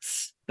 Yeah.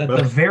 That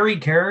the very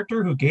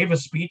character who gave a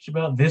speech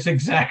about this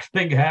exact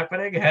thing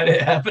happening had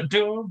it happen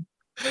to him.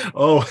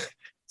 Oh,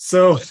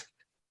 so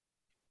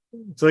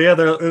yeah,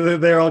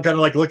 they're all kind of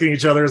like looking at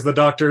each other as the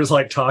doctor's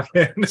like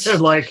talking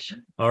and like,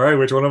 all right,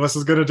 which one of us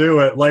is going to do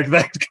it? Like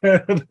that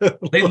kind of.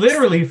 They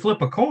literally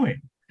flip a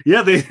coin.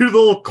 Yeah, they do the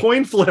little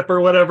coin flip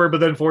or whatever, but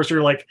then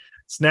Forster like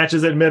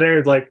snatches it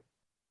midair, like,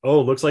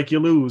 oh, looks like you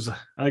lose.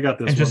 I got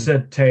this. And just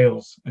said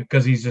tails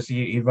because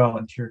he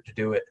volunteered to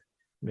do it.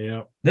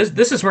 Yeah.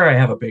 This is where I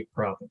have a big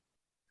problem.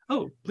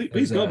 Oh,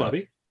 please go,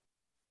 Bobby.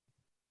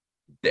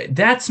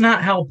 That's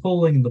not how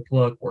pulling the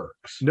plug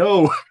works.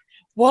 No.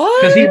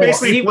 What? Because he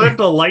basically flipped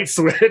the light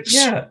switch.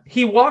 Yeah,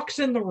 he walks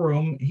in the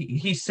room.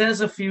 He says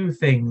a few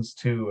things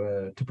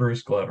to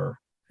Bruce Glover.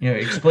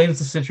 Explains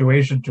the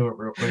situation to him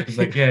real quick. He's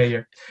like,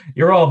 "Yeah,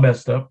 you're all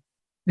messed up."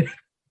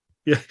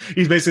 Yeah,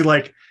 he's basically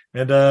like,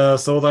 and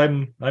so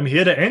I'm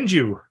here to end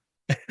you.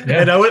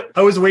 Yeah. And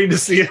I was waiting to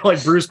see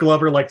like Bruce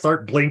Glover like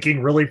start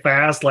blinking really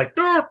fast, like,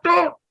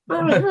 don't,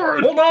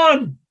 hold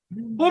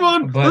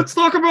on, let's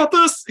talk about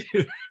this.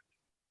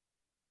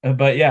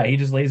 But yeah, he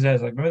just lays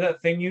out like, remember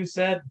that thing you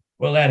said?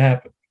 Well, that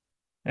happened.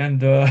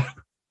 And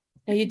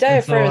you die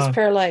if I was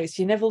paralyzed.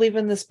 You never leave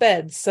in this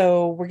bed.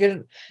 So we're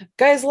gonna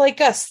guys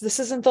like us, this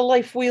isn't the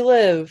life we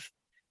live.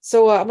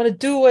 So I'm gonna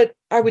do what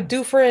I would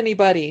do for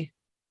anybody.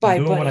 Bye,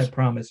 doing buddy. what I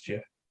promised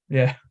you.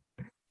 Yeah.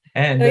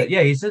 And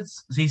he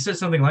says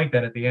something like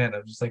that at the end.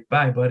 I'm just like,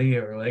 bye, buddy,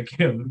 or like,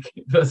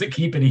 does it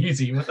keep it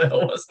easy? What the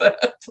hell was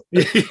that?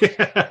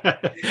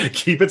 Yeah.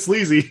 Keep it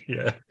sleazy.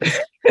 Yeah.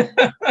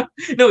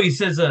 No, he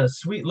says,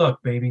 sweet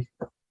luck, baby.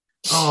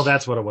 Oh,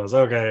 that's what it was.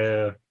 Okay.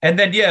 Yeah. And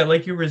then,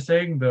 like you were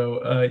saying,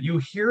 though, you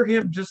hear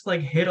him just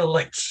like hit a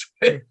light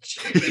switch.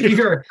 You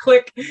hear a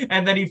click,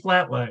 and then he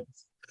flatlines.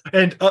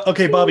 And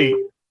okay, Bobby,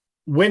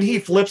 when he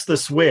flips the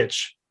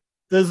switch,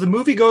 does the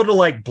movie go to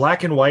like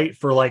black and white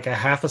for like a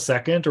half a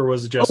second, or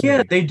was it just? Oh,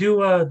 yeah, they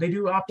do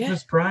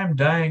Optimus Prime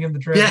dying in the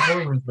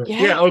Transformers.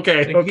 Yeah.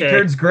 Okay. He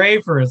turns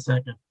gray for a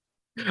second.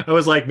 I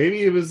was like,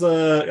 maybe it was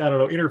I don't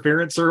know,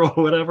 interference or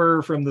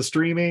whatever from the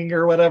streaming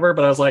or whatever,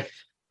 but I was like,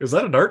 is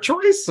that an art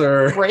choice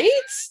or right?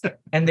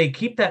 And they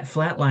keep that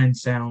flatline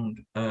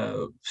sound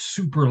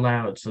super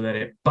loud so that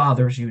it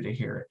bothers you to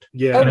hear it.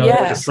 Yeah,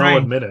 like a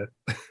solid minute.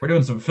 We're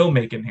doing some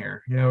filmmaking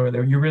here,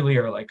 where you really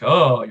are like,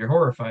 oh, you're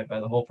horrified by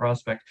the whole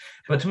prospect.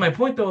 But to my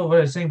point, though, what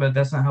I was saying about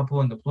that's not how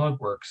pulling the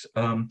plug works.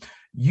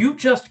 You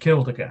just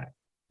killed a guy.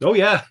 Oh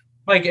yeah.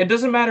 Like, it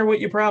doesn't matter what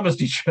you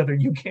promised each other.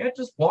 You can't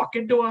just walk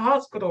into a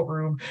hospital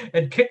room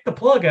and kick the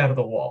plug out of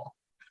the wall.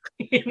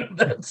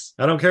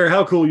 I don't care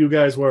how cool you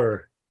guys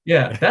were.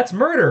 Yeah, that's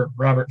murder,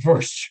 Robert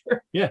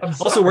Forster. Yeah.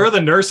 Also, where are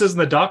the nurses and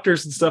the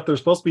doctors and stuff? They're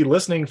supposed to be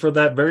listening for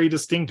that very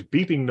distinct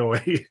beeping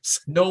noise.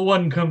 No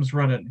one comes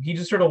running. He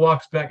just sort of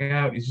walks back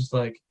out. He's just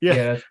like,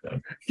 yeah.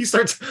 He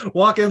starts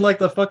walking like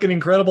the fucking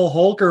Incredible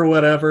Hulk or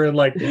whatever, and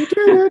like,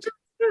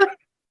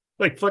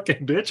 like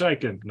fucking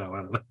hitchhiking. No,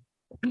 I don't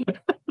know.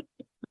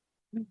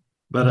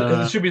 But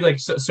it should be like,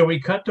 so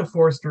we cut to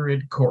Forster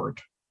in court.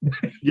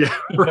 Yeah,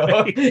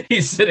 right.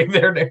 He's sitting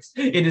there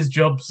in his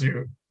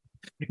jumpsuit.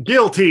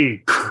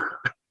 Guilty.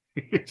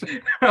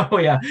 Oh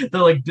yeah, the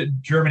like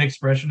German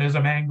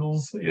expressionism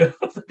angles. The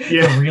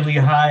really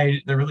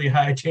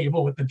high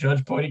table with the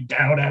judge pointing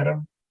down at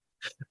him.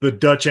 The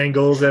Dutch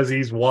angles as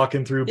he's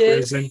walking through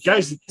prison.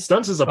 Guys,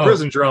 Stunts is a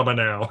prison drama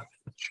now.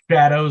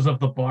 Shadows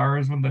of the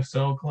bars when the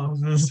cell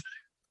closes.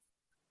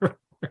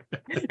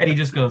 And he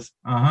just goes,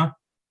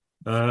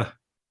 that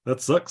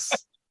sucks.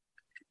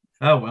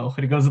 Oh well,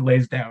 and he goes and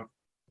lays down.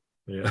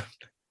 Yeah.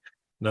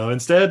 No,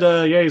 instead,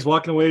 he's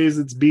walking away as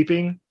it's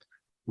beeping.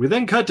 We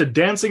then cut to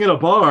dancing at a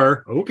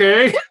bar.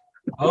 Okay.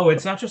 Oh,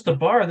 it's not just a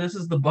bar. This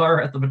is the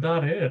bar at the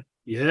Madonna Inn.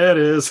 Yeah, it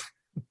is.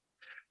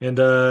 And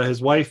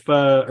his wife,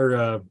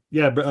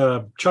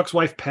 Chuck's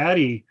wife,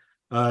 Patty,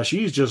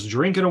 she's just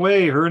drinking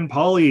away, her and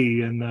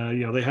Polly, and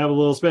they have a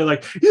little spit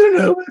like, you don't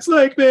know what it's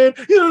like, man.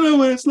 You don't know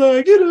what it's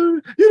like. You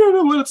don't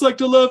know what it's like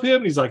to love him.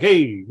 And he's like,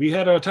 hey, we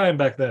had our time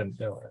back then.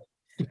 Well,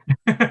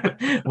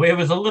 it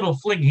was a little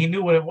fling. He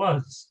knew what it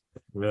was.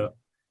 Yeah.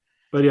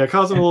 But yeah,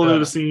 causing a little bit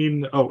of a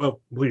scene. Oh,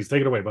 please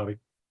take it away, Bobby.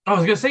 I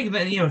was gonna say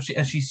that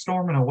as she's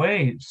storming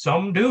away,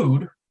 some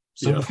dude,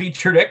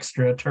 featured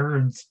extra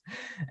turns,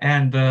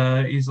 and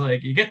he's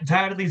like, "You getting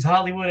tired of these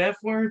Hollywood F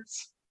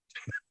words?"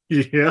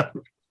 Yeah.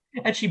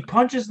 And she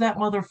punches that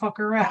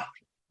motherfucker out.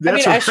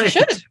 That's as she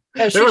should.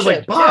 There was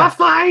like,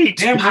 fight.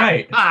 Damn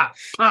right.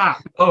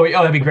 Oh,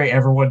 that'd be great.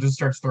 Everyone just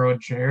starts throwing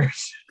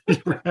chairs.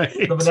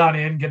 Right. The Madonna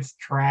Inn gets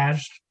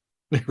trashed.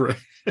 Right.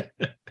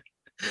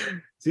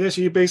 So yeah,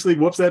 she basically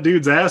whoops that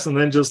dude's ass and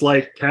then just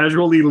like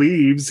casually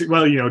leaves.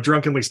 Well,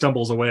 drunkenly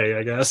stumbles away,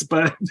 I guess.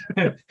 But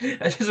I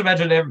just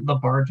imagine the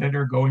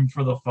bartender going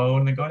for the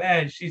phone and going,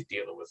 "Hey, she's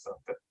dealing with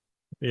something."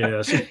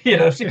 Yeah,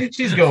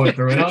 she's going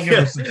through it. I'll give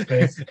her some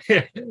space.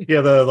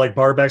 Yeah, the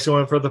barback's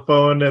going for the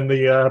phone, and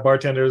the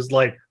bartender's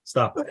like,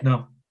 "Stop!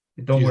 No,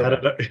 don't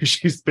worry.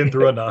 She's been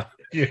through enough.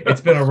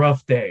 It's been a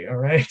rough day. All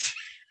right."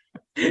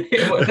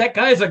 That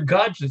guy's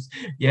unconscious.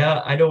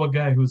 Yeah, I know a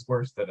guy who's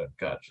worse than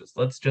unconscious.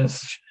 Let's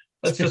just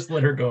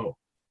let her go.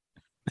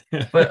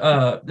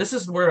 But this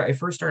is where I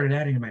first started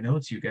adding in my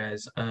notes, you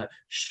guys.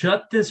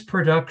 Shut this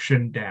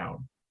production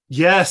down.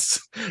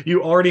 Yes,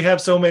 you already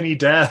have so many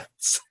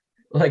deaths.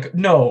 Like,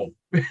 no.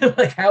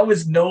 Like, how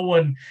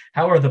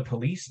are the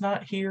police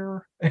not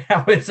here?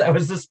 How is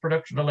this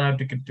production allowed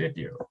to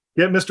continue?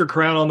 Get Mr.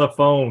 Crown on the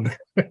phone,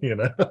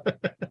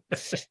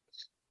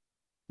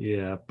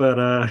 Yeah,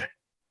 but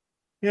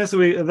yeah, so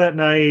that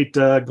night,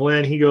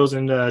 Glenn, he goes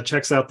and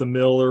checks out the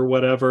mill or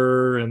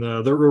whatever, and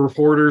the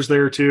reporter's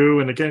there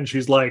too. And again,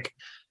 she's like,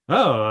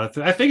 "Oh,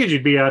 I figured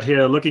you'd be out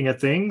here looking at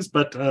things,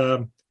 but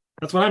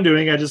that's what I'm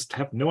doing. I just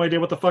have no idea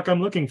what the fuck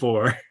I'm looking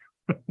for."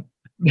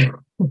 Yeah.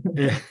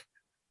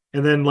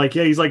 And then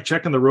he's like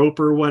checking the rope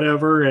or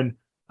whatever, and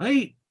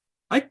I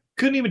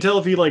couldn't even tell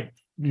if he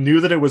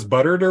knew that it was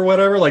buttered or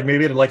whatever. Like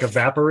maybe it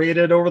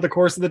evaporated over the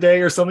course of the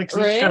day or something.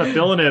 Cause he's kind of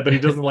feeling it, but he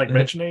doesn't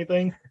mention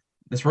anything.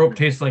 This rope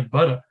tastes like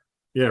butter.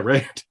 Yeah,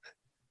 right.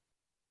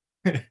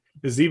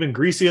 It's even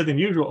greasier than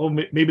usual. Oh,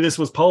 maybe this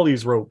was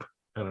Polly's rope.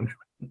 I don't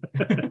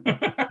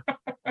know.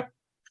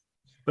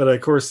 But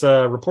of course,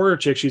 reporter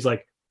chick, she's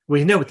like, "Well,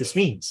 you know what this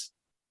means.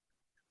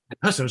 The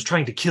person was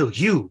trying to kill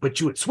you,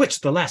 but you had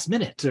switched the last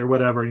minute or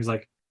whatever." And he's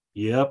like,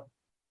 "Yep."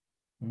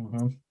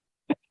 Mm-hmm.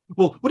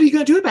 "Well, what are you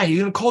going to do about it? Are you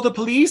going to call the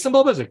police?" And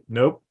blah, blah. He's like,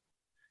 "Nope.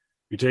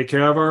 We take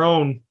care of our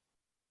own."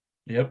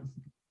 Yep.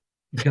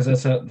 Because the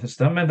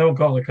stuntmen don't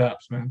call the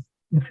cops, man.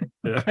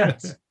 Yeah.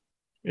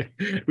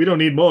 We don't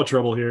need more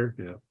trouble here.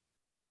 Yeah.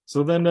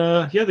 So then,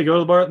 they go to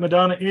the bar at the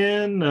Madonna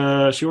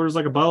Inn. She orders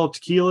a bottle of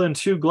tequila and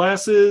 2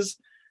 glasses.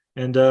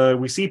 And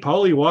we see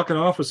Paulie walking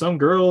off with some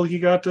girl he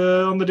got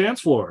on the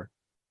dance floor.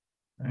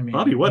 I mean,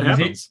 Bobby, what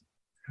happens?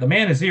 The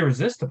man is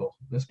irresistible.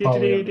 This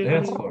Paulie on the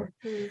dance floor.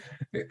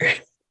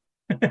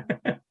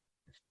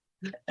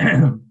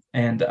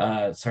 And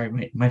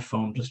sorry, my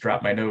phone just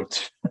dropped my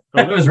notes.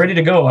 I was ready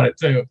to go on it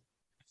too.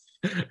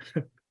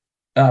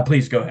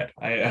 Please go ahead.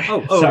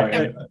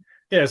 Sorry.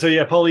 Yeah, so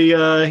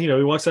Paulie,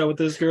 he walks out with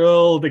this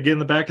girl. They get in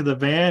the back of the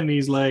van, and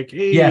he's like,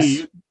 "Hey,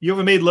 yes. you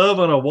ever made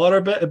love on a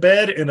water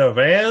bed in a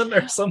van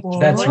or something?"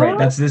 That's right.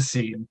 That's this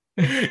scene.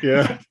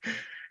 Yeah.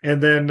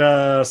 And then,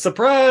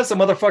 surprise, a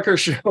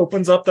motherfucker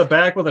opens up the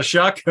back with a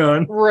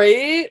shotgun.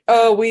 Right?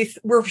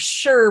 We're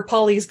sure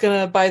Polly's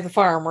gonna buy the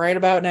farm right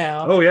about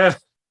now. Oh, yeah.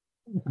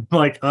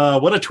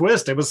 What a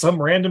twist. It was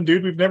some random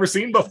dude we've never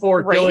seen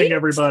before killing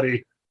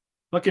everybody.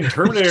 Fucking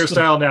Terminator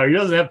style now. He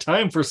doesn't have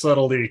time for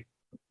subtlety.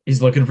 He's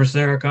looking for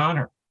Sarah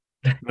Connor.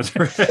 That's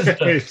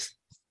right.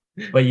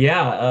 But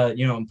yeah,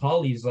 and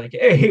Paulie's like,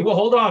 "Hey, well,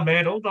 hold on,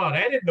 man. Hold on.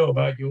 I didn't know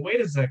about you. Wait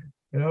a second."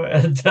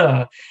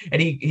 And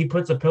he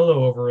puts a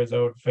pillow over his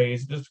own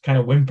face, just kind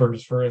of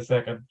whimpers for a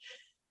second.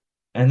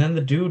 And then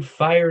the dude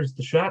fires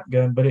the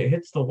shotgun, but it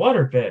hits the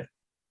waterbed.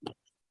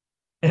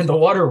 And the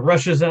water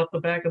rushes out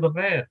the back of the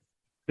van.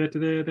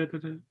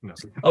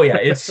 Oh yeah,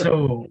 it's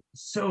so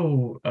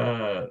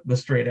the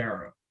straight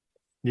arrow.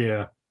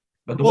 Yeah.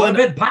 But the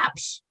waterbed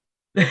pops.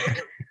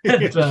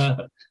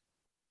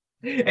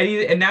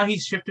 And now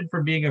he's shifted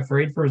from being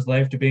afraid for his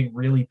life to being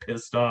really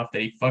pissed off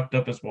that he fucked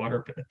up his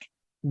waterbed.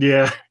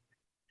 Yeah.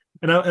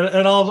 And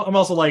I'm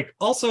also like,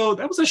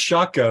 that was a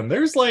shotgun.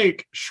 There's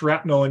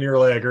shrapnel in your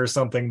leg or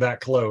something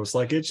that close.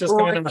 It just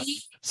kind of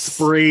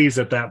sprays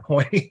at that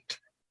point.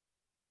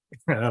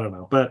 I don't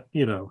know, but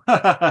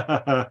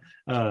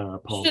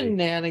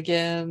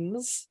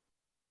shenanigans.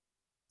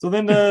 So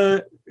then,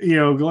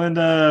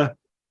 Glenda,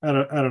 I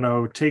don't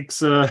know,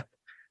 takes what's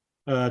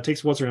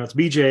her name,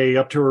 BJ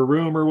up to her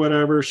room or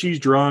whatever. She's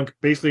drunk,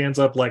 basically ends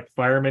up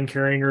firemen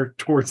carrying her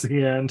towards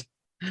the end.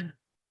 And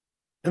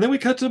then we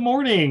cut to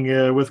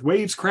morning with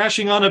waves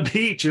crashing on a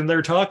beach, and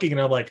they're talking,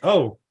 and I'm like,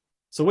 oh,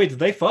 So wait, did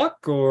they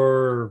fuck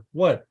or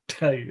what?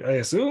 I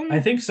assume. I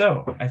think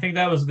so. I think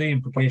that was the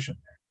implication.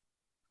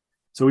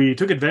 So he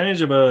took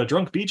advantage of a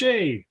drunk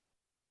BJ.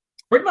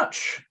 Pretty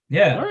much.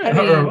 Yeah. All right.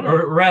 I mean-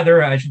 or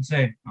rather, I should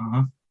say.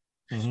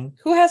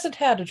 Who hasn't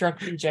had a drunk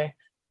BJ?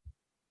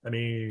 I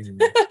mean,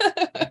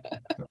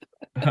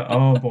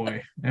 Oh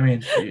boy. I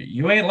mean,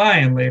 you ain't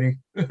lying, lady.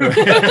 We'll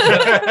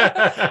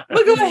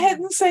go ahead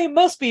and say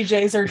most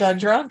BJs are done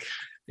drunk.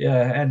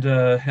 Yeah, and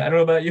I don't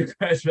know about you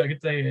guys, but I can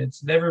tell you,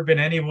 it's never been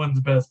anyone's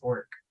best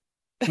work.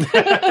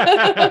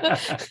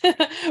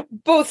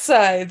 Both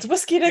sides.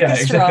 Whiskey dick Yeah,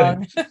 is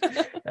strong.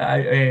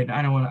 I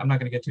don't want. I'm not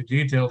going to get too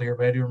detailed here,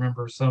 but I do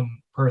remember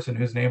some person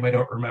whose name I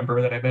don't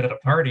remember that I met at a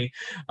party.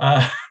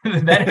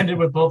 That ended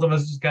with both of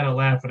us just kind of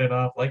laughing it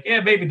off, like,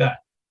 yeah, maybe not.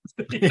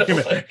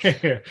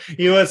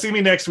 You see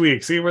me next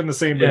week. See, we're in the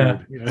same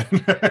mood.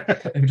 Yeah.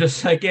 I'm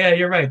just like, yeah,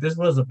 you're right. This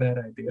was a bad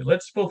idea.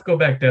 Let's both go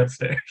back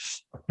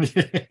downstairs.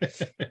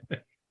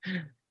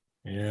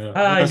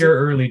 Yeah. Your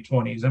early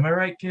 20s. Am I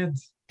right,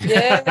 kids?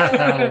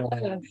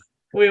 Yeah.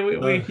 We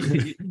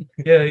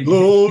yeah.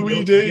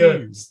 Glory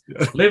days.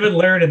 Live and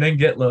learn and then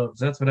get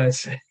loves. That's what I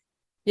say.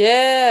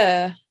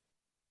 Yeah.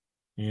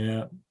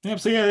 Yeah.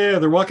 So yeah,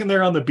 they're walking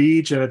there on the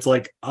beach, and it's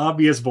like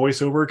obvious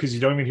voiceover because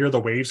you don't even hear the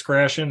waves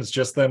crashing. It's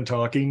just them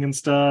talking and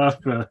stuff.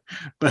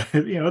 But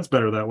it's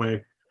better that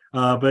way.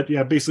 But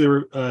yeah,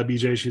 basically,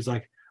 BJ, she's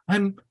like,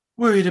 "I'm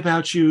worried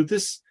about you.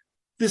 This,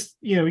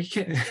 you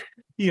can't,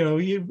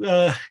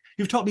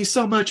 you've taught me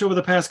so much over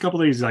the past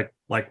couple of days." He's like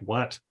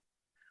what?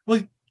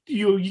 Well,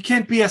 you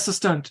can't BS a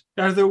stunt.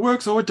 Either it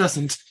works or it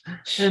doesn't.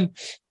 And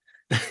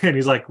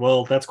he's like,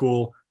 "Well, that's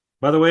cool.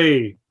 By the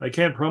way, I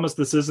can't promise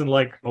this isn't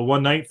like a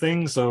one-night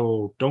thing,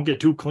 so don't get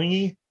too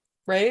clingy."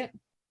 Right?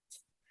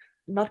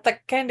 Not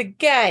that kind of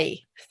guy.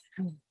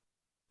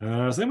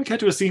 So then we cut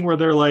to a scene where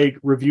they're like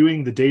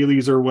reviewing the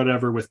dailies or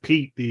whatever with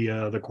Pete,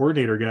 the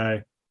coordinator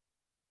guy.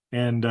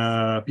 And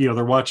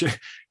they're watching,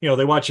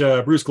 they watch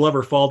Bruce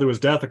Glover fall to his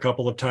death a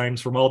couple of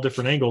times from all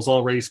different angles,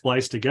 already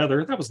spliced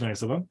together. That was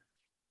nice of him.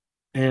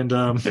 And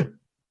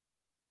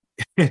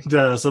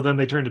so then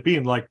they turn to Pete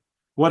and like,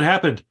 "What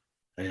happened?"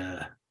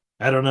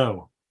 "I don't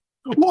know."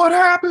 "What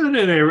happened?"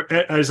 And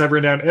as I've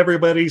written down,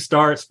 everybody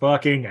starts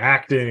fucking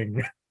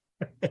acting.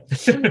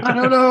 "I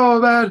don't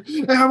know, man.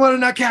 I won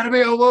an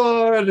Academy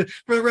Award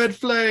for Red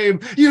Flame.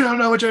 You don't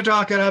know what you're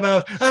talking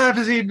about.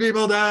 I've seen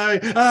people die.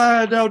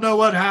 I don't know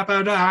what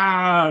happened."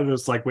 And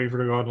it's like waiting for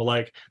her to go on to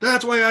like,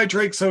 "That's why I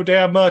drink so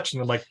damn much."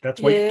 And I'm like,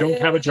 "That's why you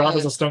don't have a job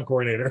as a stunt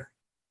coordinator."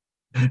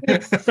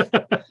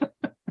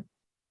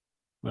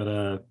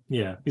 But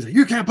yeah, he's like,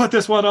 "You can't put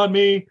this one on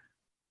me."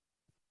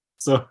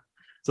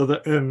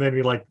 And then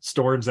he like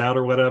storms out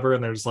or whatever,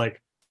 and there's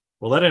like,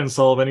 "Well, that didn't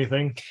solve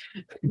anything."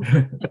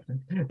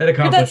 That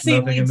accomplished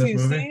nothing in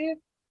this movie.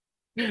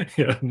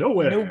 Yeah,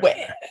 nowhere.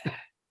 Nowhere.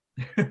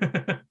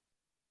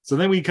 So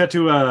then we cut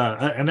to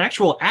an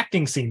actual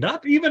acting scene,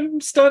 not even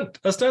a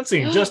stunt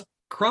scene, just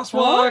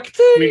crosswalk.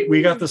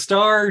 We got the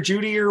star,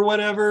 Judy or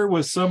whatever,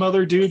 with some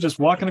other dude just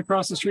walking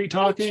across the street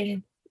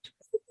talking.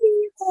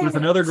 With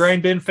another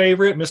grind bin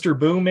favorite, Mr.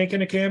 Boom,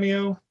 making a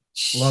cameo.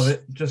 Love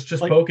it. Just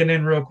Like- poking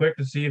in real quick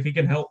to see if he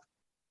can help.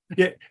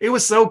 Yeah, it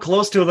was so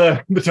close to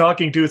the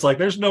talking to. It's like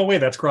there's no way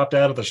that's cropped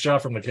out of the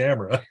shot from the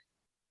camera.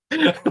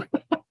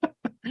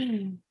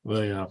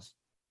 Well,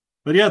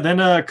 yeah, then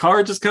a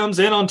car just comes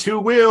in on two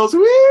wheels,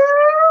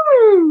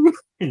 woo!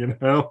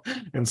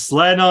 And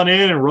sliding on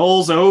in and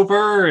rolls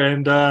over,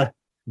 and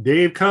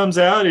Dave comes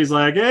out. He's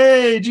like,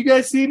 "Hey, did you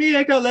guys see me?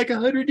 I got like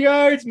 100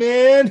 yards,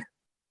 man."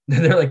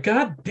 They're like,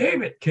 "God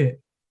damn it, kid."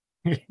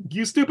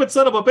 "You stupid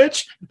son of a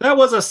bitch. That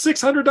was a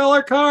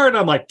 $600 car." And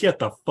I'm like, "Get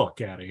the fuck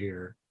out of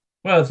here."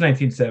 Well, it's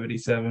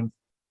 1977.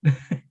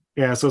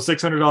 Yeah, so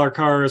 $600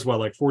 car is what,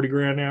 like 40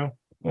 grand now?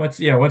 What's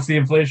the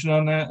inflation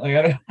on that?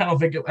 Like, I don't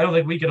think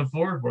we can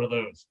afford one of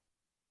those.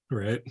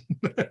 Right.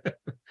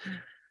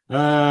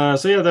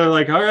 So yeah, they're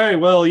like, "All right,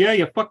 well, yeah,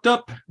 you fucked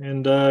up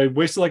and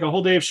wasted like a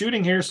whole day of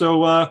shooting here,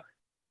 so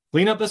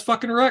clean up this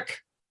fucking wreck."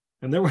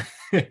 And then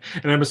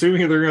and I'm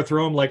assuming they're gonna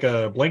throw him like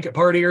a blanket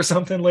party or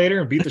something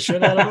later and beat the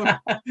shit out of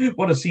him.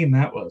 What a scene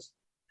that was.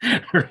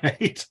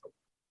 Right.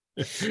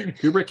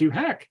 Kubrick, you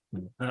hack.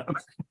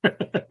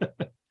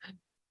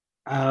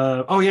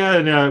 Oh yeah,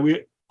 and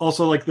we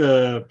also like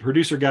the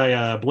producer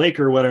guy, Blake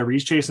or whatever.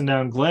 He's chasing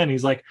down Glenn.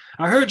 He's like,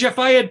 "I heard you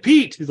fired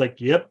Pete." He's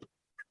like, "Yep."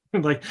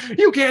 I'm like,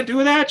 "You can't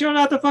do that. You're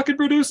not the fucking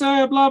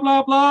producer. Blah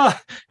blah blah."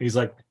 He's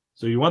like,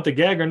 "So you want the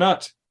gag or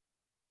not?"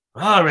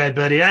 "All right,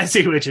 buddy. I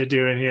see what you're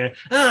doing here.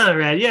 All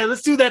right, yeah,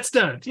 let's do that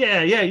stunt.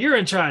 Yeah, you're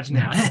in charge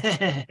now."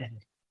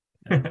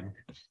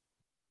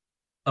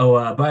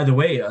 Oh, by the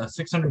way,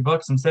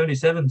 $600 and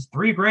 77 is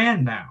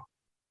 $3,000 now.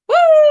 Woo!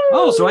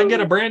 Oh, so I can get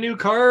a brand new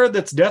car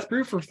that's death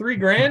proof for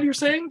 $3,000, you're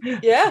saying?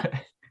 Yeah.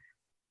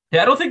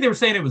 Yeah, I don't think they were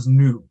saying it was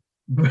new.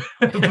 but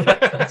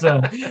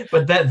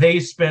that they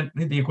spent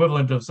the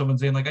equivalent of someone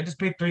saying, like, "I just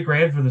paid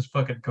 $3,000 for this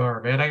fucking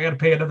car, man. I got to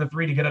pay another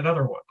 $3,000 to get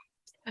another one."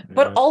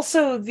 But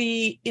also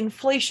the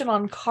inflation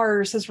on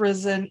cars has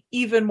risen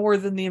even more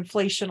than the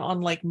inflation on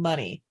like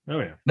money. Oh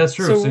yeah, That's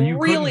true. So you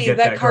really, couldn't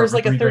get that car car's for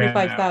like a $3,000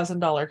 now.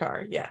 $35,000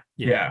 car. Yeah.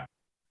 Yeah.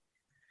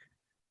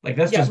 Like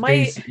that's Yeah, just my-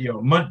 base,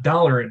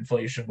 dollar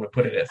inflation would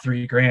put it at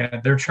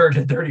 $3,000. They're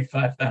charging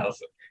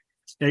 35,000.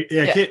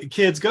 yeah.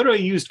 Kids, go to a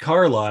used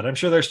car lot. I'm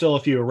sure there's still a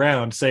few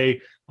around.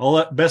 Say,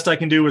 best I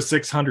can do is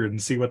 600 and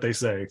see what they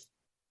say.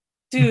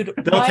 Dude,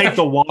 They'll take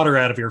the water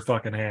out of your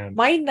fucking hand.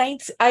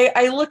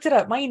 I looked it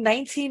up. My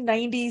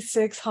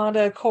 1996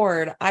 Honda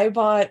Accord I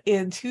bought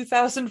in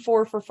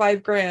 2004 for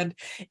 $5,000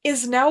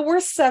 is now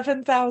worth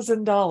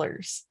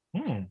 $7,000.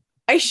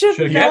 I should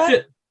have not. kept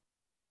it.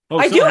 Oh,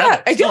 I do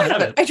have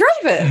it. I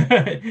drive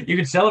it. You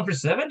could sell it for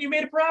 $7,000. You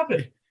made a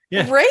profit.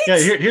 Yeah, right. Yeah.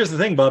 Here's the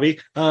thing, Bubby.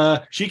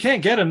 She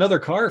can't get another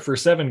car for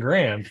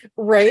 $7,000.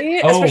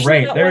 Right. Oh,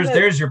 Especially right.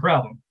 There's your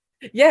problem.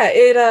 Yeah,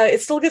 it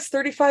still gets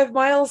 35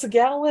 miles a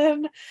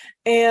gallon,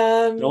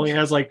 and It only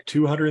has like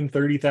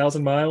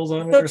 230,000 miles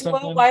on it so or it's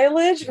something. low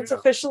mileage. It's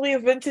officially a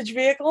vintage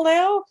vehicle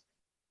now.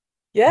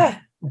 Yeah.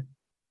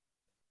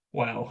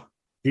 Wow.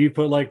 You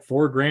put like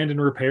 $4,000 in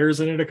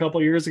repairs in it a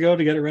couple years ago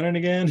to get it running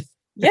again.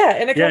 Yeah,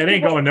 and it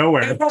ain't going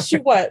nowhere. It costs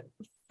you what?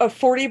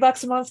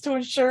 $40 a month to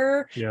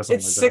insure. Yeah, it's like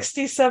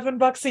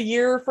 $67 a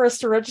year for us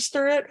to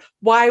register it.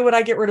 Why would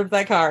I get rid of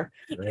that car?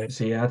 Right.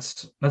 See,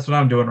 that's what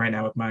I'm doing right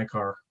now with my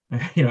car.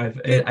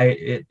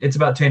 It's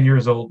about 10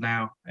 years old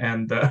now,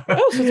 and so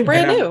it's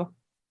brand new.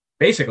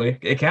 Basically,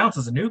 it counts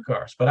as a new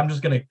car, but I'm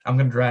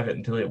gonna drive it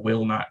until it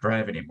will not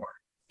drive anymore.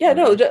 Yeah,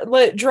 no,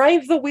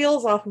 drive the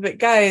wheels off of it,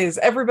 guys.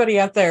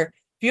 Everybody out there,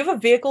 if you have a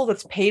vehicle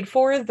that's paid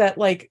for that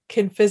like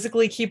can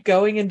physically keep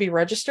going and be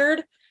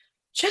registered,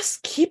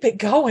 just keep it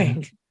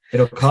going.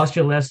 It'll cost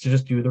you less to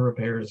just do the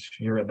repairs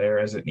here and there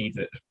as it needs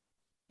it.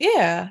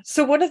 Yeah.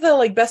 So one of the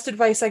like best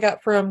advice I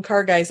got from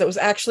car guys that was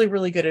actually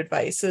really good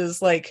advice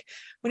is like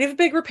when you have a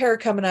big repair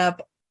coming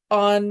up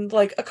on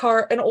like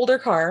an older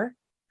car,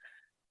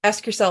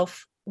 ask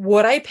yourself,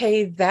 would I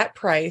pay that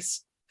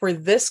price for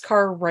this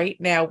car right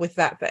now with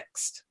that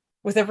fixed,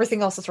 with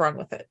everything else that's wrong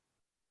with it?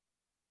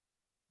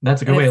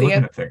 That's a good way of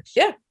looking at things.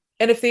 Yeah.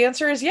 And if the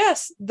answer is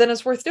yes, then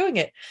it's worth doing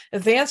it.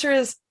 If the answer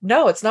is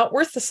no, it's not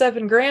worth the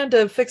 $7,000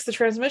 to fix the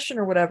transmission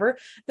or whatever,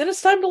 then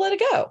it's time to let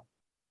it go.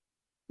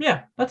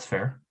 Yeah, that's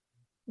fair.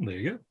 There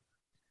you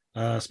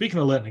go. Speaking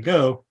of letting it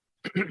go,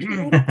 look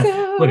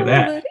at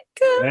that.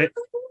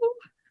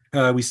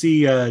 Right? We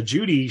see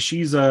Judy.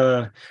 She's we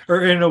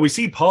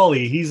see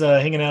Paulie. He's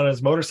hanging out on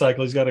his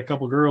motorcycle. He's got a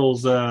couple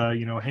girls,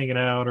 hanging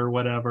out or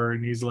whatever.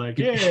 And he's like,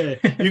 "Yeah,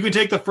 you can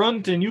take the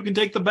front and you can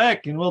take the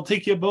back, and we'll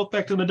take you both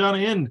back to Madonna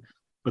Inn."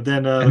 But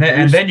then,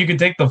 and then you can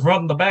take the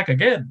front and the back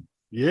again.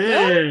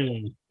 Yeah.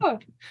 Oh.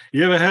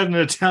 You ever had an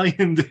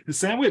Italian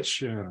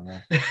sandwich?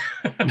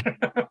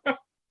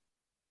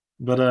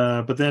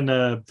 But then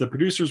the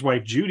producer's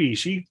wife, Judy,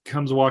 she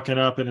comes walking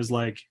up and is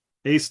like,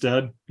 "Hey,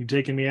 stud, you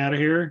taking me out of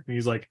here?" And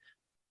he's like,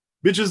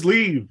 "Bitches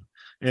leave."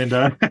 And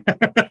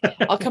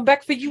I'll come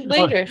back for you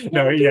later.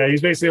 No, yeah,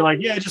 he's basically like,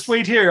 "Yeah, just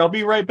wait here. I'll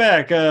be right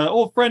back.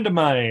 Old friend of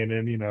mine."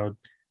 And,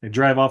 they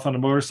drive off on a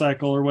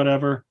motorcycle or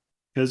whatever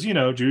because,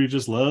 Judy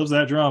just loves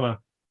that drama.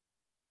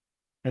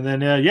 And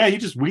then, he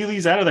just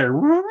wheelies out of there.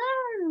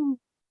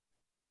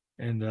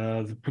 And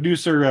the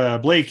producer,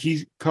 Blake,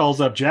 he calls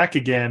up Jack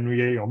again,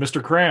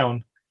 Mr.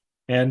 Crown.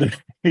 And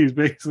he's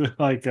basically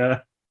like,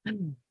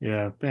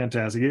 yeah,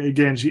 fantastic.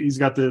 Again, he's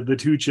got the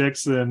two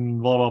chicks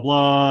and blah, blah,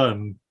 blah.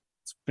 And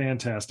it's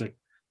fantastic.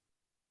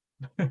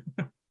 This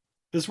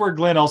is where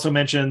Glenn also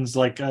mentions,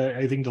 like,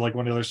 I think to like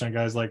one of the other stunt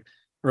guys, like,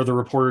 or the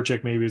reporter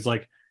chick maybe is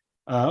like,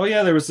 oh,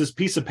 yeah, there was this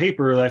piece of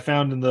paper that I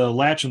found in the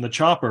latch in the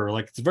chopper.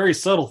 Like, it's a very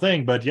subtle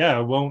thing, but yeah,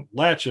 it won't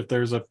latch if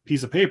there's a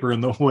piece of paper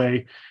in the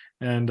way.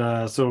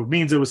 And so it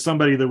means it was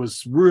somebody that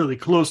was really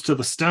close to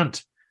the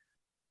stunt.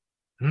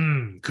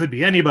 Could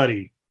be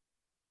anybody.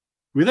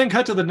 We then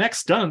cut to the next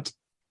stunt.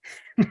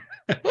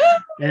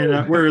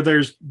 And where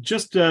there's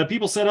just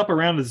people set up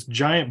around this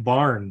giant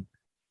barn.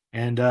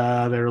 And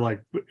they're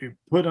like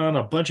put on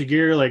a bunch of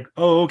gear, like,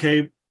 oh,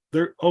 okay.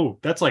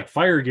 That's like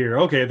fire gear.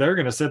 Okay, they're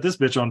gonna set this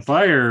bitch on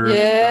fire.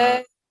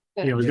 Yeah.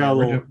 We've got a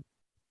little.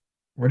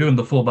 We're doing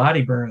the full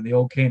body burn, the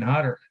old Kane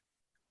Hodder.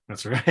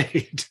 That's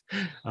right.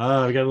 We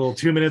got a little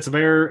 2 minutes of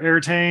air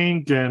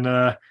tank, and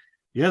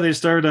they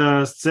start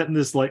setting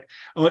this like.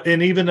 Oh,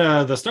 and even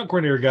the stunt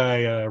coordinator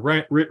guy,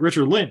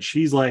 Richard Lynch,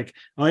 he's like,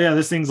 oh yeah,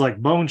 this thing's like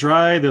bone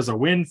dry. There's a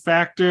wind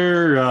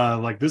factor.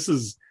 Like this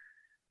is.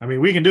 I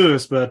mean, we can do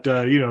this, but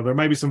there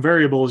might be some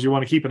variables you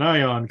want to keep an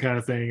eye on, kind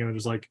of thing. And it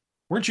was like,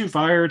 weren't you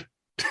fired?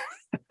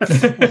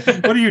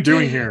 What are you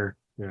doing here?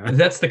 Yeah.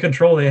 That's the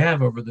control they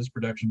have over this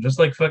production, just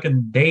like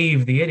fucking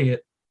Dave the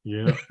idiot.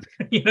 Yeah.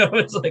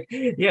 It's like,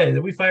 yeah,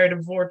 we fired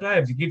him 4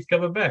 times. He keeps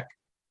coming back.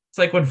 It's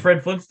like when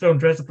Fred Flintstone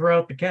tries to throw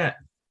out the cat.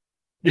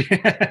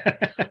 Yeah.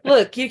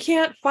 Look, you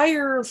can't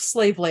fire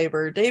slave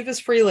labor. Dave is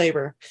free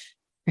labor.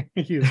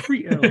 He is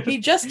free. He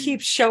just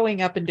keeps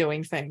showing up and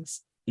doing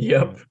things.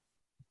 Yep.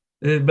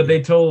 But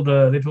they told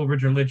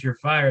Richard Lynch, "You're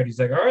fired." He's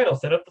like, "All right, I'll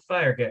set up the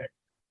fire gag."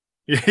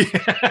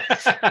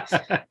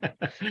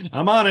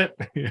 I'm on it.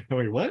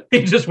 Wait, what?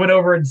 He just went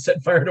over and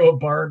set fire to a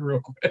barn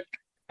real quick.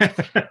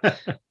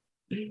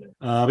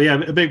 But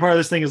yeah, a big part of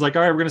this thing is like,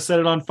 all right, we're gonna set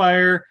it on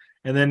fire,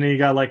 and then you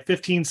got like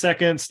 15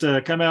 seconds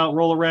to come out,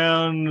 roll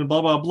around,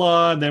 blah blah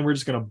blah, and then we're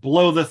just gonna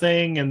blow the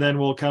thing, and then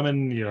we'll come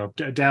and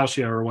douse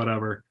you or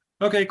whatever.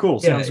 Okay, cool.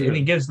 Yeah, Sounds and good.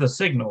 he gives the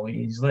signal.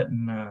 He's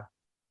letting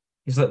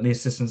the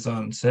assistants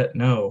on set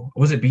know.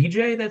 Was it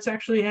BJ that's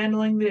actually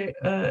handling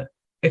the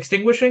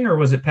extinguishing, or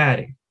was it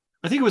Patty?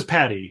 I think it was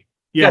Patty.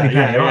 Gotta Yeah, be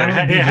Patty. yeah, I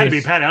don't think it had to be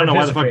BJ's Patty. I don't know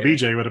why the fuck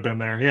participating. BJ would have been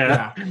there.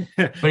 Yeah,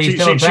 But he's she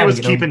telling Patty, was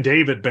keeping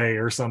Dave at bay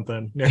or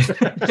something.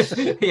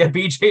 Yeah,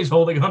 BJ's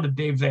holding onto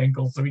Dave's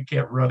ankle so he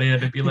can't run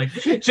in and be like,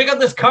 check out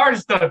this car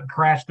stunt,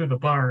 crash through the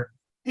barn.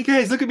 Hey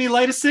guys, look at me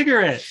light a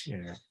cigarette.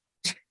 Yeah.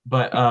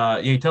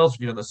 But he tells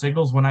the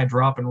signals when I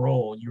drop and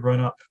roll, you run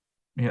up.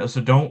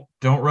 So don't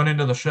run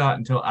into the shot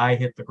until I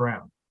hit the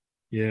ground.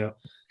 Yeah.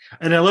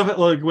 And I love it,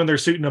 like when they're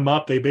suiting him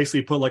up, they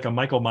basically put like a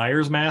Michael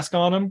Myers mask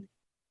on him.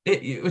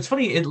 It's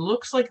funny, it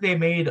looks like they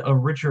made a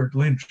Richard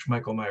Lynch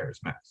Michael Myers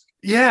mask.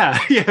 Yeah,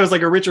 it was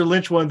like a Richard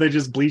Lynch one they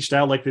just bleached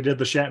out like they did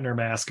the Shatner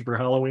mask for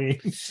Halloween.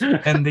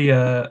 And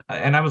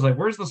and I was like,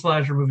 where's the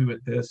slasher movie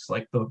with this?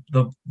 Like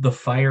the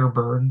fire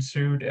burn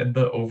suit and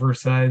the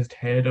oversized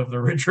head of the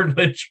Richard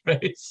Lynch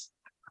face.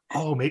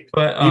 Oh,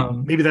 But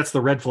maybe that's the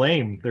red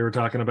flame they were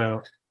talking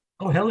about.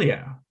 Oh hell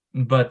yeah.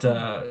 But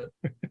I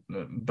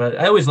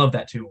always love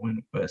that too,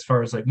 when as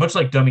far as like much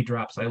like dummy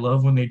drops, I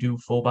love when they do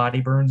full body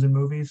burns in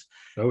movies.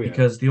 Oh yeah.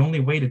 Because the only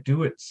way to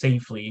do it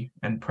safely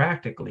and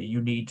practically,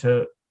 you need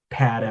to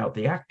pad out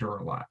the actor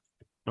a lot.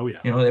 Oh yeah.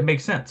 It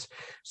makes sense.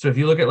 So if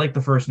you look at like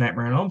the first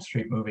Nightmare on Elm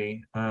Street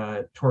movie,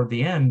 toward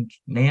the end,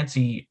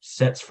 Nancy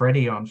sets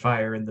Freddy on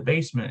fire in the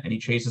basement and he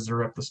chases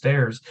her up the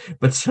stairs,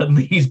 but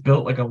suddenly he's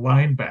built like a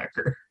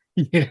linebacker.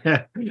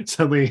 Yeah,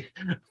 suddenly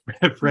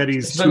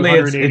Freddy's Suddenly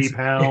 280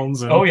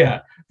 pounds. And, oh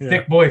yeah,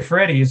 thick boy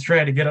Freddy is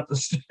trying to get up the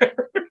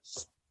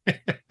stairs.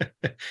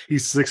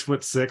 He's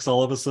 6'6"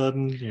 all of a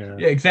sudden. Yeah,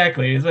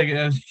 exactly. It's like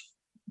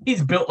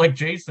he's built like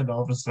Jason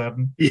all of a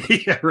sudden.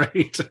 Yeah,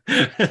 right.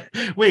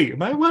 Wait,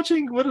 am I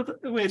watching?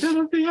 Wait,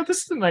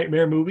 this is a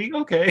nightmare movie.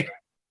 Okay.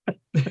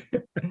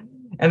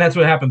 And that's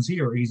what happens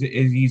here. He's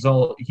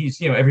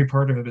every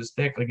part of him is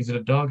thick, like he's in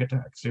a dog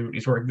attack suit.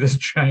 He's wearing this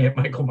giant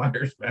Michael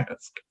Myers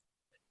mask.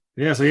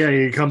 Yeah, so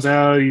he comes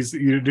out, he's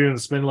doing the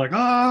spin like,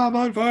 I'm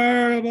on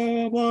fire,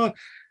 blah blah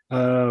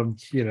blah.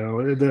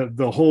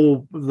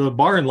 The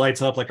barn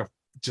lights up like a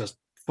just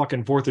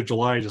fucking 4th of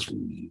July, just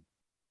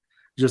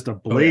a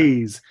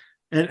blaze.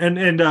 Oh, yeah.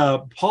 And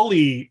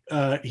Paulie,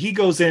 he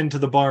goes into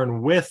the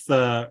barn with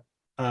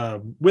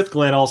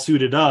Glenn all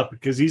suited up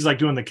because he's like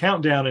doing the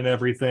countdown and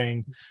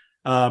everything.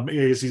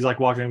 He's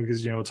like walking in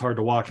because it's hard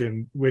to walk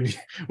in when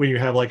you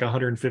have like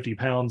 150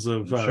 pounds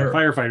of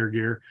firefighter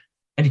gear.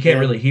 And you can't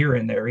really hear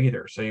in there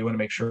either, so you want to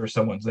make sure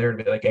someone's there to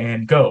be like,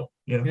 and go,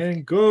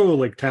 and go,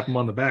 like tap them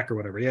on the back or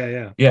whatever.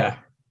 Yeah.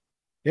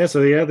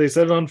 So they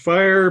set it on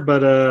fire,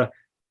 but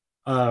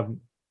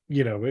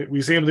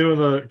we see him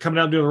coming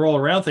out and doing the roll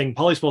around thing.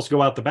 Paulie's supposed to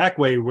go out the back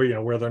way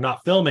where they're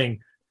not filming,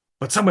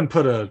 but someone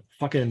put a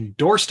fucking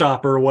door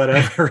stopper or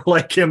whatever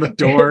like in the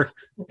door.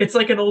 It's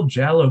like an old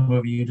Giallo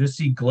movie. You just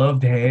see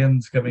gloved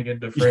hands coming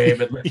into frame,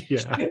 but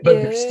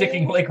they're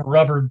sticking like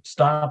rubber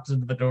stops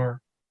into the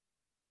door.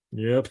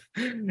 Yep.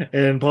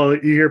 And you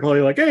hear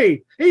Paulie like,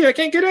 hey, I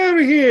can't get out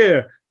of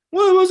here.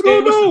 What's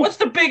going on? What's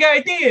the big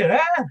idea,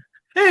 huh?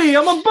 Hey,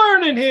 I'm a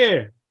burn in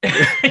here.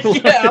 Yeah,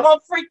 I'm a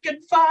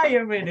freaking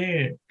fire in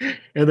here.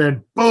 And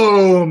then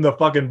boom, the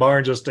fucking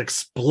barn just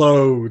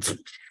explodes.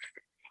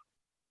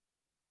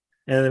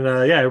 And then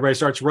everybody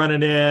starts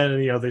running in,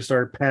 and they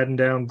start patting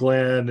down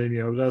Glenn,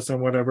 and that's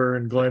and whatever.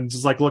 And Glenn's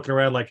just like looking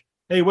around, like,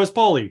 "Hey, where's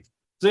Paulie?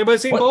 Has anybody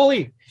seen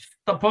Paulie?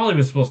 I thought Paulie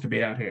was supposed to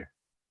be out here."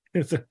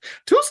 It's a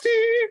toasty.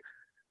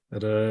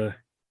 But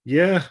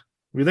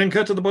we then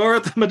cut to the bar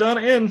at the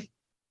Madonna Inn,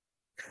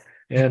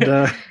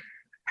 and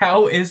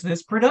how is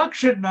this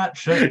production not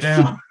shut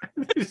down?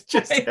 It's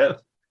just how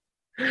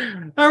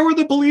are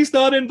the police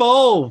not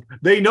involved?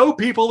 They know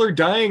people are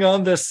dying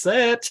on the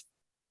set.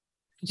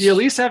 You at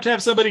least have to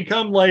have somebody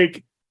come,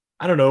 like,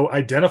 I don't know,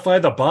 identify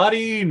the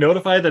body,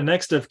 notify the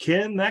next of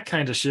kin, that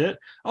kind of shit.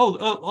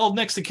 All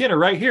next of kin are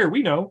right here.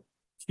 We know.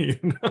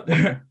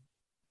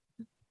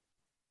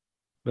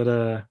 But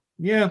so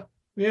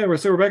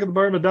we're back at the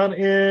bar at Madonna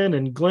Inn,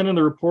 and Glenn and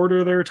the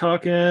reporter they're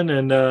talking,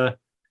 and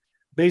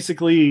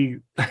basically,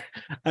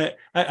 I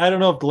don't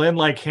know if Glenn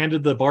like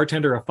handed the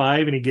bartender a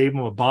 $5 and he gave him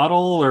a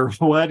bottle or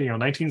what.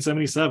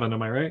 1977,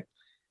 am I right?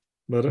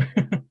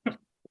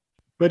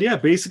 But yeah,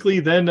 basically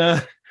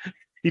then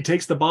he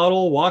takes the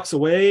bottle, walks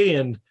away,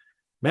 and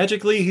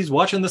magically he's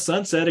watching the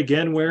sunset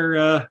again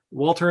where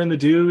Walter and the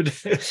dude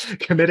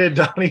committed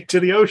Donnie to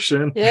the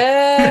ocean.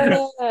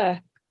 Yeah.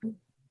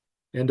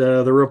 And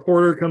the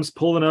reporter comes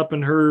pulling up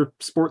in her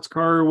sports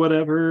car or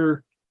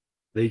whatever.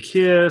 They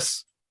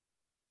kiss.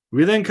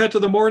 We then cut to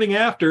the morning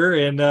after,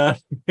 and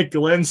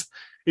Glenn's,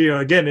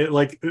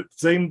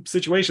 same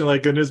situation,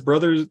 like in his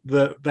brother's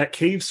that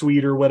cave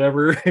suite or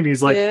whatever, and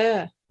he's like,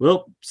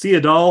 well, see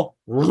ya, doll.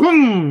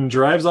 Vroom,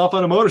 drives off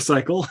on a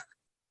motorcycle.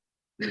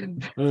 Oh,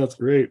 that's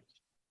great.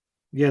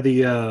 Yeah,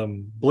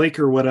 the Blake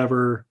or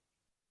whatever,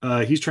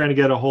 he's trying to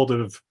get a hold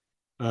of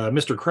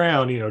Mr.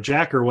 Crown,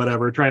 Jack or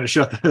whatever, trying to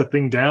shut the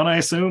thing down, I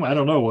assume. I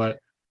don't know what.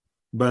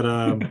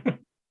 But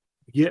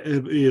yeah,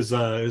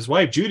 his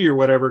wife Judy or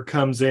whatever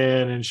comes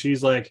in and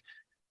she's like,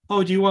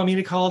 oh, do you want me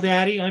to call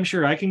Daddy? I'm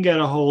sure I can get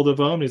a hold of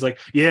him. And he's like,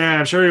 yeah,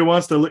 I'm sure he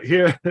wants to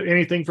hear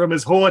anything from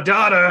his whore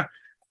daughter.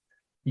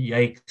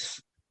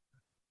 Yikes.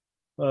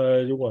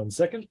 1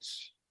 second.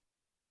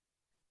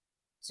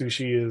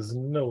 Sushi is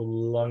no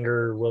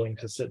longer willing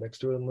to sit next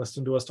to it and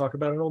listen to us talk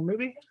about an old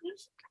movie.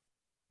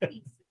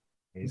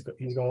 He's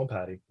going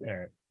Patty. All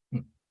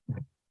right.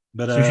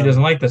 But Sushi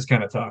doesn't like this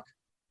kind of talk.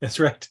 That's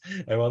right.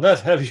 I will not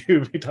have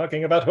you be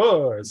talking about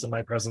whores in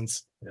my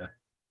presence. Yeah.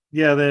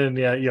 Yeah, then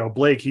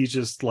Blake, he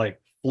just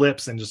like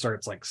flips and just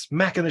starts like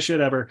smacking the shit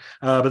out of her.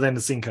 But then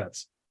the scene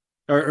cuts.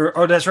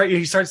 Or that's right.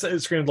 He starts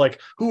screaming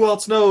like, "Who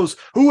else knows?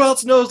 Who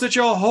else knows that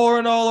you're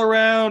whoring all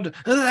around?"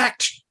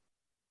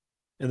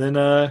 And then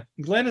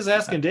Glenn is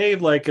asking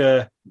Dave like,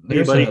 "Hey,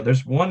 buddy."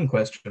 There's one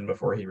question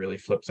before he really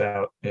flips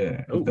out.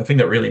 The thing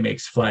that really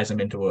flies him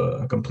into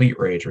a complete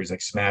rage, where he's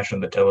like smashing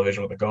the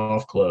television with a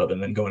golf club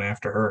and then going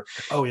after her.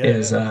 Oh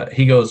yeah.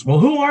 He goes, "Well,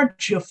 who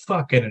aren't you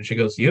fucking?" And she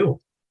goes, "You."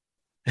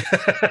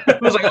 I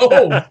was like,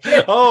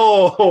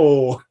 "Oh,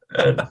 oh."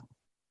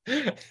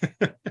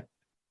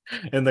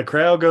 And the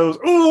crowd goes,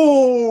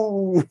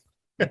 "Ooh!"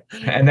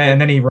 and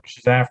then he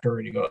rushes after her,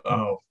 and you go,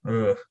 "Oh,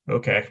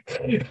 okay."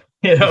 I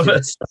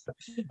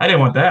didn't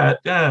want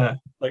that.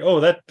 Like, oh,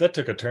 that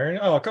took a turn.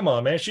 Oh, come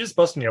on, man, she's just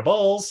busting your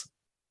balls.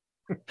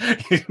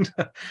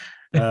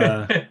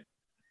 Yeah.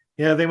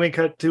 Then we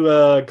cut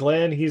to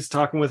Glenn. He's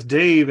talking with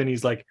Dave, and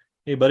he's like,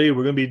 "Hey, buddy,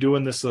 we're gonna be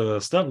doing this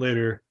stunt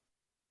later.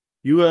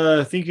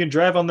 You think you can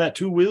drive on that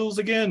 2 wheels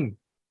again?"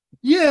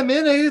 "Yeah,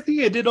 man, I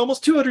think I did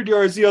almost 200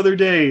 yards the other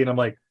day." And I'm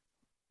like,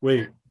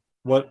 wait,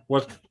 what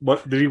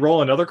did he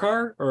roll another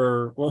car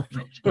or what?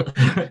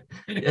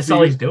 That's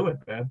all he's doing,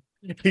 man.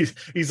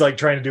 He's like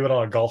trying to do it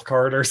on a golf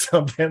cart or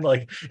something.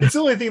 Like, it's the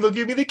only thing they'll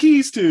give me the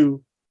keys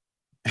to.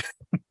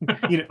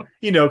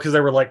 Because they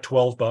were like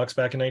 $12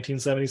 back in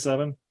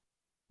 1977.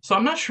 So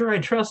I'm not sure I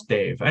trust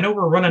Dave. I know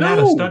we're running out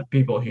of stunt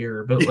people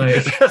here, but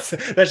like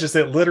that's just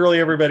it. Literally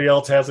everybody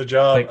else has a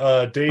job.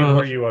 Like, Dave,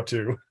 what are you up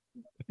to?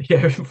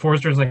 Yeah,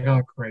 Forrester's like,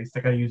 oh Christ, I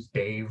gotta use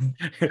Dave.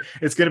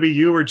 It's gonna be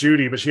you or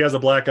Judy, but she has a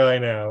black eye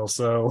now,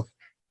 so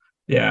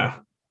yeah.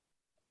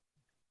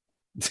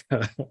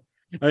 Oh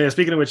yeah,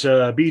 speaking of which,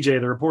 BJ,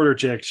 the reporter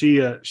chick, she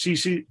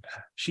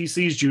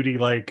sees Judy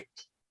like,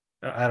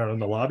 I don't know, in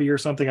the lobby or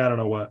something, I don't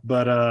know what,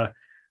 but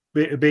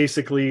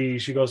basically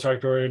she goes to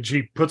talk to her and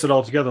she puts it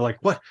all together like,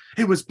 what?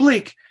 It was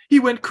Blake. He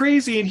went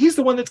crazy and he's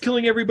the one that's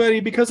killing everybody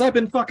because I've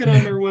been fucking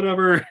him or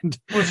whatever.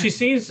 Well, she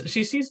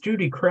sees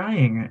Judy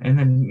crying, and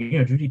then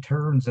Judy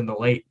turns and the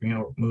light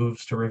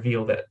moves to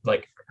reveal that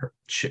like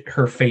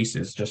her face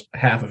is just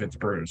half of it's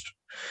bruised.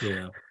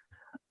 Yeah.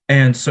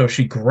 And so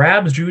she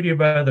grabs Judy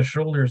by the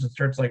shoulders and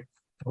starts like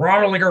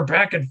throttling her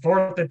back and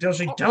forth until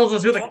she tells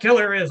us who the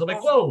killer is. I'm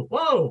like,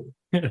 whoa.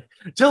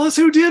 Tell us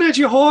who did it,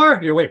 you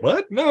whore. You're, wait,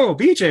 what? No,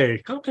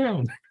 BJ, calm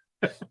down.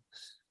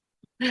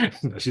 No,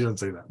 she doesn't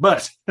say that,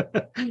 but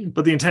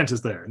the intent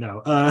is there.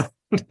 No. So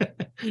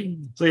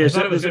yeah, I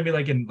thought it was gonna be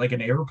like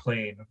an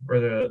airplane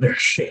where they're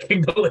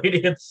shaking the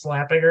lady and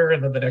slapping her,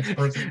 and then the next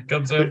person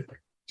comes in.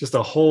 Just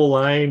a whole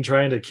line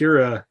trying to cure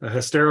a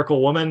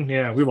hysterical woman.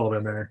 Yeah, we've all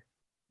been there.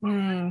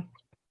 I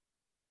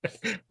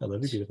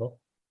love you, beautiful.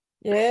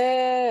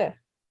 Yeah.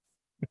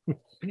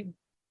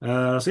 So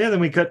yeah, then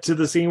we cut to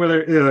the scene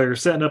where they're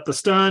setting up the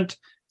stunt.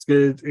 It's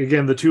good.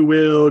 Again, the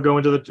 2-wheel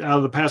going out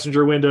of the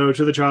passenger window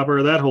to the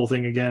chopper, that whole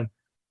thing again.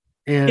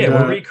 And yeah,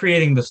 we're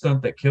recreating the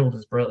stunt that killed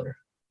his brother.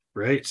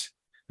 Right.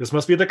 This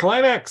must be the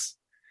climax.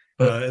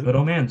 But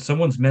oh man,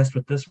 someone's messed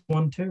with this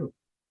one too.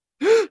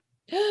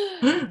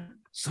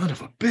 Son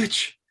of a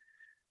bitch.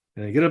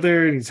 And they get up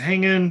there and he's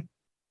hanging.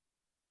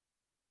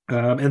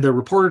 And the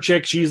reporter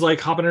chick, she's like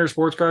hopping in her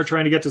sports car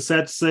trying to get to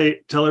set to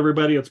tell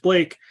everybody it's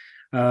Blake.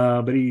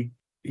 But he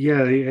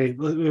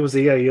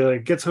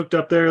gets hooked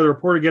up there. The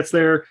reporter gets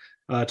there,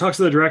 talks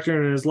to the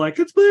director and is like,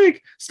 "It's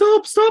Blake,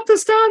 stop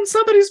this stunt,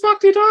 somebody's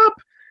fucked it up."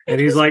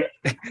 And he's like,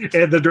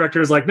 and the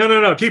director is like,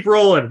 no, keep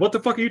rolling. What the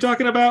fuck are you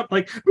talking about?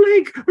 Like,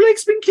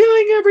 Blake's been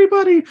killing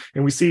everybody.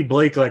 And we see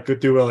Blake like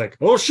do a like,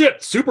 oh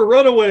shit, super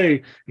runaway.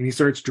 And he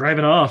starts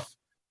driving off.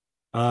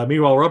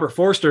 Meanwhile, Robert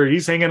Forster,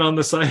 he's hanging on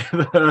the side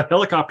of the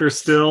helicopter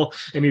still.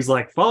 And he's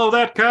like, follow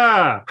that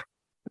car.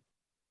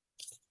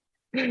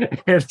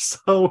 And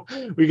so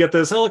we get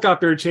this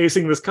helicopter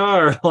chasing this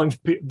car along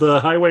the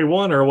Highway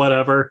 1 or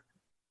whatever.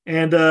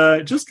 And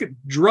just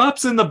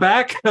drops in the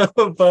back of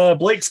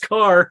Blake's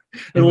car,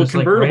 a little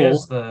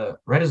convertible. Like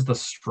right as the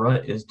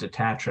strut is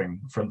detaching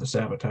from the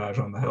sabotage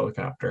on the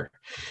helicopter.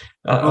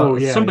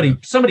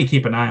 Somebody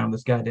keep an eye on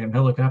this goddamn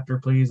helicopter,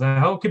 please.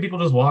 How can people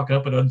just walk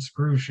up and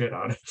unscrew shit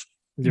on it?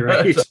 You're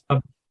right.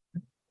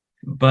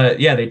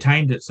 But yeah, they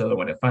timed it so that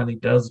when it finally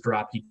does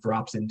drop, he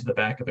drops into the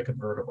back of the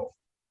convertible.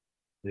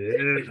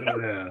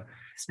 Yeah.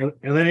 And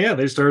then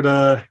they start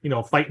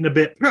fighting a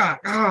bit.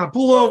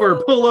 Pull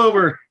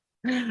over.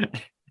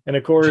 And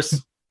of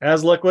course,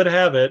 as luck would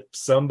have it,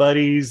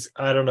 somebody's,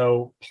 I don't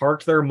know,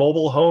 parked their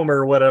mobile home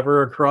or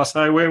whatever across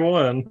Highway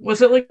 1.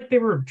 Was it like they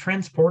were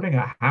transporting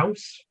a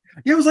house?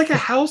 Yeah, it was like a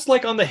house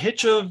like on the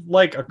hitch of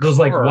like a Those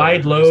car like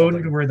wide or load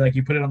something. where like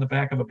you put it on the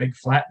back of a big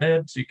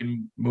flatbed so you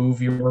can move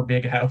your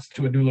big house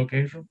to a new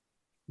location.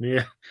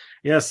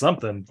 Yeah,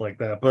 something like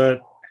that.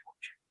 But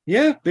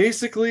yeah,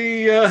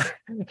 basically,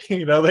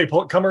 they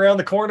come around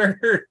the corner.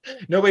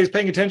 Nobody's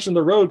paying attention to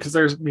the road because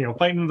there's,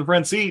 fighting in the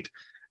front seat.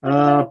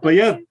 But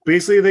yeah,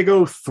 basically they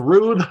go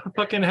through the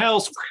fucking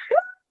house.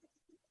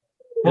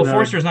 Well,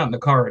 Forster's not in the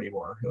car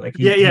anymore. Like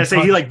he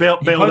like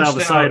bailed out of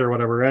the side or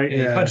whatever, right?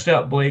 Yeah, he punched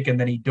out Blake and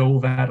then he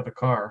dove out of the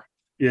car.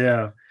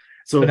 Yeah.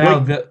 So but now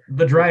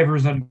the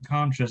driver's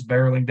unconscious,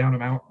 barreling down a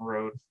mountain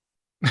road.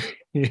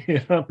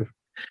 Yeah.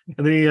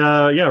 And then he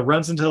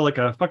runs into like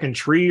a fucking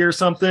tree or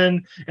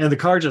something, and the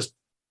car just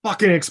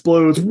fucking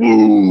explodes.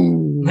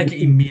 Woo! Like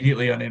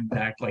immediately on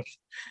impact, like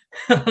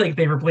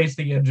they replaced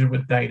the engine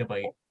with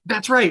dynamite.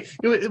 That's right.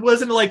 It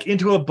wasn't like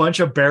into a bunch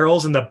of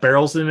barrels and the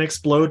barrels didn't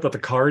explode, but the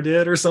car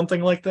did, or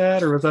something like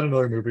that. Or was that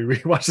another movie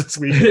we watched this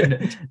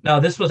weekend? No,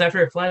 this was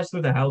after it flies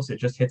through the house. It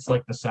just hits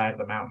like the side of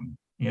the mountain.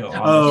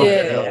 Oh,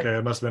 yeah. Okay.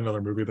 It must have been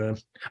another movie then.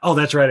 Oh,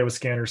 that's right. It was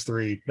Scanners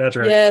 3. That's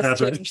right. Yes, that's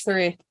Scanners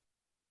 3.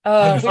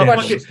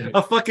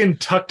 A fucking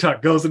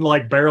tuk-tuk goes into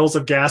like barrels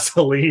of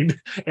gasoline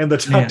and the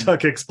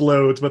tuk-tuk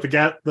explodes, but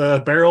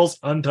the barrels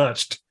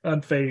untouched,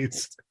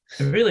 unfazed.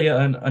 Really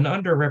an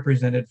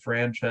underrepresented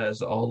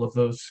franchise, all of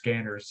those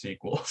Scanners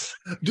sequels.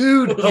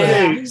 Dude,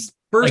 okay.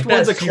 First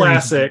one's a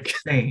classic.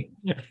 Insane.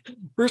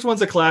 First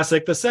one's a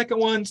classic. The second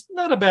one's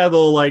not a bad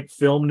little like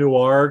film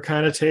noir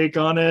kind of take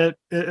on it.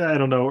 I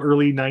don't know,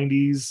 early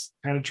 90s,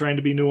 kind of trying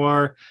to be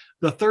noir.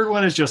 The third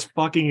one is just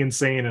fucking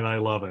insane and I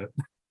love it.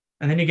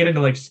 And then you get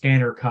into like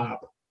Scanner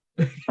Cop,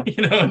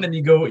 and then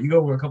you go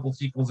a couple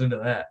sequels into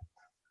that.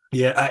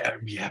 Yeah,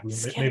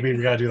 maybe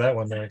we gotta do that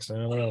one next. I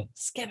don't know.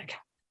 Scanner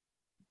Cop.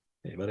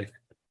 Hey, buddy.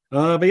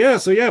 But yeah,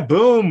 so yeah,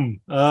 boom.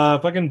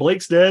 Fucking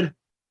Blake's dead.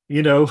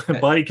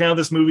 Body count of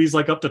this movie's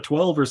like up to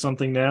 12 or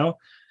something now.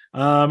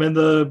 And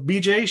the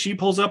BJ, she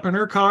pulls up in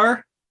her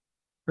car.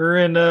 Her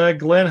and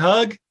Glenn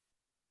hug.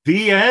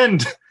 The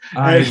end.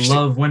 I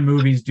love when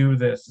movies do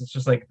this. It's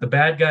just like the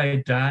bad guy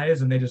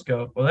dies and they just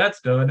go, well, that's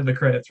done, and the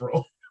credits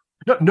roll.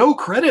 No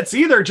credits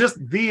either, just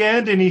the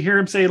end. And you hear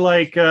him say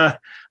like,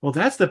 well,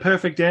 that's the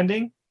perfect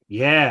ending.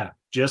 Yeah,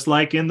 just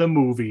like in the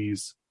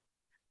movies.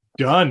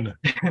 Done.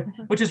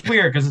 Which is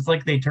weird because it's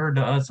like they turned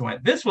to us and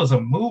went, this was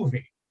a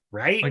movie.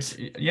 Right? Like,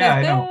 yeah,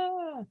 I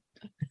know.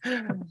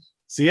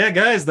 So yeah,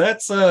 guys,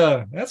 that's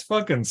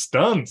fucking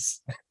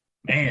Stunts.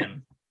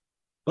 Man.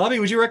 Bobby,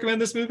 would you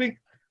recommend this movie?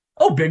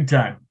 Oh, big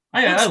time.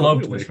 I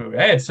loved this movie.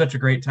 I had such a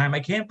great time. I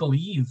can't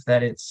believe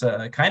that it's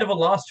kind of a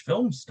lost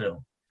film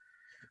still.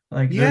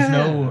 Like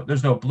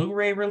there's no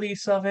Blu-ray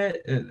release of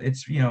it.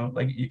 It's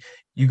like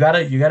you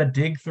gotta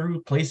dig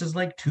through places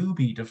like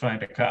Tubi to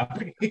find a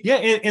copy. Yeah,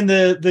 and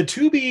the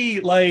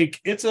Tubi, like,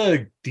 it's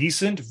a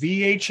decent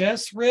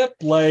VHS rip.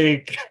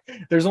 Like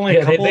there's only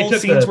a couple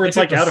scenes where it's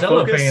like out of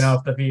focus.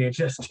 Off the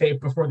VHS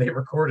tape before they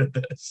recorded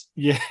this.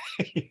 Yeah.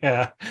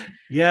 They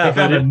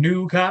found a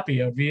new copy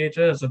of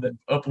VHS and then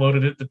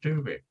uploaded it to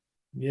Tubi.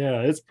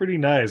 Yeah, it's pretty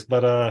nice.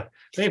 But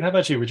Dave, how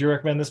about you? Would you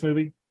recommend this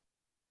movie?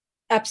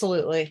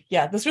 Absolutely.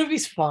 Yeah, this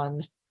movie's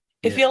fun.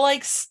 If you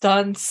like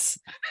stunts,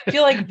 if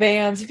you like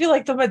bands, if you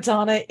like the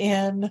Madonna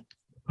Inn,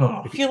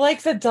 if you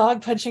like the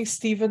dog punching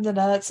Steve in the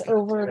nuts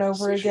over and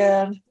over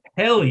again.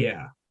 Hell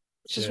yeah.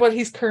 Which is what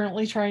he's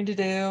currently trying to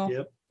do.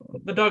 Yep.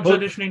 The dog's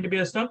auditioning to be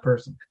a stunt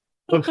person.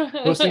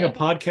 Hosting a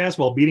podcast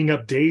while beating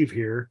up Dave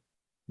here.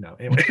 No,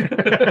 anyway.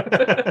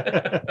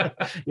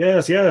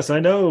 Yes, I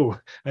know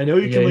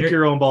you can lick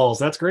your own balls.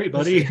 That's great,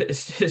 buddy.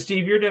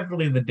 Steve, you're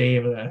definitely the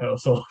Dave of that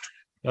household.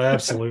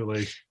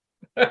 Absolutely.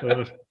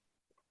 But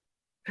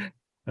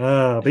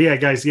yeah,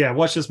 guys,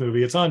 watch this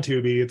movie. It's on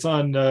Tubi. It's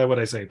on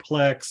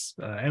Plex,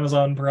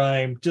 Amazon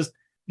Prime. Just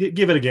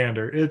give it a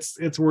gander.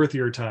 It's worth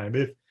your time.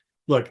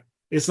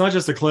 It's not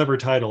just a clever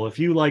title. If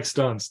you like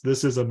stunts,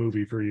 this is a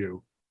movie for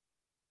you.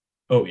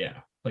 Oh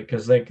yeah,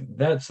 because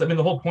that's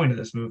the whole point of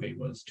this movie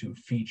was to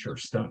feature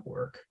stunt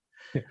work.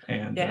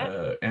 And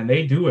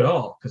they do it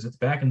all because it's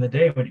back in the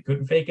day when you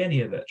couldn't fake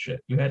any of that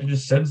shit. You had to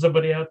just send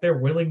somebody out there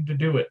willing to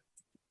do it.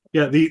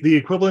 Yeah, the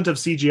equivalent of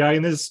CGI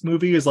in this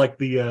movie is like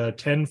the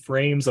 10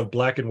 frames of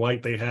black and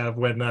white they have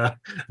when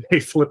they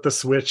flip the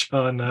switch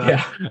on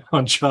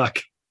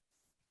Chuck.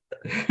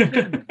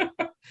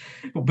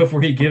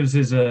 Before he gives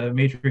his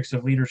matrix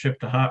of leadership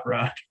to Hot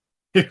Rod.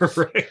 You're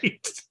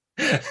right.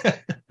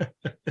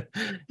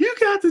 You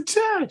got the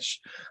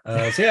touch.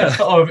 If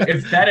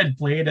that had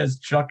played as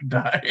Chuck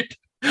died.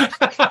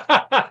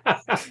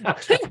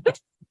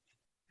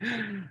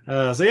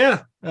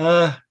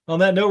 On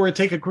that note, we're gonna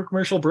take a quick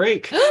commercial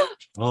break.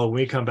 When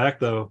we come back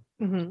though,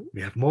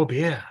 we have more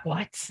beer.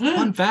 What?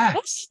 Fun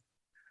facts.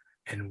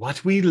 And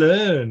what we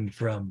learned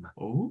from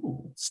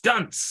Ooh.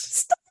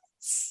 Stunts.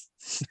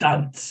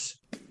 Stunts.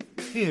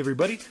 Hey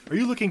everybody, are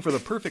you looking for the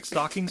perfect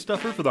stocking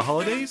stuffer for the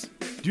holidays?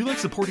 Do you like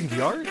supporting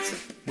the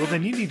arts? Well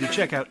then you need to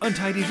check out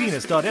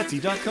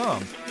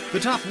untidyvenus.etsy.com, the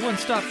top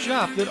one-stop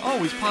shop that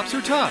always pops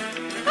her top.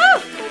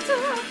 Oh, what's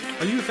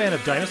up? Are you a fan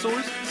of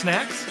dinosaurs,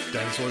 snacks,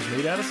 dinosaurs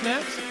made out of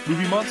snacks,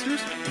 movie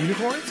monsters,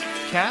 unicorns,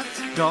 cats,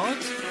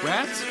 dogs,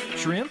 rats,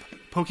 shrimp,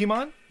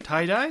 Pokemon,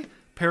 tie-dye,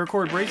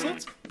 paracord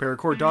bracelets,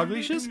 paracord dog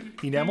leashes,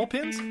 enamel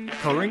pins,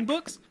 coloring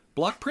books,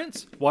 block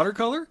prints,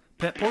 watercolor,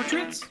 pet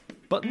portraits,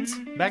 buttons,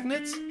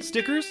 magnets,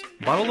 stickers,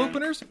 bottle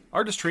openers,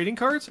 artist trading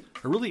cards,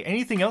 or really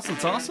anything else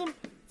that's awesome?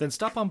 Then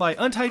stop on by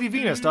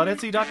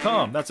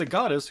untidyvenus.etsy.com. That's a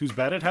goddess who's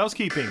bad at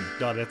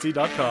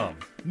housekeeping.etsy.com.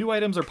 New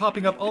items are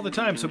popping up all the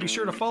time, so be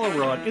sure to follow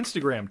her on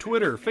Instagram,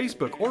 Twitter,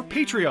 Facebook, or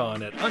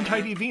Patreon at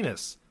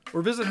untidyvenus.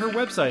 Or visit her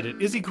website at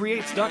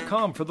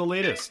izzycreates.com for the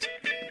latest.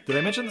 Did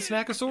I mention the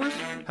Snackosaurs?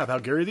 How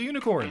about Gary the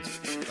Unicorns?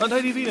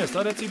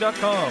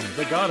 Untidyvenus.etsy.com.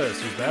 The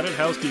goddess who's bad at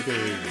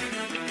housekeeping.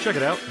 Check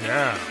it out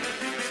now.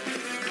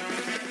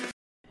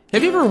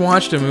 Have you ever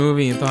watched a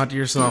movie and thought to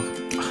yourself,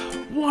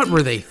 what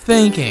were they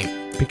thinking?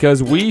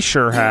 Because we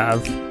sure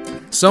have.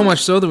 So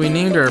much so that we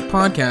named our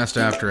podcast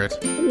after it.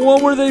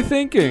 What were they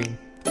thinking?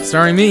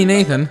 Starring me,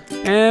 Nathan.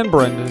 And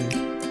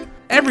Brendan.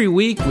 Every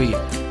week we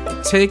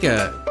take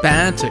a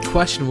bad to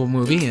questionable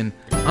movie and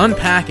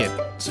unpack it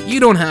so you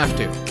don't have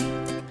to.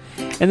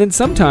 And then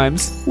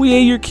sometimes we A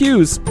your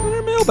cues in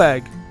our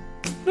mailbag.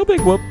 No big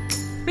whoop.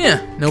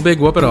 Yeah, no big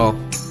whoop at all.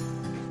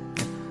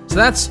 So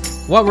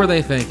that's What Were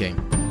They Thinking?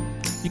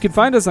 You can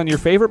find us on your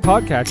favorite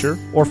podcatcher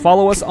or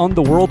follow us on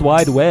the World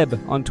Wide Web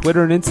on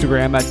Twitter and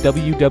Instagram at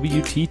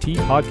WWTT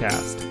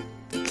Podcast.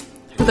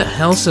 Who the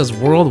hell says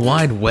World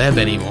Wide Web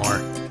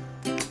anymore?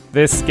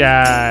 This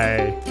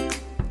guy.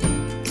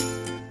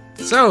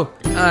 So,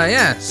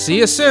 yeah, see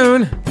you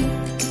soon.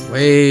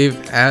 Wave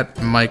at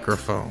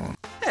microphone.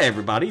 Hey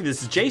everybody,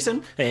 this is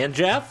Jason. And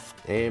Jeff.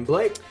 And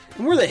Blake.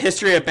 And we're the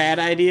History of Bad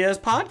Ideas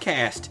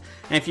podcast.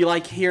 And if you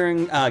like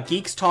hearing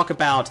geeks talk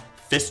about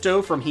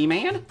Fisto from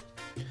He-Man,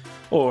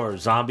 Or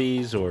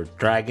zombies, or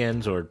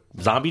dragons, or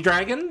zombie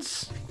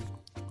dragons.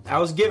 I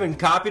was given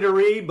copy to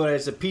read, but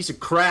it's a piece of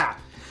crap.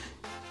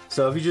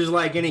 So if you just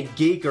like any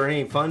geek or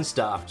any fun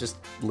stuff, just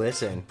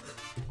listen.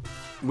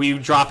 we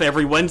drop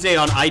every Wednesday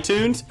on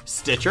iTunes,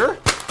 Stitcher,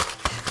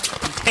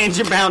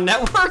 Tangent Bound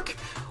Network,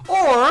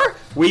 or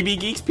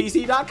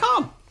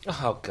WeBeGeeksPC.com.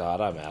 Oh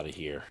God, I'm out of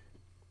here.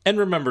 And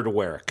remember to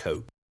wear a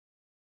coat.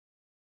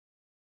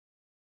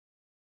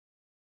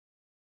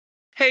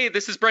 Hey,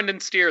 this is Brendan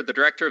Steer, the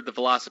director of The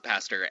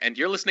Velocipaster, and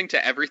you're listening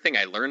to Everything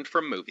I Learned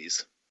from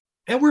Movies.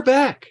 And we're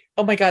back.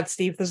 Oh my God,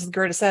 Steve, this is the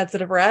greatest ads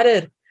that ever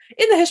added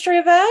in the history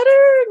of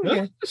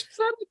adding.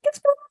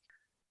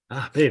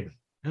 Babe,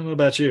 I don't know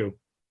about you.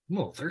 I'm a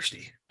little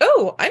thirsty.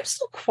 Oh, I'm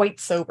still quite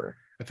sober.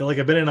 I feel like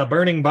I've been in a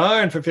burning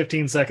barn for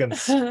 15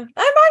 seconds. I'm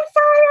on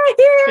fire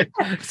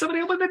here.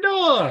 Somebody open the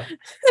door.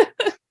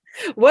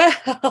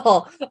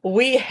 Well,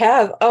 we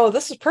have,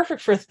 this is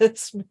perfect for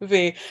this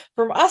movie.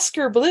 From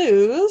Oscar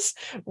Blues,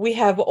 we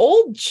have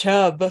Old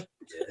Chub.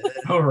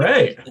 All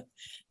right.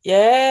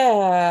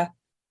 Yeah.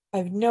 I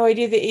have no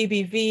idea the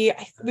ABV.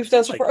 We've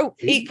done this Like before.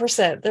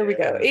 8%. There we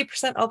go.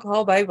 8%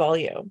 alcohol by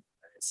volume.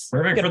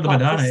 Perfect for the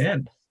Madonna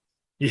end.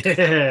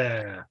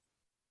 Yeah.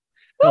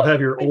 I'll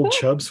have your Old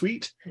Chub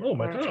sweet. Oh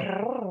my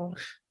God.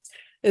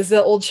 Is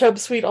the Old Chub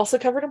sweet also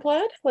covered in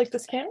plaid, like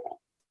this can?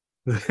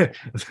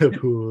 The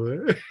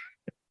poor.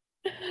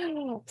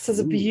 This is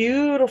a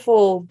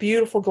beautiful,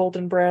 beautiful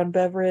golden brown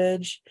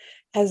beverage.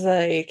 Has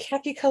a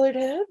khaki colored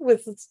head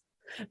with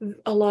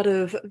a lot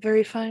of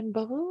very fine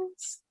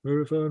bubbles.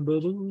 Very fine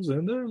bubbles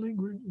and they're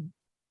lingering.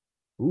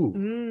 Ooh,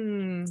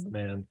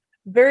 man.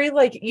 Very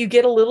you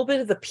get a little bit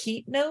of the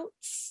peat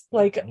notes,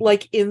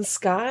 like in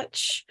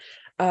Scotch.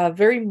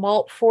 Very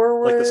malt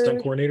forward. Like the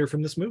stunt coordinator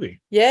from this movie.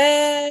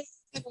 Yeah.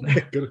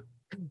 Good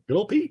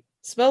old Pete.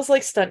 Smells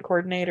like stunt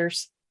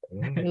coordinators.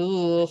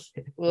 Ooh.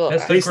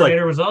 That stunt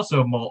coordinator was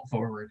also malt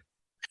forward.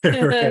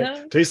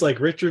 Right. Tastes like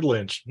Richard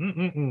Lynch.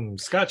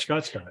 Scotch.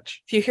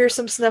 If you hear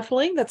some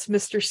snuffling, that's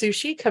Mr.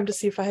 Sushi. Come to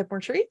see if I have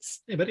more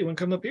treats. Hey, buddy, want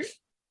to come up here?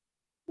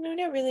 No,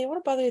 not really. I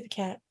want to bother the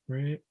cat.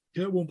 Right.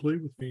 Cat won't play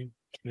with me.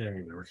 Yeah,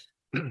 never.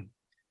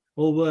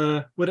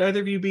 Well, would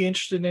either of you be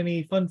interested in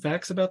any fun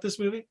facts about this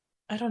movie?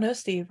 I don't know,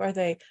 Steve. Are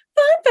they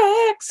fun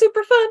facts?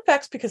 Super fun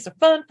facts because they're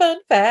fun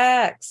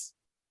facts.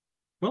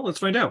 Well, let's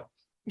find out.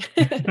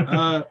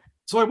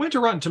 So I went to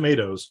Rotten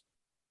Tomatoes,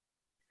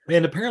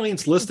 and apparently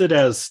it's listed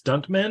as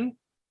stuntmen.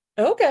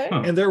 Okay.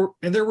 And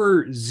there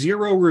were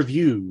 0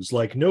 reviews,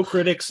 like no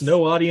critics,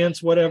 no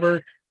audience,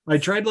 whatever. I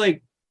tried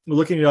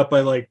looking it up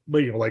by like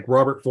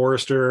Robert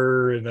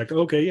Forrester and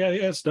okay, yeah,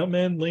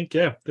 stuntman link,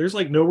 yeah. There's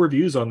no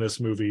reviews on this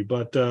movie,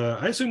 but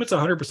I assume it's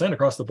 100%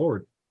 across the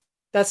board.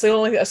 That's the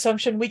only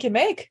assumption we can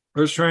make. I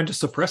was trying to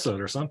suppress it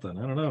or something.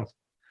 I don't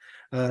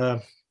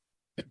know.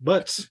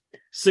 But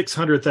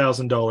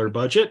 $600,000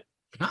 budget,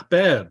 not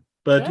bad.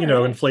 But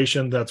right.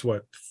 Inflation, that's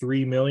what,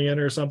 3 million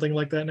or something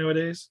like that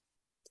nowadays.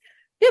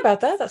 Yeah,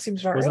 about that. That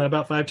seems right. Wasn't that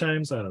about 5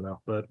 times? I don't know,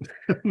 but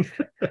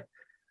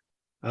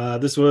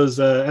This was,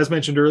 as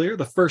mentioned earlier,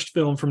 the first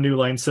film from New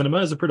Line Cinema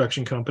as a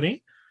production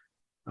company.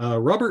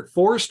 Robert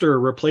Forster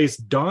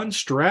replaced Don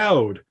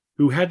Stroud,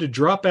 who had to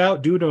drop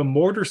out due to a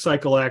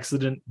motorcycle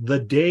accident the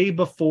day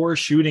before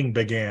shooting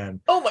began.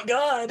 Oh my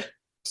God.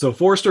 So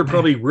Forster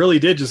probably really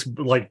did just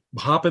like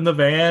hop in the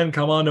van,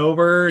 come on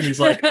over, and he's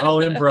like, I'll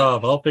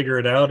improv, I'll figure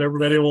it out.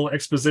 Everybody will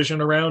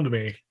exposition around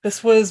me.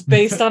 This was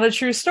based on a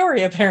true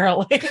story,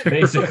 apparently.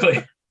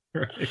 Basically.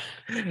 Right.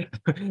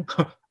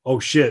 Oh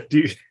shit.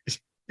 Do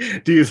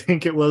you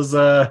think it was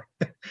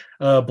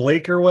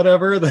Blake or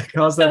whatever that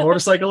caused that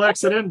motorcycle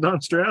accident, Don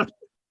Stroud?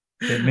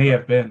 It may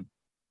have been.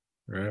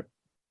 Right.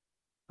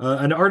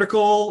 An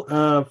article,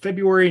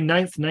 February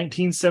 9th,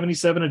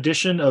 1977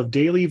 edition of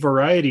Daily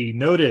Variety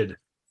noted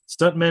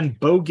stuntmen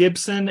Bo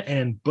Gibson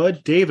and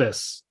Bud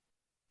Davis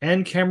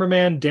and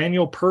cameraman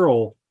Daniel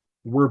Pearl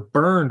were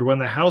burned when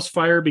the house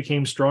fire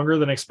became stronger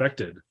than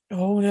expected.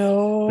 Oh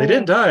no. They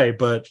didn't die,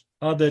 but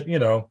that, you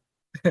know,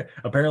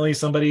 apparently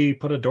somebody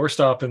put a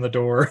doorstop in the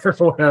door or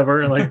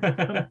whatever, and like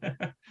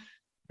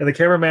and the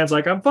cameraman's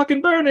like, I'm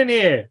fucking burning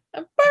here.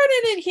 I'm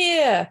burning in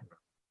here.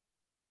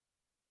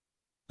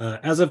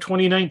 As of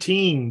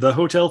 2019, the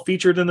hotel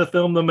featured in the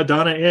film The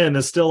Madonna Inn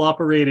is still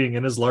operating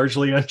and is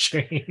largely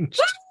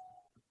unchanged.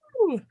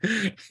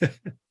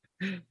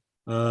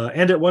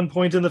 And at one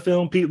point in the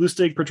film, Pete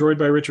Lustig, portrayed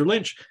by Richard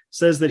Lynch,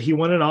 says that he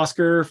won an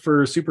Oscar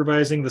for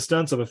supervising the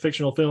stunts of a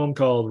fictional film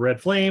called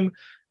Red Flame.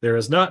 There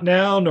is not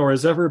now, nor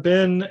has ever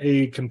been,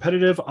 a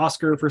competitive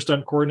Oscar for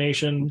stunt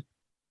coordination, ...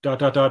 but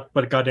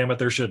goddammit,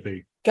 there should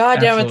be.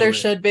 God damn it, there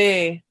should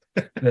be.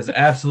 There's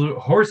absolute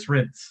horse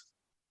rinse.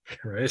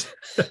 Right.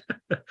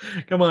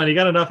 Come on, you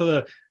got enough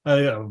of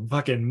the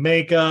fucking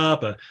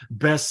makeup,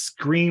 best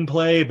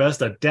screenplay,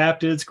 best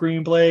adapted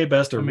screenplay,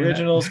 best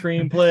original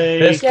screenplay,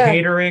 best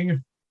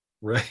catering,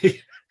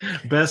 right?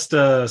 Best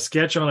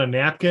sketch on a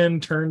napkin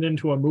turned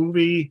into a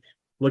movie.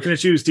 Looking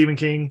at you, Stephen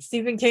King.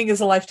 Stephen King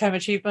is a Lifetime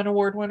Achievement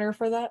Award winner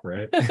for that.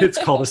 Right.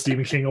 It's called a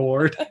Stephen King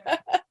Award.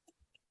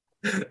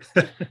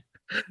 But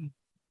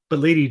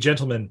ladies,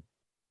 gentlemen,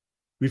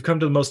 we've come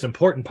to the most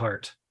important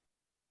part.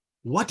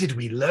 What did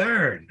we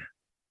learn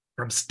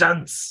from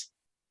stunts?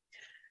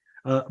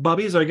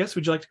 Bobby, so I guess,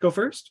 would you like to go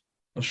first?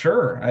 Well,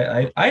 sure.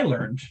 I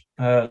learned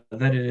that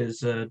it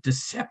is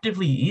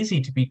deceptively easy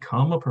to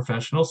become a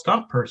professional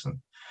stunt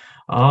person.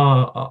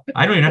 I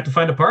don't even have to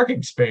find a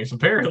parking space,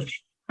 apparently.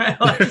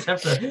 I just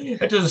have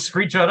to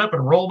screenshot up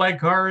and roll my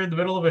car in the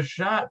middle of a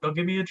shot. They'll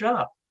give me a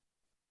job.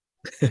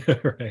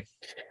 Right.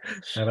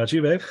 How about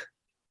you, babe?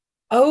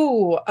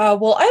 Oh,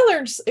 well, I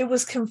learned it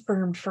was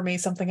confirmed for me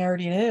something I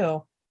already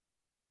knew.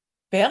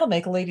 That'll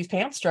make a lady's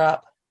pants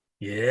drop.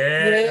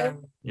 Yeah.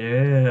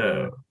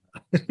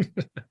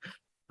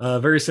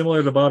 Very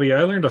similar to Bobby,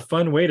 I learned a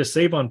fun way to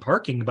save on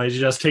parking by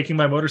just taking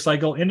my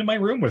motorcycle into my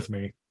room with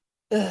me.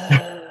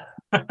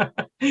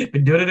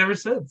 Been doing it ever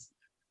since.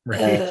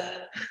 Right.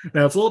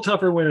 Now it's a little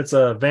tougher when it's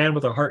a van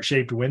with a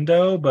heart-shaped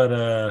window,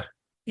 but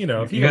you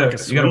know, if you got like a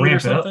suite or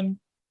something.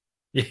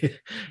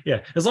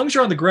 Yeah. As long as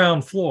you're on the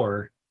ground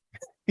floor.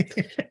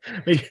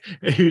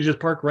 You just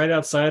park right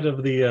outside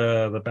of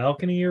the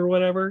balcony or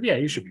whatever. Yeah,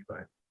 you should be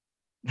fine.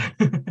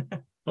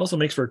 Also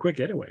makes for a quick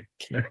getaway.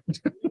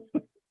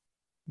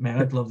 Man,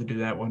 I'd love to do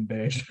that one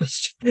day.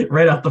 Just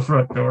right out the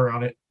front door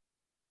on it.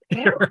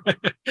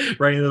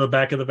 Right into the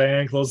back of the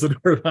van, close the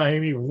door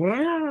behind me.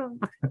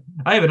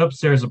 I have an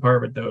upstairs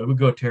apartment, though. It would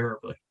go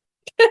terribly.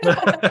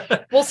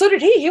 Well, so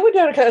did he. He went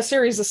down a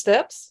series of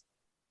steps.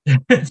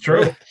 It's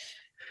true.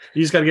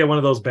 You just got to get one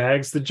of those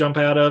bags to jump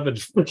out of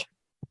and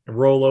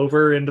roll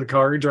over into the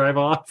car and drive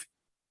off.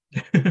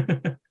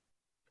 Yeah.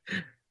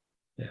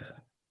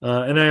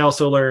 And I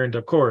also learned,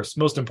 of course,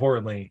 most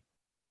importantly,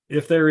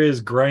 if there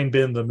is Grind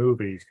Bin the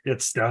movie,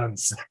 it's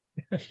stunts.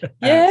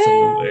 Yeah.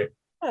 Absolutely.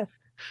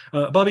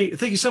 Bobby,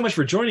 thank you so much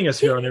for joining us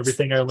here on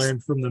Everything I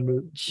Learned from the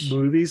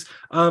Movies.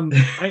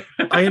 I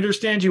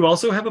understand you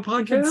also have a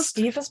podcast?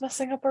 Steve is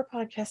messing up our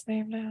podcast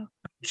name now.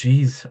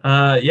 Jeez.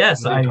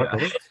 Yes,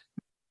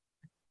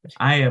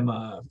 I am,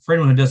 for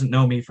anyone who doesn't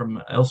know me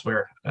from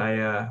elsewhere,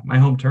 my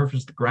home turf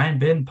is the Grind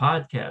Bin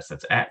Podcast.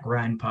 That's at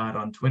GrindPod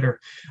on Twitter.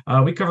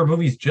 We cover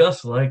movies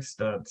just like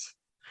stunts.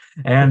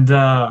 And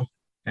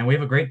we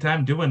have a great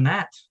time doing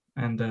that.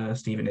 And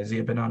Steve and Izzy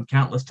have been on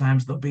countless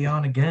times. They'll be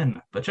on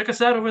again. But check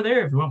us out over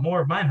there if you want more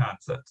of my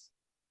nonsense.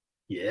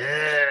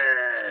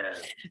 Yeah.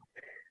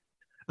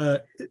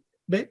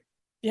 Babe?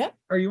 Yeah?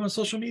 Are you on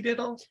social media at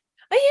all?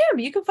 I am.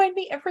 You can find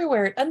me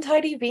everywhere at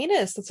Untidy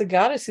Venus. That's a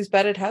goddess who's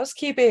bad at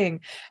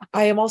housekeeping.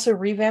 I am also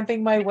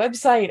revamping my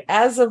website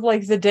as of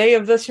like the day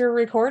of this year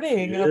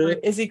recording over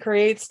at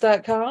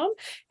izzycreates.com. And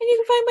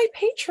you can find my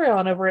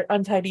Patreon over at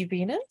Untidy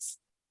Venus.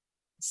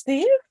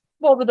 Steve?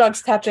 Well, the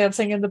dog's tap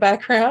dancing in the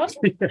background,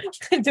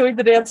 doing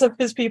the dance of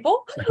his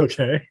people.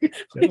 Okay.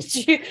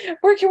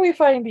 Where can we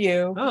find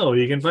you? Oh,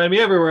 you can find me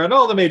everywhere on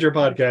all the major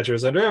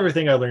podcatchers under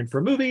Everything I Learned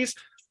from Movies,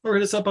 or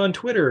hit us up on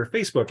Twitter,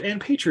 Facebook, and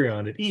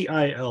Patreon at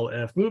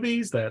EILF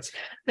Movies. That's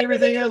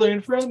Everything I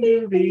Learned from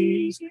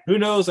Movies. Who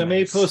knows? I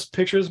may post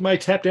pictures of my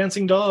tap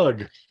dancing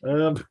dog.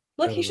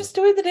 Look, he's just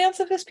doing the dance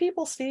of his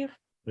people, Steve.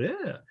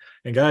 Yeah.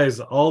 And guys,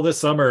 all this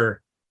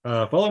summer,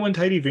 follow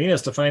Untidy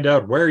Venus to find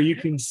out where you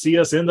can see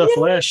us in the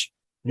flesh.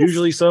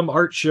 Usually some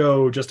art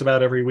show just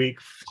about every week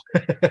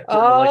for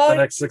like the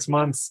next 6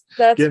 months.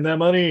 Getting that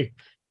money.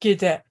 Get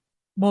that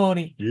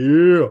money.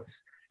 Yeah.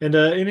 And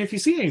if you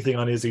see anything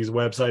on Izzy's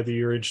website that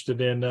you're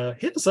interested in,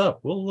 hit us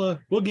up. We'll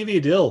give you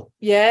a deal.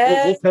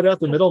 Yeah. We'll cut out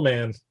the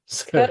middleman.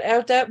 Cut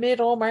out that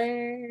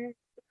middleman.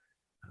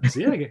 So,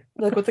 yeah.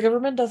 Look, what the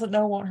government doesn't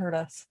know won't hurt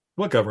us.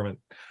 What government?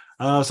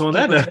 So on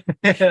that note,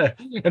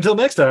 until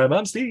next time,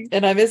 I'm Steve.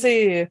 And I'm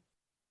Izzy.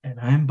 And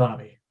I'm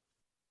Bobby.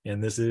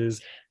 And this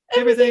is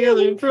Everything I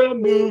Learned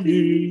from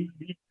Movies.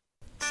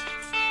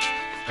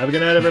 Have a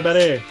good night,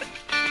 everybody.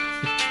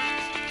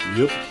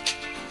 Yep.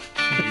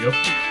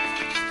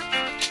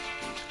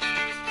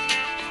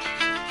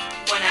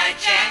 One-eyed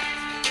Jack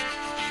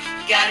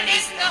got an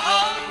ace in the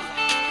hole.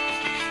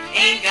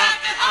 Ain't got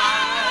the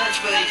odds,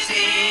 but he's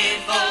in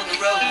for the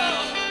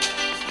road.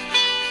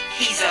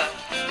 He's a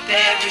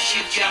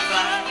parachute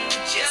jumper,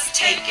 just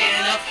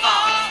taking a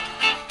fall.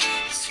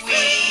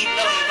 Sweet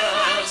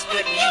lovers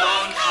putting you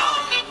on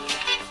call.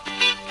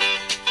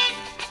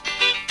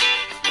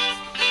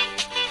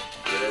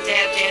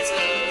 Tap dancer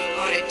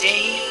on a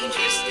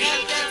dangerous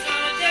beat.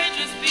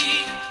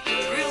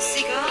 Thrill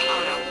seeker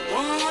on a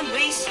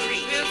one-way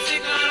street.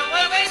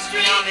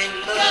 I'm in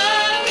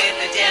love with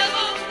the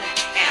devil,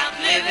 and I'm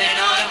living